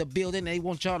be in the building. They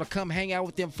want y'all to come hang out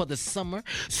with them for the summer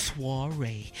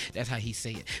soiree. That's how he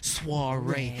say it.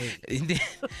 Soiree.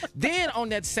 Then on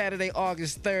that Saturday,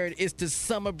 August 3rd, it's the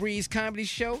Summer Breeze Comedy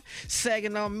Show,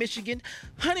 Saginaw, Michigan,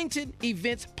 Huntington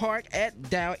Events Park at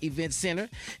Dow Event Center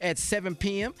at 7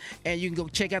 p.m. And you can go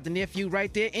check out the nephew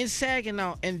right there in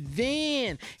Saginaw. And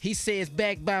then he says,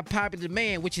 back by popular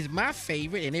demand, which is my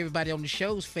favorite and everybody on the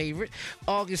show's favorite,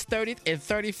 August 30th and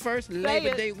 31st,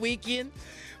 Labor Day weekend.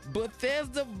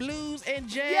 Bethesda Blues and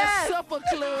Jazz Supper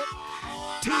Club.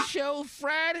 2 shows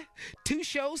Friday, 2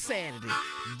 shows Saturday.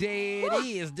 There it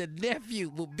is. The nephew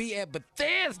will be at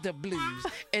Bethesda Blues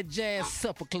and Jazz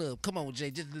Supper Club. Come on,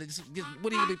 Jay. Just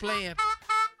what are you gonna be playing?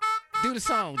 Do the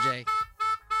song, Jay.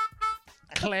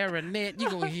 Clarinet.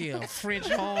 You gonna hear a French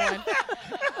horn.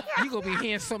 You gonna be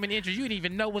hearing so many intros you didn't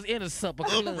even know was in a supper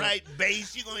club. Upright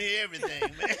bass, you gonna hear everything,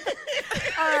 man.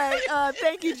 All right.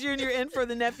 Thank you, Junior, in for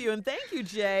the nephew, and thank you,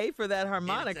 Jay, for that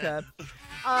harmonica.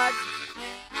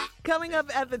 Coming up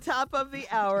at the top of the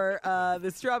hour,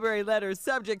 the Strawberry Letter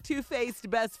subject, two-faced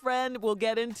best friend. We'll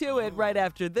get into it right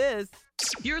after this.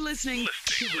 You're listening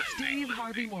to the Steve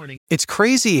Harvey Morning. It's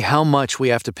crazy how much we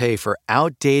have to pay for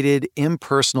outdated,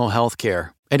 impersonal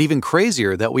healthcare, and even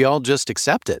crazier that we all just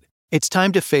accept it. It's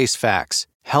time to face facts.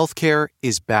 Healthcare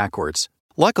is backwards.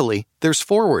 Luckily, there's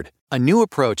Forward, a new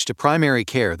approach to primary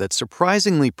care that's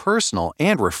surprisingly personal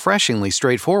and refreshingly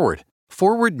straightforward.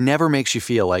 Forward never makes you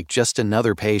feel like just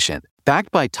another patient.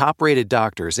 Backed by top-rated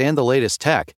doctors and the latest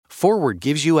tech, Forward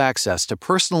gives you access to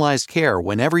personalized care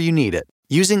whenever you need it.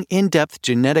 Using in-depth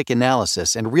genetic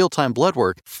analysis and real-time blood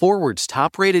work, Forward's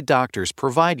top-rated doctors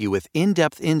provide you with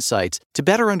in-depth insights to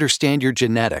better understand your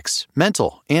genetics,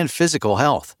 mental, and physical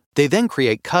health. They then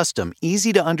create custom,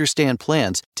 easy-to-understand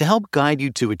plans to help guide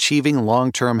you to achieving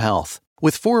long-term health.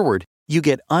 With Forward, you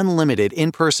get unlimited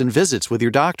in-person visits with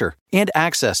your doctor and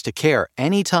access to care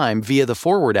anytime via the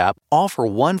Forward app, all for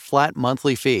one flat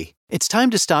monthly fee. It's time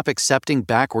to stop accepting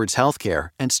backwards healthcare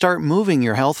and start moving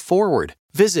your health forward.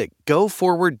 Visit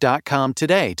GoForward.com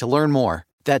today to learn more.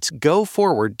 That's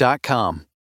GoForward.com.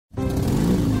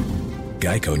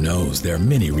 Geico knows there are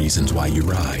many reasons why you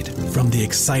ride. From the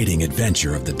exciting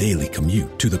adventure of the daily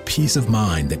commute to the peace of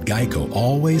mind that Geico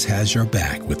always has your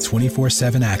back with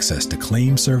 24/7 access to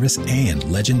claim service and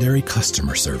legendary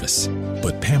customer service.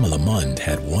 But Pamela Mund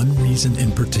had one reason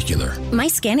in particular. My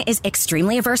skin is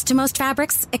extremely averse to most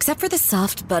fabrics, except for the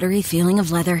soft, buttery feeling of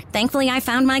leather. Thankfully, I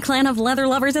found my clan of leather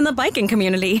lovers in the biking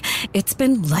community. It's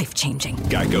been life-changing.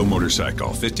 Geico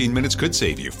Motorcycle. 15 minutes could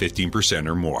save you 15%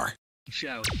 or more.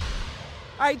 Show.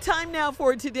 All right, time now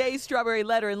for today's Strawberry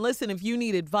Letter. And listen, if you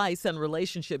need advice on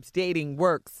relationships, dating,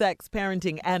 work, sex,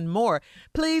 parenting, and more,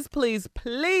 please, please,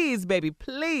 please, baby,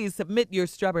 please submit your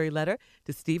Strawberry Letter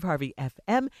to Steve Harvey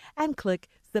FM and click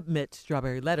Submit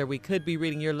Strawberry Letter. We could be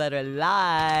reading your letter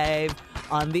live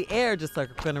on the air, just like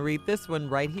we're going to read this one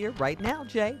right here, right now,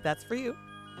 Jay. That's for you.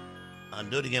 I'll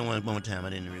do it again one more time. I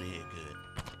didn't really hear good.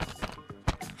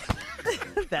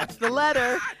 That's the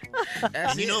letter.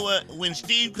 You know what? When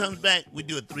Steve comes back, we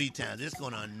do it 3 times. It's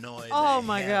going to annoy Oh,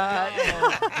 my God.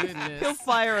 Oh, goodness. He'll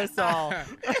fire us all.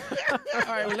 All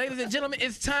right, well, ladies and gentlemen,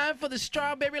 it's time for the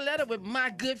Strawberry Letter with my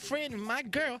good friend and my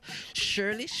girl,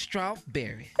 Shirley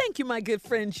Strawberry. Thank you, my good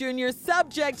friend, Junior.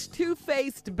 Subject,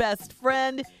 two-faced best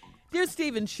friend. Dear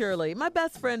Steve and Shirley, my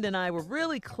best friend and I were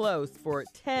really close for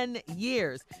 10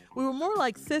 years. We were more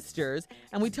like sisters,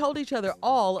 and we told each other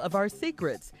all of our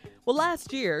secrets. Well,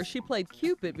 last year, she played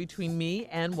Cupid between me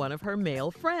and one of her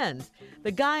male friends.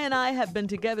 The guy and I have been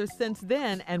together since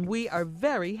then, and we are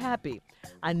very happy.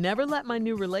 I never let my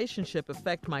new relationship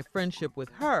affect my friendship with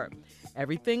her.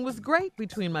 Everything was great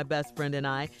between my best friend and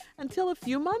I until a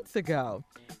few months ago.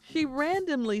 She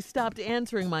randomly stopped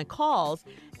answering my calls,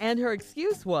 and her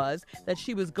excuse was that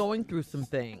she was going through some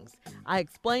things. I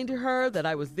explained to her that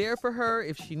I was there for her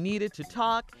if she needed to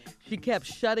talk. She kept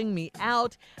shutting me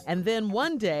out, and then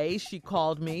one day she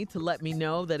called me to let me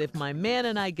know that if my man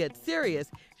and I get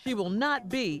serious, she will not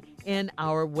be in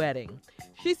our wedding.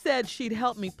 She said she'd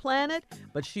help me plan it,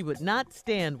 but she would not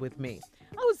stand with me.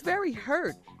 I was very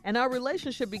hurt, and our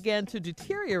relationship began to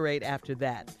deteriorate after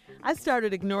that. I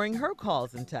started ignoring her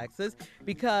calls and texts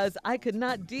because I could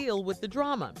not deal with the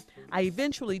drama. I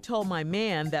eventually told my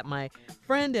man that my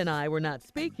friend and I were not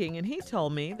speaking, and he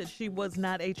told me that she was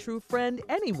not a true friend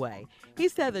anyway. He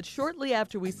said that shortly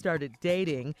after we started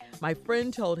dating, my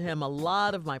friend told him a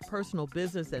lot of my personal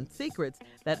business and secrets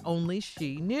that only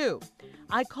she knew.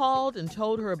 I called and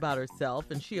told her about herself,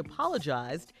 and she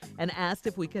apologized and asked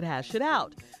if we could hash it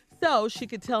out so she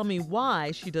could tell me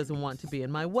why she doesn't want to be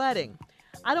in my wedding.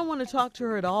 I don't want to talk to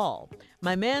her at all.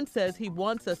 My man says he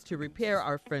wants us to repair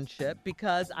our friendship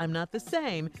because I'm not the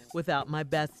same without my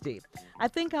bestie. I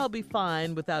think I'll be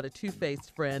fine without a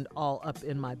two-faced friend all up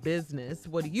in my business.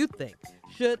 What do you think?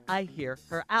 Should I hear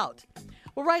her out?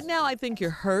 Well, right now I think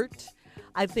you're hurt.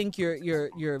 I think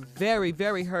you're very,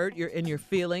 very hurt. You're in your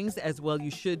feelings, as well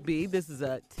you should be. This is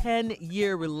a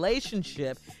 10-year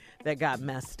relationship that got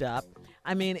messed up.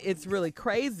 I mean, it's really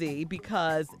crazy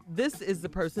because this is the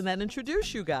person that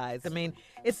introduced you guys. I mean,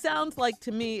 it sounds like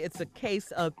to me it's a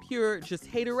case of pure just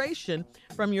hateration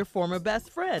from your former best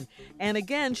friend. And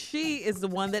again, she is the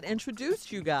one that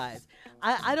introduced you guys.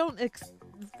 I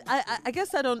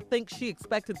guess I don't think she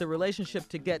expected the relationship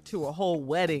to get to a whole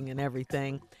wedding and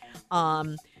everything.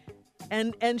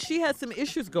 And she has some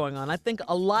issues going on. I think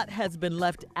a lot has been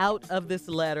left out of this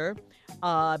letter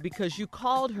because you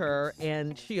called her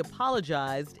and she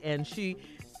apologized and she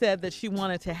said that she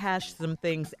wanted to hash some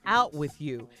things out with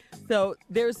you. So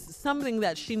there's something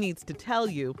that she needs to tell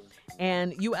you.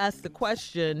 And you asked the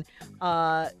question,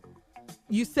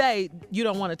 you say you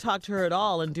don't want to talk to her at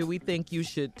all, and do we think you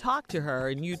should talk to her,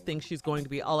 and you think she's going to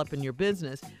be all up in your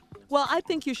business. Well, I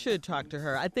think you should talk to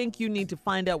her. I think you need to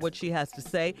find out what she has to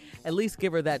say, at least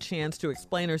give her that chance to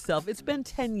explain herself. It's been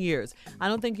 10 years. I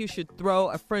don't think you should throw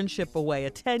a friendship away,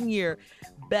 a 10-year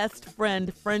best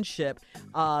friend friendship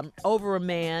over a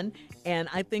man. And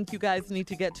I think you guys need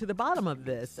to get to the bottom of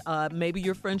this. Maybe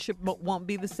your friendship won't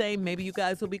be the same. Maybe you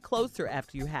guys will be closer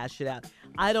after you hash it out.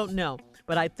 I don't know.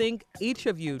 But I think each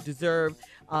of you deserve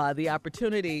the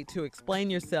opportunity to explain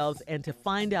yourselves and to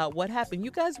find out what happened.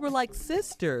 You guys were like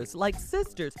sisters,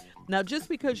 Now, just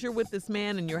because you're with this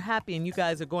man and you're happy and you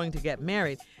guys are going to get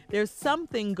married, there's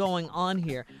something going on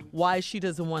here. Why she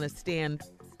doesn't want to stand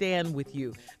with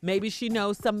you. Maybe she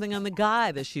knows something on the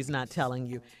guy that she's not telling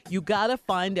you. You got to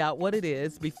find out what it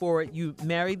is before you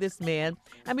marry this man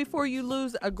and before you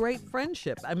lose a great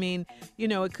friendship. I mean,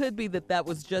 it could be that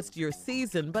was just your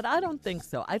season, but I don't think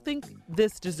so. I think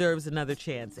this deserves another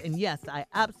chance. And yes, I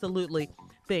absolutely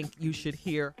think you should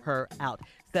hear her out.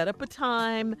 Set up a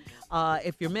time.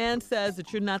 If your man says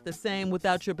that you're not the same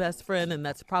without your best friend, and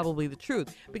that's probably the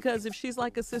truth, because if she's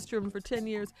like a sister for 10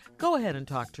 years, go ahead and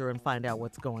talk to her and find out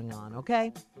what's going on,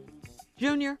 okay?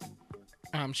 Junior?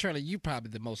 Shirley, you probably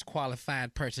the most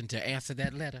qualified person to answer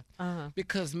that letter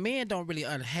because men don't really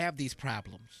have these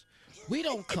problems. We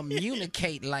don't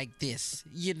communicate like this.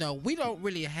 We don't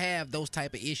really have those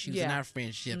type of issues in our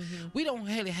friendship. Mm-hmm. We don't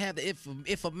really have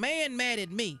if a man mad at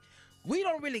me, we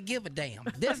don't really give a damn.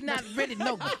 There's not really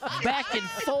no back and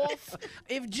forth.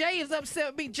 If Jay is upset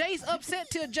with me, Jay's upset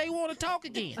till Jay want to talk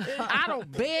again. I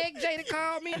don't beg Jay to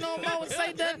call me no more and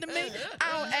say nothing to me.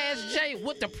 I don't ask Jay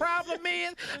what the problem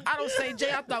is. I don't say,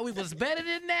 Jay, I thought we was better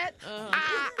than that.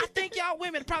 I think y'all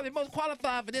women probably most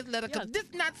qualified for this letter because this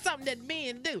is not something that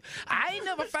men do. I ain't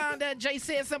never found out Jay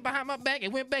said something behind my back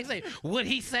and went back and said, what'd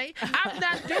he say? I'm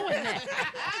not doing that.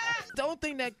 The only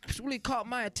thing that really caught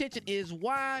my attention is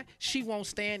why she won't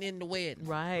stand in the wedding.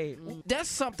 Right. That's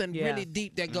something really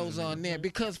deep that goes on there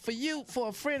because for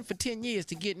a friend for 10 years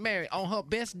to get married on her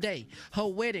best day, her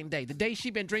wedding day, the day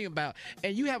she been dreaming about,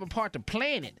 and you have a part to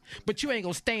plan it, but you ain't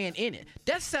gonna stand in it.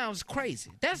 That sounds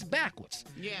crazy. That's backwards.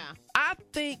 Yeah. I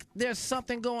think there's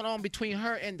something going on between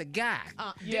her and the guy.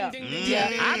 Ding, ding, ding,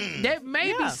 ding. There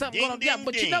may be something going on. Yeah,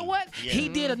 but you know what? Yeah. He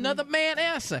did another man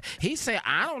answer. He said,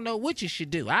 I don't know what you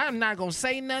should do. I'm not going to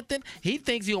say nothing. He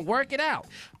thinks he'll work it out.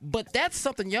 But that's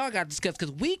something y'all got to discuss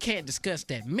because we can't discuss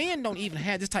that. Men don't even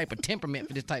have this type of temperament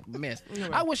for this type of mess.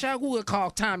 I wish I would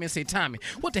call Tommy and say, Tommy,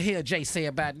 what the hell Jay say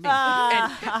about me?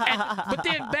 But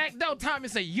then back though, Tommy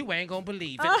say, you ain't going to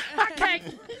believe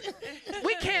it.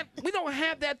 We don't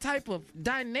have that type of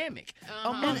dynamic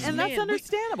amongst and that's men.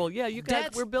 understandable. You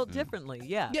guys we're built differently.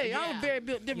 Yeah, y'all are very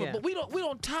built different, but we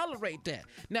don't tolerate that.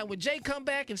 Now when Jay come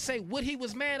back and say what he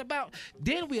was mad about,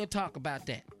 then we'll talk about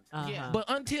that. But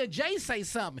until Jay say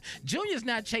something, Junior's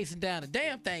not chasing down a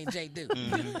damn thing Jay do.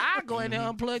 I'll go in there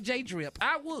and unplug Jay drip.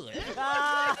 I would.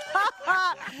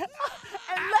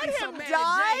 And let him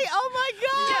die? Oh my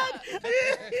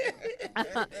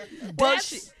God. Well,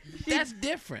 that's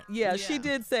different. Yeah, she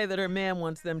did say that her man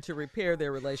wants them to repair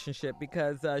their relationship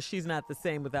because she's not the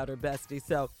same without her bestie.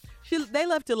 So they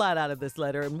left a lot out of this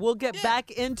letter, and we'll get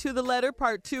back into the letter.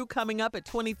 Part 2 coming up at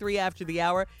 23 after the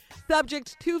hour.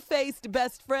 Subject, two-faced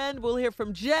best friend. We'll hear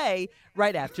from Jay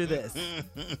right after this.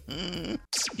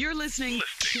 You're listening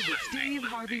to the Steve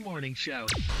Harvey Morning Show.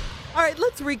 All right,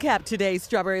 let's recap today's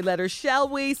Strawberry Letter, shall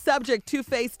we? Subject,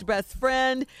 two-faced best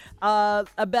friend.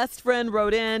 A best friend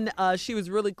wrote in. She was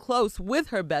really close with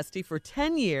her bestie for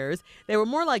 10 years. They were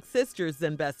more like sisters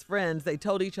than best friends. They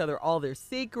told each other all their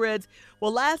secrets.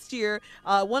 Well, last year,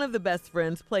 one of the best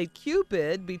friends played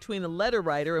Cupid between the letter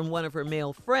writer and one of her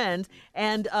male friends,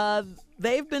 and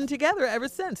they've been together ever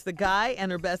since. The guy and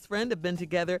her best friend have been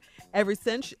together ever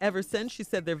since. She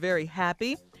said they're very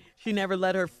happy. She never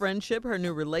let her friendship, her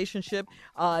new relationship,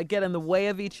 get in the way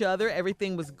of each other.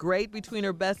 Everything was great between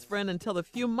her best friend until a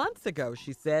few months ago,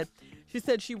 she said. She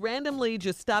said she randomly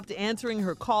just stopped answering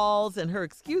her calls, and her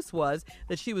excuse was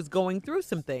that she was going through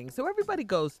some things. So everybody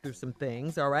goes through some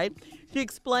things, all right? She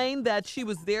explained that she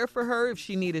was there for her if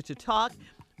she needed to talk,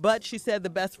 but she said the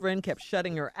best friend kept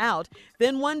shutting her out.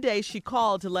 Then one day she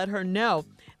called to let her know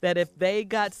that if they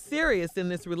got serious in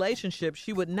this relationship,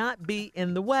 she would not be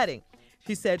in the wedding.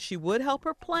 She said she would help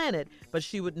her plan it, but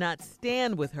she would not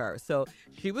stand with her. So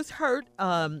she was hurt,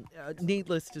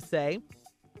 needless to say.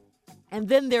 And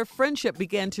then their friendship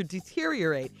began to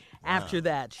deteriorate after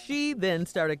that. She then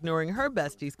started ignoring her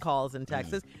bestie's calls and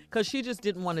texts because she just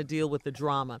didn't want to deal with the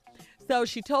drama. So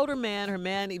she told her man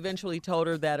eventually told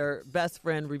her that her best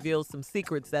friend revealed some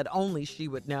secrets that only she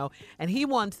would know. And he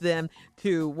wants them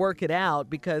to work it out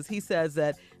because he says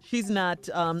that she's not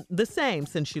the same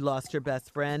since she lost her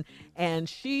best friend. And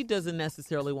she doesn't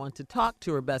necessarily want to talk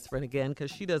to her best friend again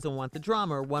because she doesn't want the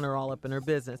drama or want her all up in her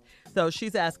business. So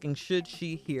she's asking, should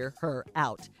she hear her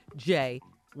out? Jay,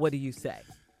 what do you say?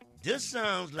 This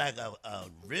sounds like a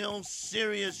real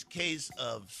serious case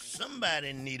of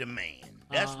somebody need a man.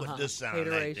 That's what this sounds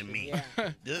like to me.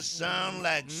 Yeah. This sounds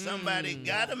like somebody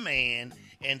got a man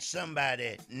and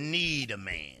somebody need a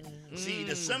man. See,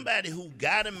 the somebody who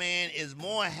got a man is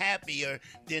more happier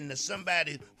than the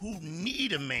somebody who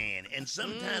need a man. And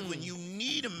sometimes when you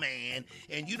need a man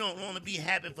and you don't want to be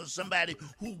happy for somebody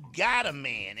who got a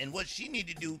man, and what she need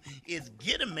to do is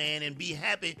get a man and be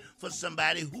happy for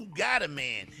somebody who got a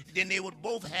man. Then they would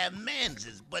both have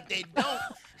manses, but they don't.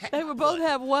 They would both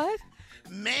have what?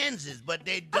 Manses, but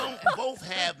they don't both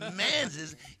have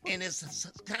manses, and it's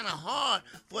kind of hard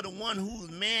for the one who's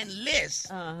manless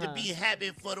to be happy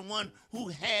for the one who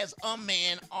has a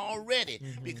man already,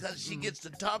 because she gets to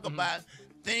talk about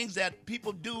things that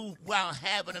people do while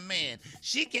having a man.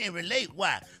 She can't relate.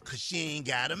 Why? Because she ain't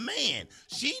got a man.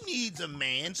 She needs a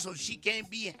man, so she can't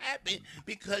be happy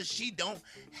because she don't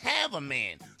have a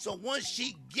man. So once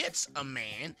she gets a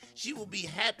man, she will be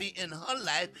happy in her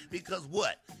life because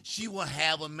what? She will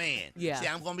have a man. Yeah. See,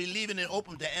 I'm going to be leaving it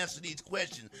open to answer these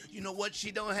questions. You know what she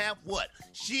don't have? What?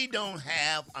 She don't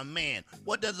have a man.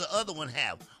 What does the other one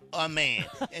have? A man.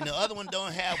 And the other one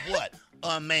don't have what?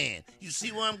 A man. You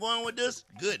see where I'm going with this?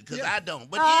 Good, because I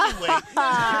don't. But anyway,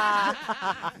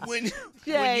 when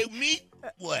you meet,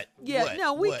 what? Yeah, what?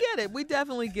 no, we what? get it. We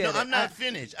definitely get it. No, I'm not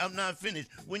finished. I'm not finished.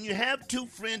 When you have two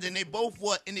friends and they both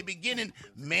what? In the beginning,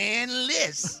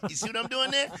 manless. You see what I'm doing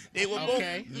there? They were both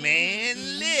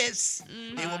manless.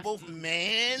 They were both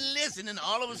manless. And then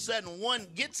all of a sudden, one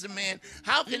gets a man.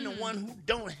 How can the one who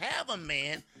don't have a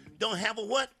man, don't have a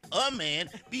what? A man,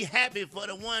 be happy for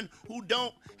the one who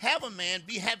don't have a man,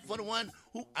 be happy for the one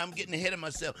who, I'm getting ahead of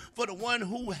myself, for the one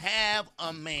who have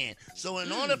a man. So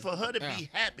in order for her to be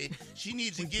happy, she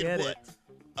needs to get what?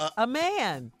 A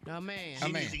man. A man.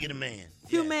 She needs to get a man.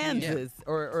 Two manses.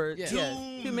 Or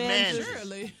two manses.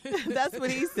 Surely. That's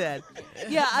what he said.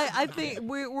 Yeah, I think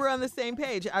we're on the same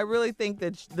page. I really think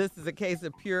that this is a case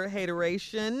of pure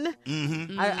hateration.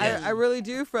 I really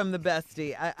do from the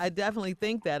bestie. I definitely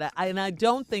think that. And I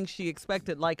don't think she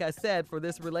expected, like I said, for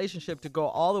this relationship to go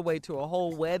all the way to a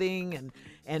whole wedding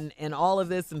and all of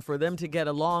this and for them to get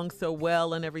along so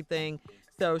well and everything.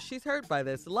 So she's hurt by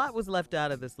this. A lot was left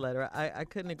out of this letter. I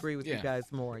couldn't agree with you guys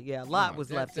more. Yeah, a lot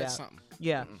was left out. Something.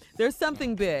 Yeah. There's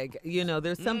something big,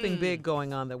 there's something big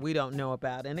going on that we don't know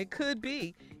about. And it could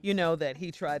be, that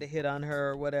he tried to hit on her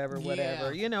or whatever.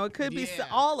 It could be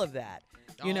all of that.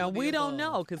 We don't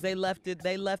know because they left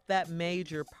that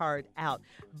major part out.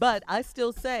 But I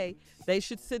still say they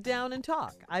should sit down and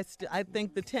talk. I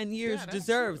think the 10 years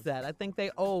deserves that. I think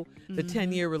they owe the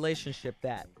 10-year relationship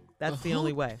that. That's the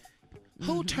only way.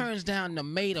 Who turns down the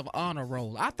maid of honor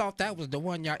role? I thought that was the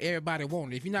one everybody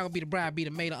wanted. If you're not going to be the bride, be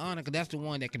the maid of honor, because that's the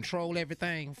one that control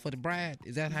everything for the bride.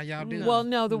 Is that how y'all do it? Well,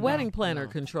 no, the wedding planner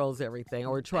controls everything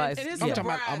or tries. And it's I'm the talking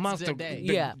about bride's amongst the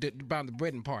day. about the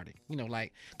wedding party.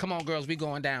 Like, come on, girls, we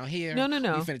going down here. No. We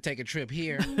finna take a trip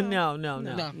here. No.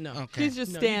 Okay. She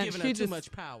just stands. You're giving her too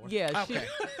much power. Yeah. Okay.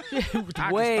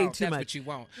 Way that's too much. what you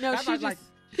want. No, That's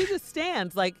she just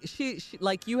stands like she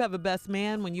like you have a best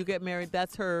man when you get married.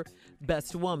 That's her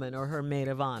best woman or her maid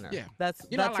of honor. Yeah, that's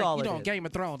like, all it is. Game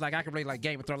of Thrones. Like I can relate like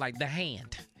Game of Thrones, like the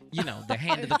hand. The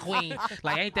hand of the queen.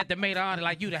 Like ain't that the maid of honor?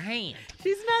 Like you the hand.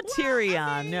 She's not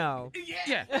Tyrion. No.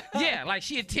 Yeah. Like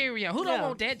she a Tyrion. Who don't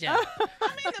want that job?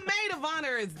 The maid of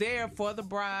honor is there for the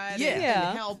bride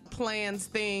Yeah. and help plans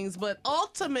things, but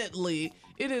ultimately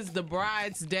it is the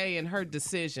bride's day and her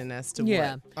decision as to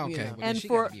what. Okay. Well, and she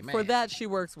for gotta be mad. for that, she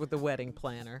works with the wedding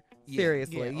planner.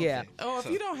 Seriously, yeah. Oh, if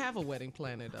you don't have a wedding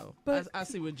planner, though. But- I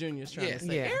see what Junior's trying to say.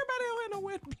 Yeah. Everybody don't have no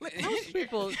wedding planner. Most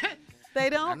people,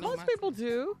 they don't. Most people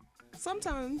do.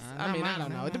 Sometimes. I I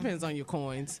don't know. It depends on your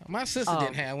coins. My sister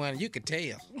didn't have one. You could tell.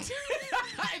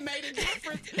 It made a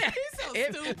difference. He's so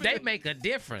stupid. They make a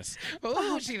difference.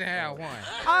 Ooh, she didn't have one.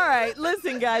 All right,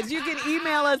 listen, guys. You can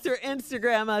email us or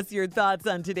Instagram us your thoughts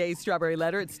on today's Strawberry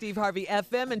Letter at Steve Harvey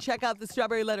FM, and check out the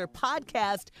Strawberry Letter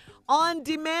podcast on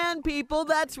demand, people.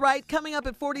 That's right. Coming up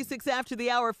at 46 after the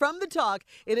hour from The Talk,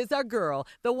 it is our girl,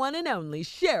 the one and only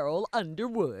Sheryl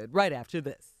Underwood, right after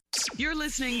this. You're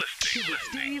listening to the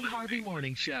Steve Harvey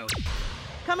Morning Show.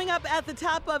 Coming up at the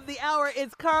top of the hour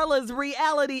is Carla's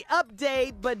reality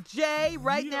update. But Jay,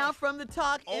 right now from The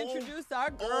Talk, introduce our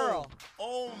girl.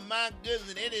 Oh my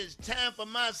goodness, it is time for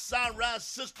my sunrise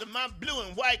sister, my blue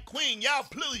and white queen. Y'all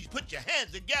please put your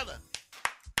hands together.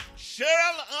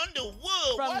 Sheryl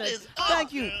Underwood, what is up?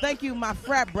 Thank you, my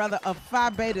frat brother of Phi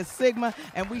Beta Sigma.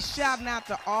 And we shouting out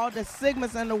to all the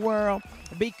Sigmas in the world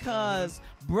because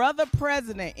brother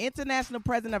president, international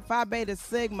president of Phi Beta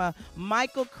Sigma,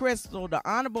 Michael Crystal, the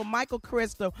Honorable Michael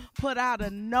Crystal, put out a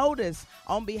notice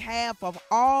on behalf of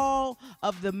all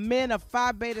of the men of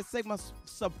Phi Beta Sigma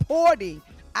supporting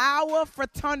our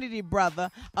fraternity brother,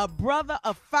 a brother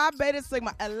of Phi Beta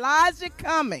Sigma, Elijah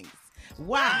Cummings.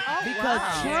 Why? Because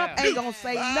Trump ain't going to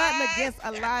say nothing against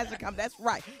Elijah Cummings. That's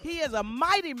right. He is a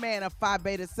mighty man of Phi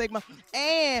Beta Sigma,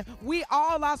 and we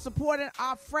all are supporting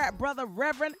our frat brother,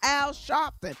 Reverend Al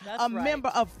Sharpton, member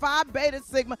of Phi Beta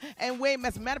Sigma. And wait,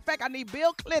 as a matter of fact, I need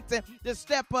Bill Clinton to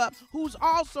step up, who's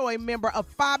also a member of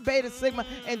Phi Beta Sigma,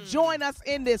 and join us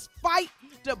in this fight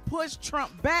to push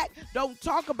Trump back.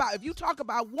 If you talk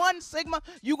about one Sigma,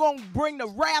 you're going to bring the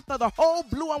wrath of the whole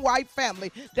blue and white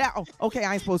family down. Oh, okay,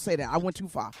 I ain't supposed to say that. I went too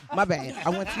far. My bad. I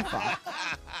went too far.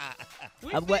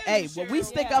 We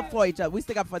stick up for each other.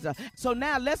 So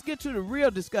now let's get to the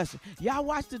real discussion. Y'all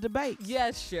watch the debate?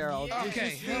 Yes, Sheryl. Okay, Did you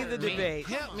see the debate?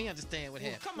 Help me understand what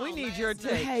happened. We need your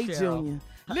take, Hey, Sheryl. Junior.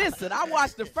 Listen, I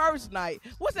watched the first night.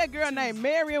 What's that girl named?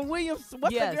 Marianne Williams?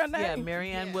 What's that girl name? Yeah,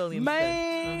 Marianne Williams.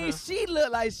 Man, she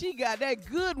looked like she got that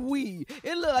good weed.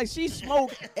 It looked like she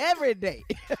smoked every day.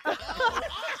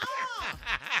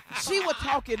 She was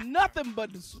talking nothing but,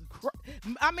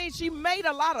 she made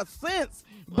a lot of sense.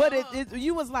 But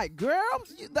you was like, girl,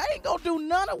 they ain't gonna do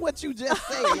none of what you just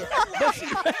said. But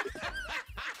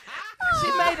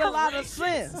she made a lot of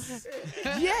sense.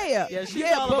 Yeah. Yeah, she's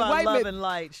all but about wait a love minute. and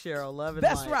light, Sheryl. Love and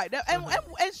That's light. right. And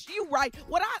you're right.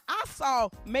 What I saw,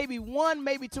 maybe one,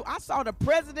 maybe two, I saw the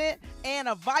president and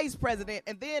a vice president,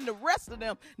 and then the rest of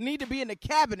them need to be in the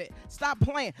cabinet. Stop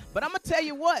playing. But I'm going to tell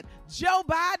you what, Joe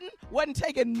Biden wasn't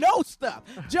taking no stuff.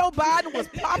 Joe Biden was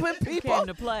popping people. Came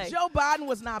to play. Joe Biden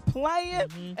was not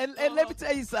playing. And let me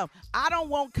tell you something. I don't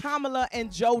want Kamala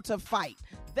and Joe to fight.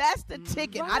 That's the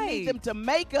ticket. Right. I need them to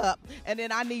make up, and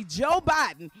then I need Joe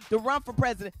Biden to run for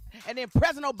president, and then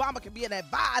President Obama can be an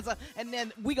advisor, and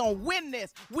then we're going to win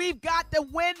this. We've got to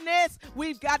win this.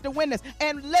 We've got to win this.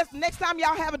 And next time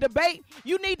y'all have a debate,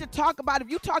 you need to talk about, if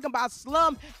you're talking about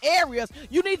slum areas,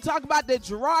 you need to talk about the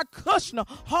Gerard Kushner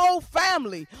whole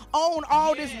family own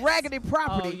all this raggedy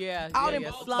property.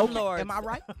 Slum lords. Am I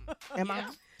right? Am I right?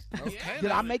 Okay,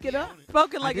 Did I make it up?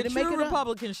 Spoken like a didn't make true it up.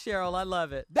 Republican, Sheryl. I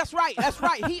love it. That's right.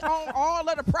 He owned all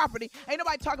of the property. Ain't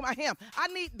nobody talking about him. I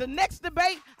need the next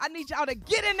debate. I need y'all to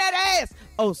get in that ass.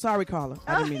 Oh, sorry, Carla.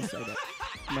 I didn't mean to say that.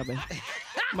 My bad.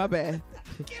 My bad.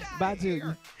 Bye,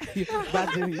 Junior. Bye,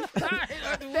 Junior.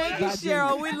 Thank you, Bye,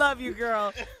 Sheryl. Junior. We love you,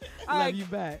 girl. All Love right, you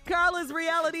back. Carla's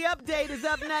reality update is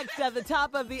up next at the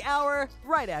top of the hour,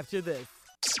 right after this.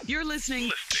 You're listening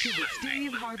to the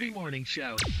Steve Harvey Morning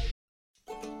Show.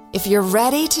 If you're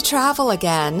ready to travel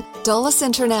again, Dulles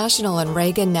International and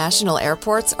Reagan National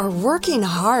Airports are working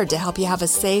hard to help you have a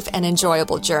safe and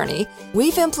enjoyable journey.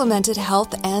 We've implemented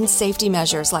health and safety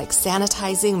measures like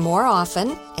sanitizing more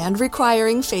often and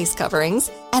requiring face coverings.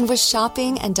 And with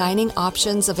shopping and dining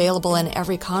options available in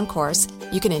every concourse,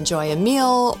 you can enjoy a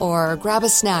meal or grab a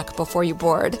snack before you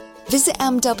board. Visit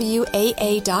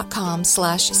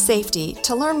mwaa.com/safety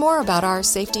to learn more about our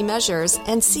safety measures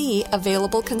and see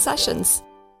available concessions.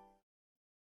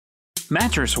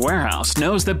 Mattress Warehouse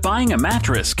knows that buying a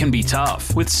mattress can be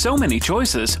tough. With so many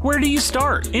choices, where do you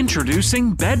start?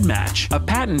 Introducing Bed Match, a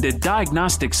patented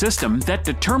diagnostic system that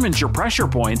determines your pressure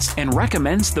points and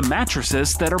recommends the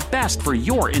mattresses that are best for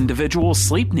your individual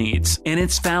sleep needs. And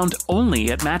it's found only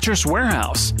at Mattress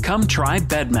Warehouse. Come try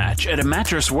Bed Match at a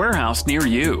Mattress Warehouse near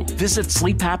you. Visit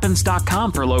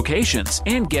sleephappens.com for locations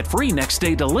and get free next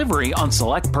day delivery on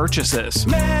select purchases.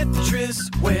 Mattress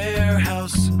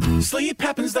Warehouse,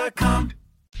 sleephappens.com.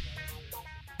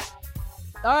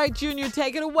 All right, Junior,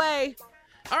 take it away.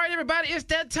 All right, everybody, it's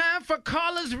that time for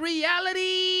Carla's reality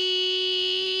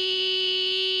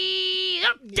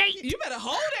update. You better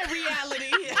hold that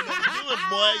reality. You better do it,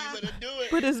 boy. You better do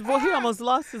it. But his voice, he almost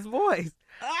lost his voice.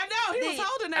 I know. He was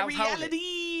holding that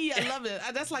reality. I love it.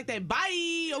 That's like that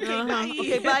bye Okay, bye.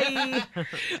 Okay, bye.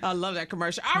 I love that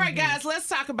commercial. All right, guys, let's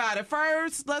talk about it.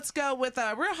 First, let's go with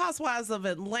Real Housewives of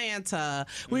Atlanta.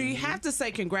 We have to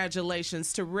say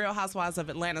congratulations to Real Housewives of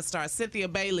Atlanta star Cynthia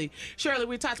Bailey. Shirley,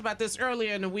 we talked about this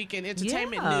earlier in the week in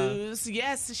entertainment news.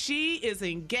 Yes, she is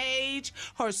engaged.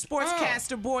 Her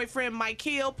sportscaster boyfriend, Mike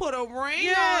Hill, put a ring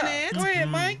on it. Go ahead,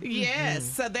 Mike. Yes,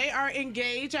 so they are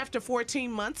engaged after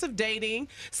 14 months of dating.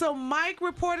 So Mike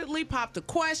reportedly popped a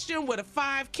question with a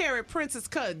 5-carat princess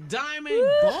cut diamond.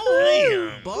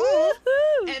 Boom.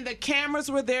 Boom. And the cameras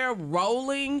were there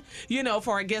rolling,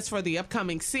 for the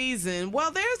upcoming season.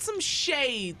 Well, there's some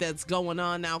shade that's going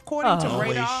on now, according to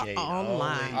Radar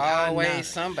Online. Always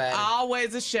somebody.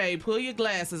 Always a shade. Pull your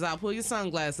glasses out. Pull your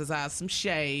sunglasses out. Some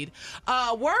shade.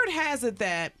 Word has it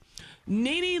that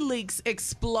Nene Leakes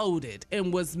exploded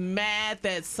and was mad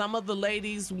that some of the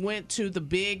ladies went to the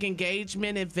big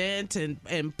engagement event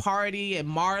and party, and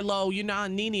Marlo, how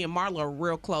Nene and Marlo are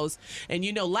real close. And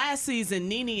last season,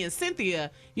 Nene and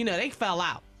Cynthia, they fell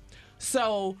out.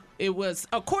 So it was,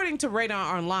 according to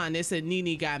Radar Online, they said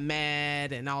Nene got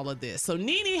mad and all of this. So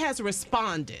Nene has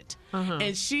responded,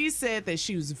 and she said that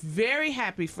she was very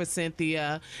happy for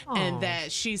Cynthia, and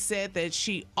that she said that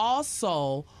she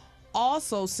also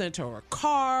sent her a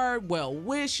card, well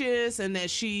wishes, and that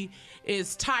she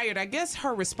is tired. I guess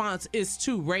her response is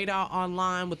to Radar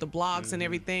Online with the blogs and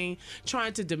everything,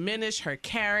 trying to diminish her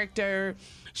character.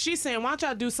 She's saying, why don't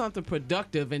y'all do something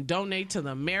productive and donate to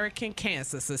the American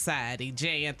Cancer Society?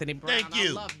 J. Anthony Brown. Thank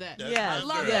you. I love that. That's I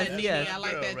love girl. that. That's Nene. my I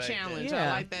like girl that right challenge. there.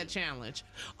 I like that challenge.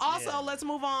 Also, let's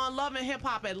move on. Love and Hip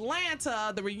Hop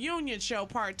Atlanta, the reunion show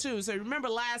part 2. So remember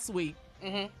last week,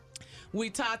 we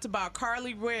talked about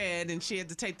Carly Red, and she had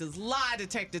to take this lie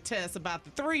detector test about the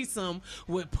threesome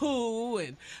with Pooh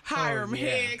and Hiram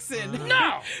Hicks. And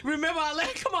No! Remember all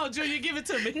that? Come on, Junior, give it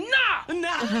to me. No!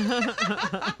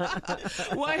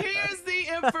 Well, here's the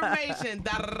information.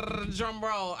 Drum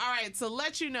roll. All right, so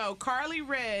let you know, Carly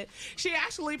Red, she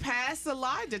actually passed the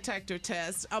lie detector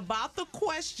test about the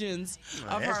questions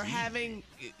of her having...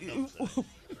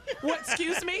 What?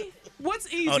 Excuse me?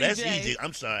 What's easy? Oh, that's Jay? easy.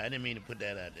 I'm sorry. I didn't mean to put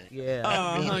that out there.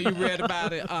 Yeah. You read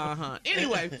about it.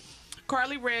 Anyway,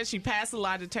 Carly Red, she passed the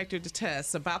lie detector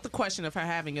test about the question of her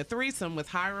having a threesome with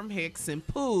Hiram Hicks and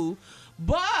Pooh,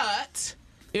 but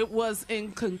it was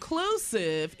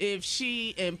inconclusive if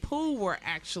she and Pooh were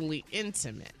actually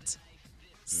intimate.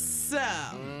 So,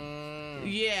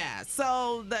 yeah,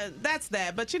 so that's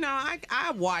that. But,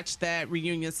 I watched that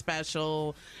reunion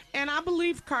special, and I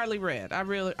believe Carly Red. I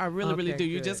really do.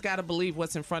 You just got to believe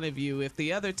what's in front of you. If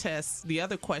the other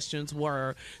questions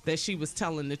were that she was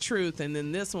telling the truth, and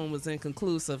then this one was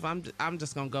inconclusive, I'm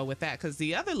just going to go with that. Because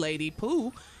the other lady,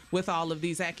 Pooh, with all of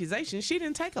these accusations, she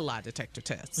didn't take a lie detector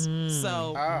test.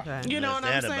 So, you know what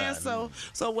I'm saying?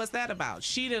 So what's that about?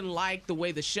 She didn't like the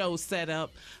way the show set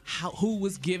up, who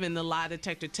was giving the lie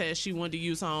detector test. She wanted to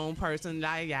use her own person.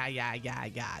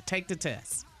 Take the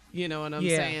test. You know what I'm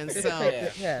saying? Just So take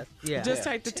the test. Yeah. just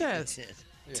take the test.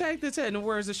 Take the test. In the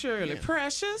words of Shirley,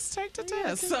 Precious, take the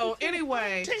test. So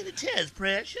anyway, Take the test,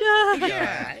 Precious.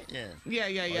 yeah.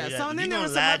 Yeah. So and then you there gonna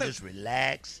was lie, some other, just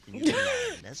relax. And you can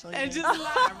lie. That's all you and gotta just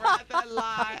lie, write that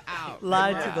lie out.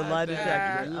 Lie to the lie Write detector.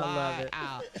 that I love lie it.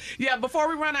 out. Yeah, before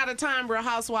we run out of time, Real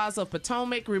Housewives of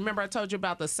Potomac. Remember I told you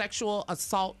about the sexual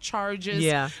assault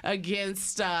charges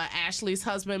against Ashley's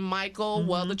husband, Michael?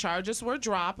 Well, the charges were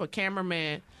dropped. A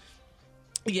cameraman...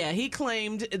 Yeah, he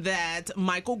claimed that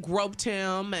Michael groped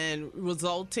him, and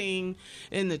resulting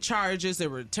in the charges,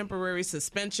 there were temporary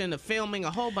suspension of filming,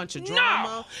 a whole bunch of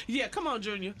drama. Yeah, come on,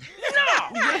 Junior. No!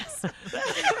 Yes.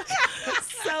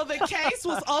 So the case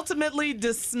was ultimately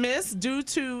dismissed due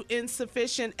to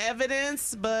insufficient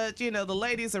evidence, but, the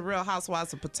ladies are Real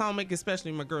Housewives of Potomac,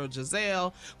 especially my girl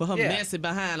Giselle, with her messy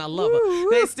behind. I love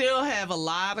her. They still have a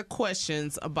lot of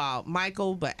questions about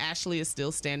Michael, but Ashley is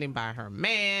still standing by her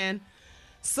man.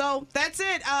 So that's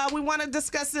it. We want to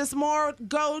discuss this more.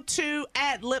 Go to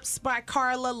 @Lips by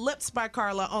Carla, Lips by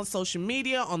Carla on social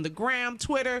media, on the gram,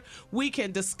 Twitter. We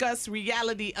can discuss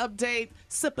reality update,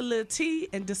 sip a little tea,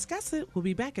 and discuss it. We'll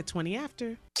be back at 20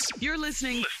 after. You're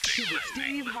listening to the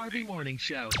Steve Harvey Morning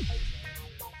Show.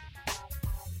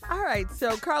 All right,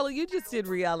 so Carla, you just did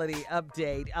reality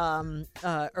update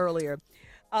earlier.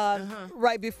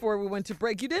 Right before we went to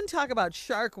break. You didn't talk about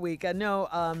Shark Week. I know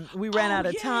we ran out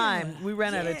of time.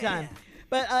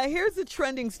 But here's a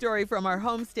trending story from our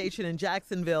home station in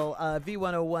Jacksonville,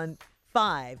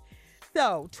 V1015.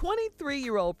 So,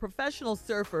 23-year-old professional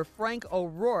surfer Frank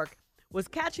O'Rourke was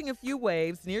catching a few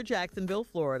waves near Jacksonville,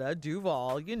 Florida,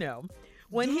 Duval,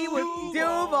 when he was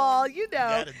Duval, you know.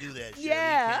 Gotta do that. Shirley.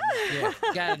 Yeah. Yeah,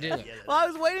 gotta do it. Well, I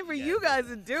was waiting for you guys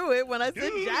to do it when I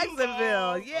said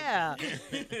Jacksonville. Yeah.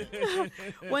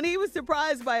 When he was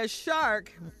surprised by a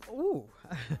shark. Ooh.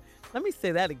 Let me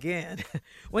say that again.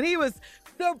 When he was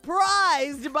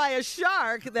surprised by a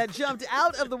shark that jumped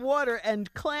out of the water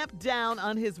and clamped down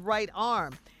on his right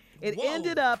arm. It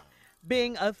ended up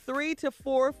being a 3 to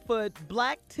 4 foot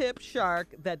black tip shark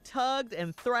that tugged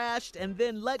and thrashed and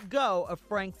then let go of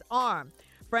Frank's arm.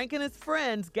 Frank and his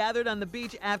friends gathered on the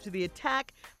beach after the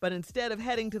attack, but instead of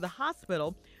heading to the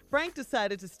hospital, Frank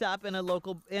decided to stop at a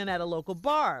local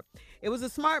bar. It was a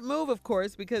smart move, of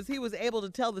course, because he was able to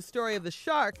tell the story of the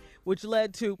shark, which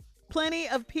led to plenty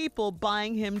of people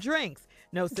buying him drinks.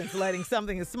 No sense letting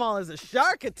something as small as a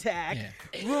shark attack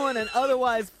ruin an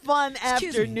otherwise fun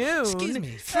afternoon. Excuse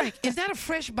me, Frank, is that a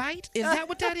fresh bite? Is that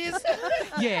what that is?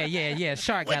 Yeah.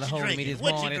 Shark got a hold of me this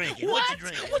morning.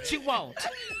 What you want?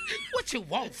 What you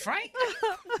want, Frank?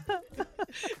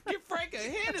 Give Frank a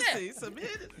Hennessy, some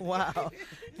Hennessy. Wow.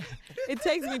 It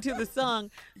takes me to the song,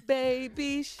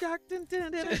 Baby Shark. Dun,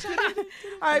 dun, dun, dun, dun.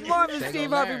 All right, more of the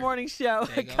Steve Harvey Morning Show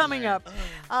coming up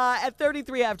at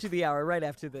 33 after the hour, right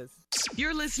after this.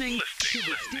 You're listening to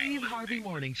the Steve Harvey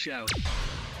Morning Show.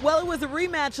 Well, it was a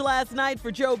rematch last night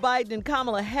for Joe Biden and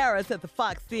Kamala Harris at the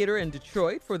Fox Theater in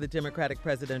Detroit for the Democratic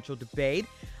presidential debate.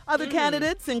 Other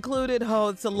candidates included,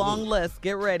 it's a long list,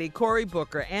 get ready, Cory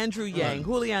Booker, Andrew Yang,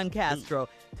 Julian Castro,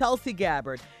 Tulsi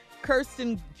Gabbard,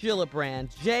 Kirsten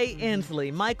Gillibrand, Jay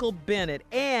Inslee, Michael Bennett,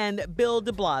 and Bill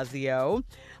de Blasio.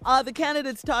 The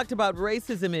candidates talked about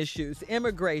racism issues,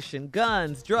 immigration,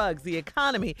 guns, drugs, the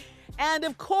economy, and,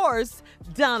 of course,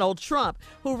 Donald Trump,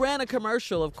 who ran a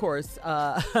commercial, of course,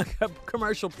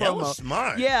 commercial promo. That was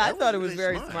smart. Yeah, That I thought it was was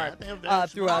really very smart.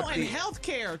 smart throughout and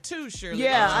healthcare, too, Shirley.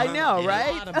 Yeah, I know,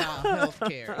 right? A lot about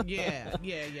healthcare.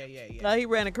 Yeah. He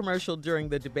ran a commercial during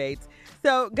the debates.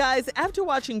 So, guys, after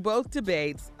watching both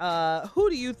debates, who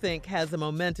do you think has the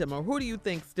momentum, or who do you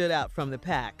think stood out from the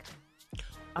pack?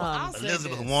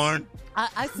 Elizabeth Warren.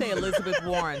 I say Elizabeth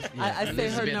Warren. I say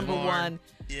her number one.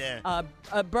 Yeah.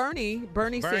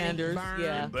 Bernie Sanders.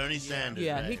 Yeah. Bernie Sanders.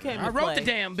 Yeah, right. he came I to wrote play. the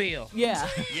damn bill. Yeah.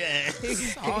 Yeah.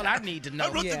 All I need to know.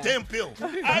 I wrote the damn bill.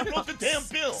 I wrote the damn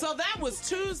bill. So that was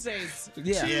Tuesday's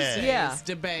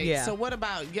debate. Yeah. So what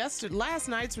about last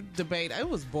night's debate? It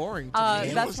was boring to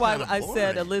me. That's why I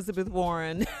said Elizabeth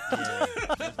Warren.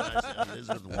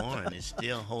 Elizabeth Warren, it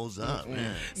still holds up,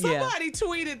 man. Somebody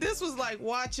tweeted this was like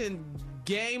watching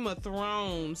Game of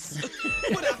Thrones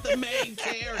without the main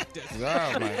characters.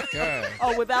 Oh my God.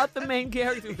 Oh, without the main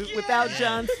character, without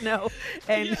Jon Snow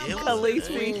and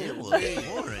Khaleesi. It was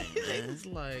boring, man. It's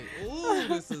like, ooh,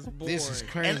 this is boring. This is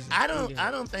crazy. And I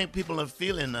don't think people are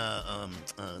feeling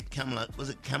Kamala. Was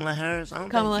it Kamala Harris?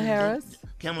 Kamala Harris.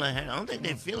 Kamala Harris. I don't think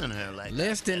they're feeling her like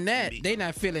less than that. They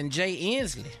not feeling Jay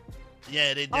Inslee.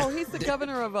 Yeah, they do. Oh, he's the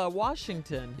governor of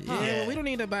Washington. Huh? Yeah, we don't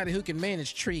need nobody who can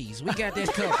manage trees. We got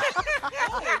that covered.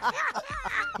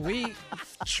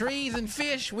 Trees and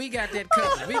fish, we got that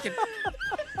covered. We can.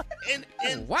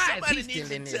 And why somebody is he needs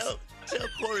still in to this? tell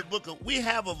Cory Booker, we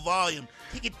have a volume.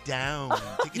 Take it down.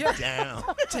 Take it down.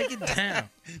 Take it down.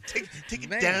 Take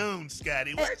it down,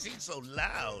 Scotty. Why is he so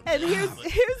loud? And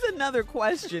here's another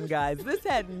question, guys. This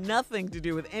had nothing to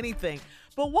do with anything.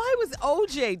 But why was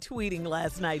OJ tweeting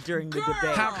last night during the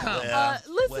debate? How come?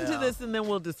 Listen to this and then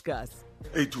we'll discuss.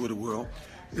 Hey, Twitter world.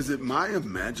 Is it my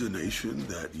imagination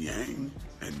that Yang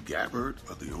and Gabbard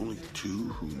are the only two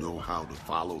who know how to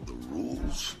follow the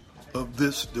rules of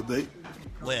this debate?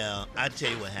 Well, I tell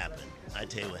you what happened.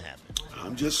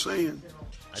 I'm just saying.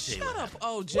 Shut up,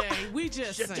 OJ. We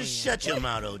just saying. Just shut your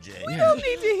mouth, OJ. We don't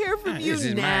need to hear from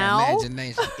you now. My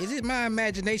imagination. Is it my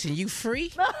imagination? You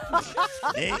free?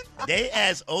 They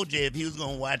asked OJ if he was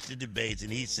going to watch the debates,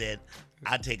 and he said,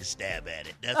 I'll take a stab at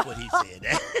it. That's what he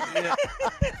said.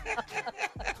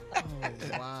 Oh,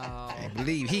 wow. I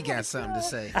believe he got something to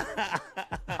say.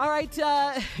 All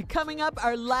right, coming up,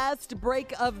 our last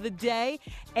break of the day,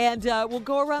 and we'll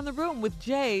go around the room with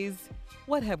Jay's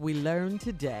What Have We Learned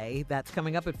Today? That's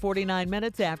coming up at 49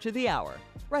 minutes after the hour,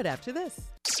 right after this.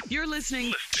 You're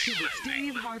listening to the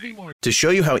Steve Harvey Morning. To show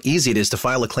you how easy it is to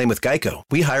file a claim with Geico,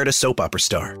 we hired a soap opera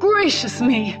star. Gracious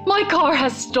me, my car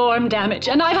has storm damage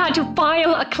and I've had to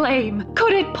file a claim.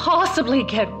 Could it possibly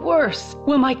get worse?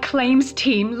 Will my claims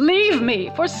team leave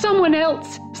me for someone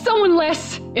else? Someone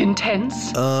less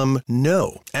intense?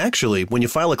 No. Actually, when you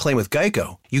file a claim with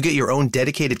Geico, you get your own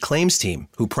dedicated claims team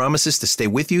who promises to stay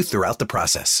with you throughout the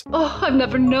process. Oh, I've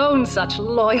never known such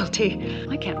loyalty.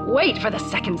 I can't wait for the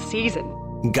second season.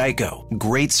 Geico.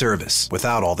 Great service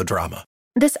without all the drama.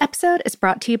 This episode is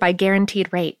brought to you by Guaranteed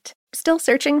Rate. Still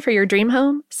searching for your dream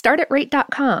home? Start at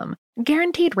Rate.com.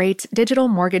 Guaranteed Rate's digital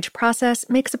mortgage process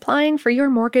makes applying for your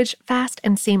mortgage fast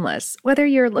and seamless, whether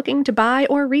you're looking to buy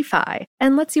or refi,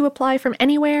 and lets you apply from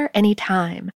anywhere,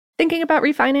 anytime. Thinking about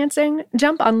refinancing?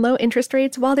 Jump on low interest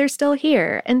rates while they're still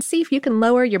here and see if you can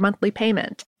lower your monthly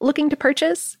payment. Looking to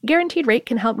purchase? Guaranteed Rate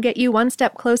can help get you one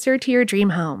step closer to your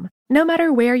dream home. No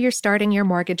matter where you're starting your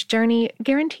mortgage journey,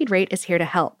 Guaranteed Rate is here to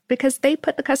help because they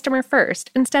put the customer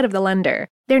first instead of the lender.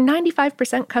 Their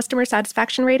 95% customer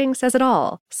satisfaction rating says it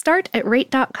all. Start at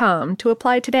Rate.com to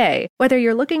apply today. Whether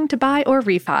you're looking to buy or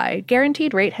refi,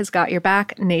 Guaranteed Rate has got your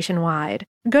back nationwide.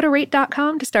 Go to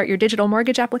Rate.com to start your digital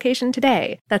mortgage application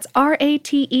today. That's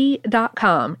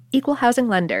RATE.com. Equal housing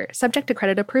lender. Subject to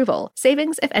credit approval.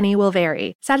 Savings, if any, will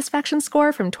vary. Satisfaction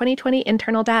score from 2020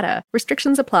 internal data.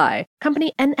 Restrictions apply.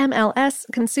 Company NMLS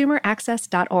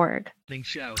ConsumerAccess.org.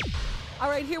 Show. All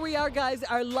right, here we are, guys.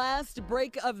 Our last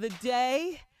break of the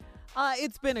day.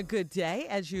 It's been a good day,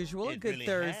 as usual. A good really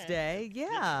Thursday.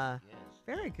 Yeah.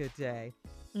 Very good day.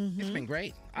 It's been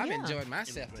great. I've enjoyed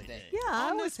myself today. Yeah, I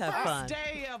always have fun. First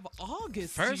day of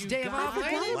August. First you day of guys. August. I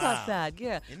forgot about that.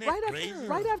 Yeah, Isn't that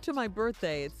right after my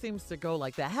birthday, it seems to go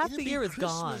like that. Half It'll the be year is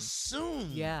Christmas gone.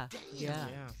 soon. Yeah,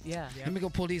 yeah. Let me go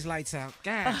pull these lights out.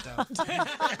 God, though.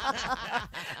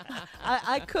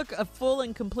 I cook a full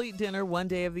and complete dinner one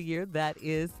day of the year. That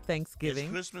is Thanksgiving.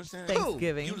 It's Christmas time.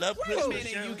 Thanksgiving. You love Wait a Christmas,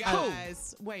 minute, you Sheryl?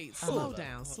 guys. Wait, slow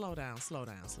down.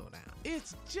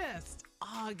 It's just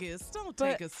August. Don't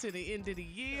take us to the end of the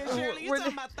year. Shirley, you're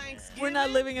talking about Thanksgiving. We're not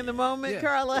living in the moment,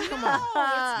 Carla. Come on. It's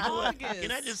You know what? August.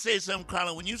 Can I just say something,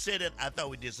 Carla? When you said that, I thought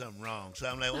we did something wrong. So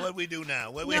I'm like, what do we do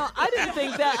now? No, I didn't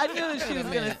think that. I knew that she was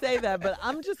going to say that, but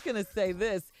I'm just going to say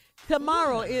this.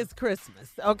 Tomorrow is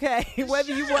Christmas, okay?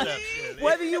 Whether you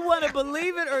want to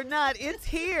believe it or not, it's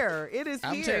here. It is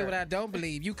I'm here. telling you what I don't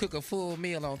believe. You cook a full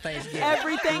meal on Thanksgiving.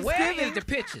 Every Thanksgiving. Where is the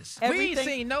pictures? We ain't Everything-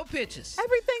 seen no pictures.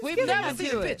 Every We've Thanksgiving never I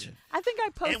seen do a it. picture. I think I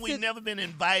posted. And we've never been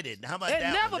invited. How about They've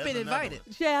that? never one? been That's another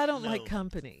invited. Jay, I don't No. like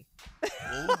company.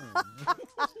 one. Ooh.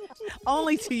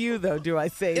 Only to you, though, do I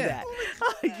say Yeah.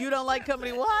 that. You don't like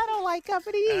company? Well, I don't like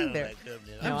company I don't either. like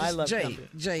company. No, I love Jay, company.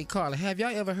 Jay, Carla, have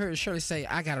y'all ever heard Shirley say,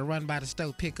 I got to run by the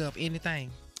store, pick up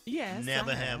anything? Yes,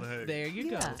 Never I have heard. There you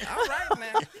Yeah. go. All right,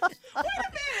 man.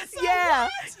 Yeah,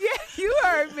 you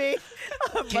heard me.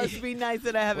 Must be nice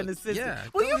that I have an assistant. yeah,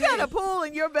 Well, go you got ahead. a pool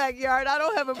in your backyard. I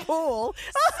don't have a pool.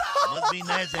 Must be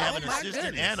nice to have an my assistant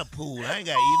goodness. and a pool. I ain't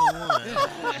got either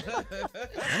one.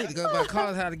 I need to go by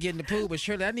Carla's how to get in the pool, but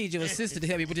Shirley, I need your assistant to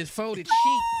help me with this folded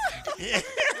sheet.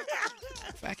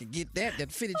 If I could get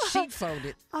that fitted sheet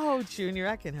folded. Oh, Junior,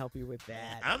 I can help you with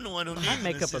that. I'm the one who needs I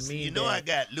make an up a assistant. mean You know day. I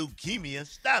got leukemia.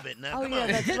 Stop it now. Oh, Come yeah, on.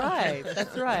 that's right.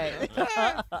 That's right.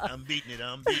 I'm beating it.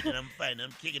 I'm fighting.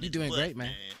 I'm kicking it. You're doing great,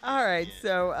 man. All right,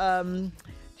 so,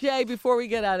 Jay, before we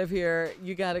get out of here,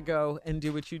 you got to go and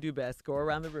do what you do best. Go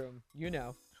around the room. You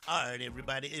know. All right,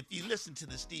 everybody. If you listen to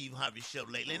the Steve Harvey Show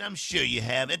lately, and I'm sure you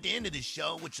have, at the end of the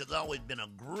show, which has always been a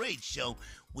great show,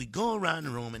 we go around the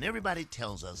room and everybody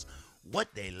tells us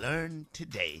what they learned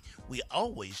today. We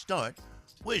always start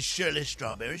with Shirley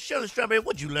Strawberry. Shirley Strawberry,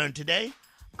 what'd you learn today?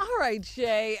 All right,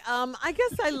 Jay. I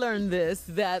guess I learned this,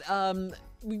 that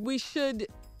we should,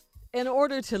 in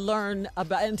order to learn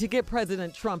about and to get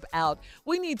President Trump out,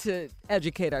 we need to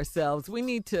educate ourselves. We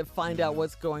need to find out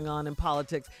what's going on in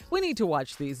politics. We need to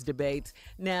watch these debates.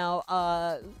 Now,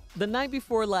 the night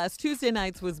before last, Tuesday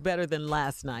nights was better than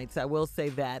last night's. I will say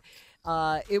that.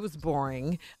 It was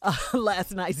boring.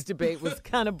 Last night's debate was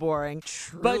kind of boring.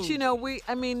 But, you know,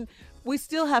 we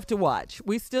still have to watch.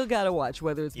 We still got to watch,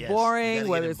 whether it's Yes, we boring, gotta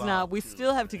whether get it's not. involved, We too.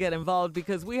 still have to get involved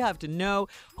because we have to know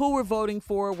who we're voting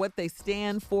for, what they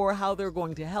stand for, how they're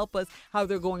going to help us, how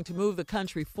they're going to move the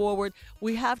country forward.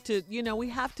 We have to, we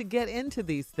have to get into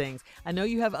these things. I know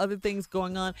you have other things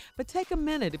going on, but take a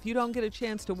minute. If you don't get a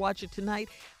chance to watch it tonight,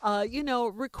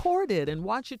 record it and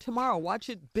watch it tomorrow. Watch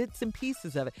it, bits and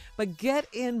pieces of it. But get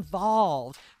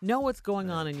involved. Know what's going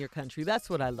on in your country. That's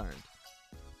what I learned.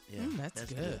 Yeah, that's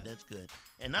good. That's good.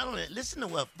 And not only listen to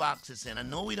what Fox is saying. I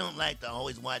know we don't like to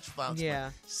always watch Fox. Yeah.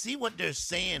 But see what they're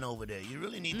saying over there. You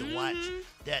really need to watch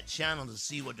that channel to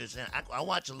see what they're saying. I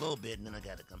watch a little bit and then I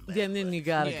got to come back. Yeah, and then you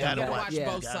got to gotta watch yeah.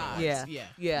 both sides. Yeah. Yeah.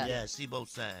 Yeah. Yeah, see both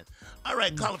sides. All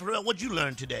right, Carla Farrell, what'd you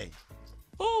learn today?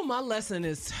 Oh, my lesson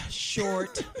is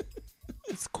short.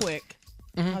 It's quick.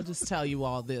 I'll just tell you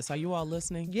all this. Are you all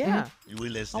listening? Yeah. We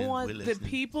listening. I want we the listening.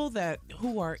 people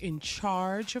who are in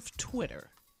charge of Twitter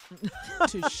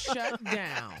to shut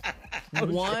down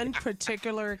one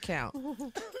particular account.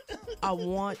 I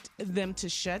want them to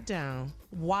shut down.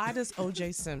 Why does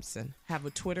O.J. Simpson have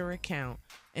a Twitter account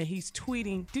and he's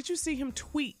tweeting? Did you see him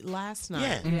tweet last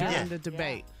night during the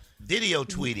debate? Video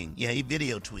tweeting. Yeah, he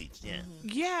video tweets. Yeah.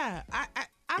 Yeah.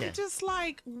 I'm just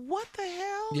like, what the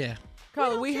hell? Yeah.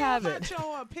 Carla, we have About it.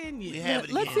 your opinion. We have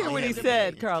it Let's again. hear what We he have it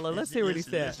said, again. Carla. Let's hear what he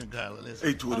said. Listen, Carla, listen.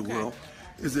 Hey, Twitter world.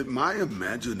 Is it my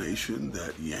imagination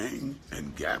that Yang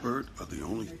and Gabbard are the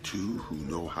only two who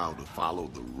know how to follow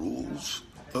the rules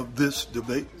of this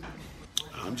debate?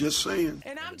 I'm just saying.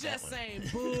 And I'm just saying,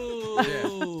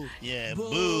 boo. Yeah,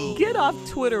 boo. Get off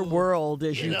Twitter world,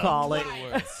 as you call it.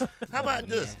 How about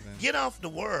this? Get off the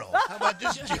world. How about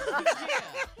this?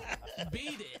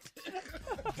 Beat it.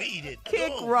 Beat it.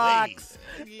 Kick Go rocks.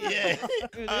 away. Yeah.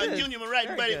 Junior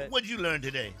Moriah, buddy, what'd you learn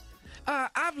today?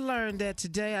 I've learned that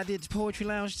today. I did the Poetry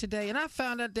Lounge today, and I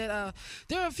found out that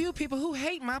there are a few people who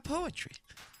hate my poetry.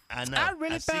 I know. I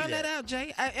really see found that out,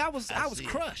 Jay. I was see it.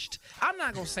 crushed. I'm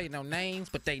not gonna say no names,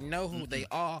 but they know who they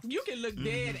are. You can look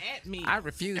dead at me. I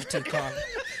refuse to, Carla.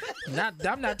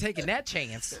 I'm not taking that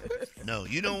chance. No,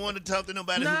 you don't want to talk to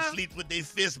nobody who sleeps with their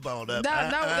fist balled up.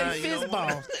 No, they fist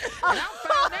balls. And I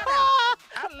found that out.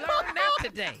 I learned that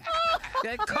today.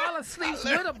 That Carla sleeps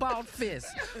with a bald fist.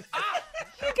 She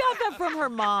got that from her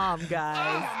mom, guys.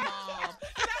 Mom.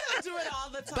 I do it all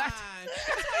the time. That's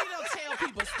why you don't tell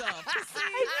people stuff.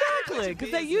 Exactly,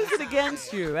 because they use it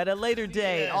against you at a later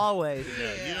date, always.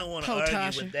 Yeah, you don't want to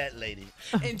argue with that lady.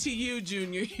 And to you,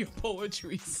 Junior, your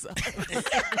poetry sucks.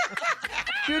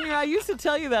 Junior, I used to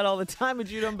tell you that all the time,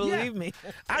 but you don't believe me.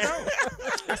 I don't.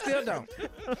 I still don't.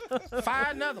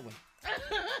 Fire another one.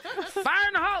 Fire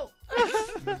in the hole.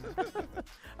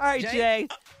 All right, Jay.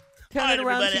 Turn All right, it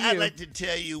around everybody, to you. I'd like to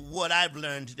tell you what I've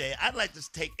learned today. I'd like to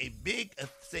say a big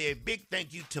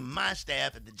thank you to my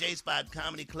staff at the J Spot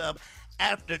Comedy Club.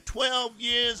 After 12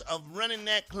 years of running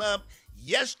that club,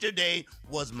 yesterday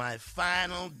was my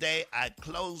final day. I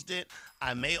closed it.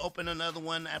 I may open another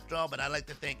one after all, but I'd like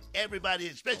to thank everybody,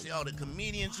 especially all the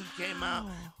comedians who came out,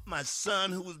 my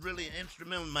son who was really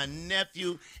instrumental, my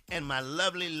nephew, and my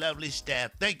lovely, lovely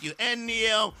staff. Thank you. And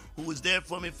Neil, who was there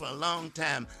for me for a long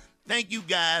time. Thank you,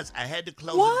 guys. I had to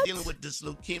close it dealing with this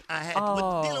leukemia.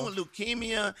 Dealing with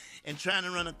leukemia and trying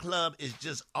to run a club is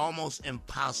just almost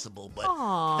impossible. But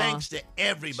thanks to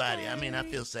everybody. I mean, I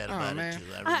feel sad about it, too.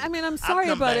 I mean, I'm sorry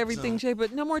about everything, Jay,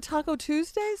 but no more Taco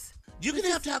Tuesdays? You can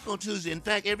have Taco Tuesday. In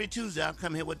fact, every Tuesday I'll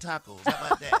come here with tacos. How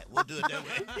about that? We'll do it that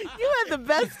way. You had the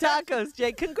best tacos,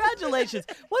 Jay. Congratulations.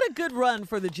 What a good run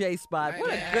for the J Spot.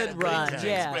 What a good run.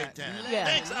 Yeah. Great time. Yeah.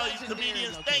 Thanks, all you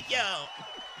comedians. Thank y'all.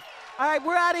 All right,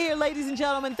 we're out of here, ladies and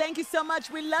gentlemen. Thank you so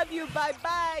much. We love you.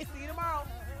 Bye-bye. See you tomorrow.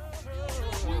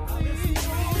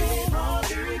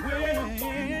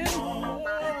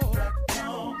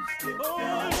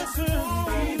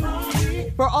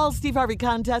 For all Steve Harvey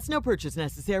contests, no purchase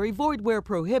necessary, void where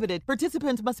prohibited.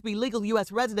 Participants must be legal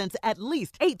U.S. residents at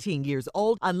least 18 years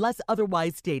old unless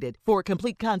otherwise stated. For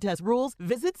complete contest rules,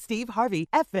 visit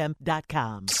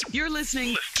SteveHarveyFM.com. You're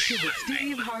listening to the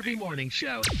Steve Harvey Morning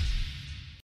Show.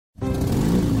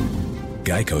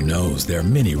 Geico knows there are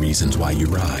many reasons why you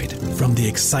ride. From the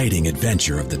exciting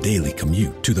adventure of the daily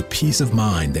commute to the peace of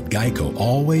mind that Geico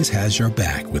always has your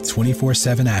back with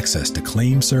 24/7 access to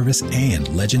claim service and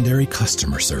legendary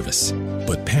customer service.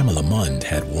 But Pamela Mund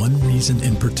had one reason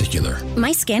in particular.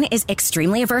 My skin is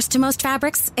extremely averse to most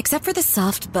fabrics, except for the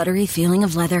soft, buttery feeling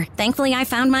of leather. Thankfully, I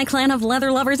found my clan of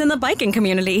leather lovers in the biking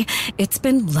community. It's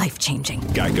been life-changing.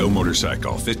 Geico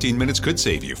Motorcycle. 15 minutes could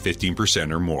save you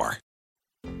 15% or more.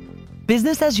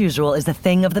 Business as usual is a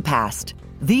thing of the past.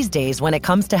 These days, when it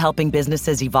comes to helping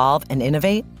businesses evolve and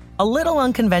innovate, a little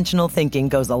unconventional thinking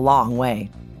goes a long way.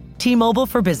 T-Mobile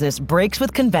for Business breaks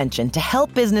with convention to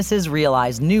help businesses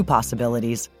realize new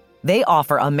possibilities. They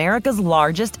offer America's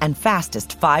largest and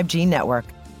fastest 5G network,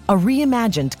 a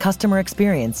reimagined customer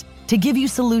experience to give you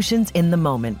solutions in the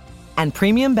moment, and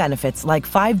premium benefits like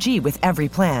 5G with every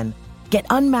plan. Get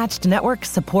unmatched network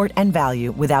support and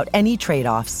value without any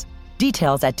trade-offs.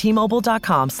 Details at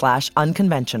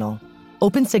T-Mobile.com/unconventional.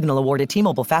 Open Signal awarded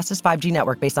T-Mobile fastest 5G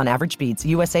network based on average speeds.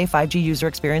 USA 5G user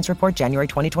experience report January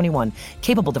 2021.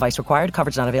 Capable device required.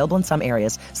 Coverage not available in some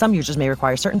areas. Some users may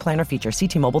require certain plan or features. See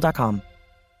T-Mobile.com.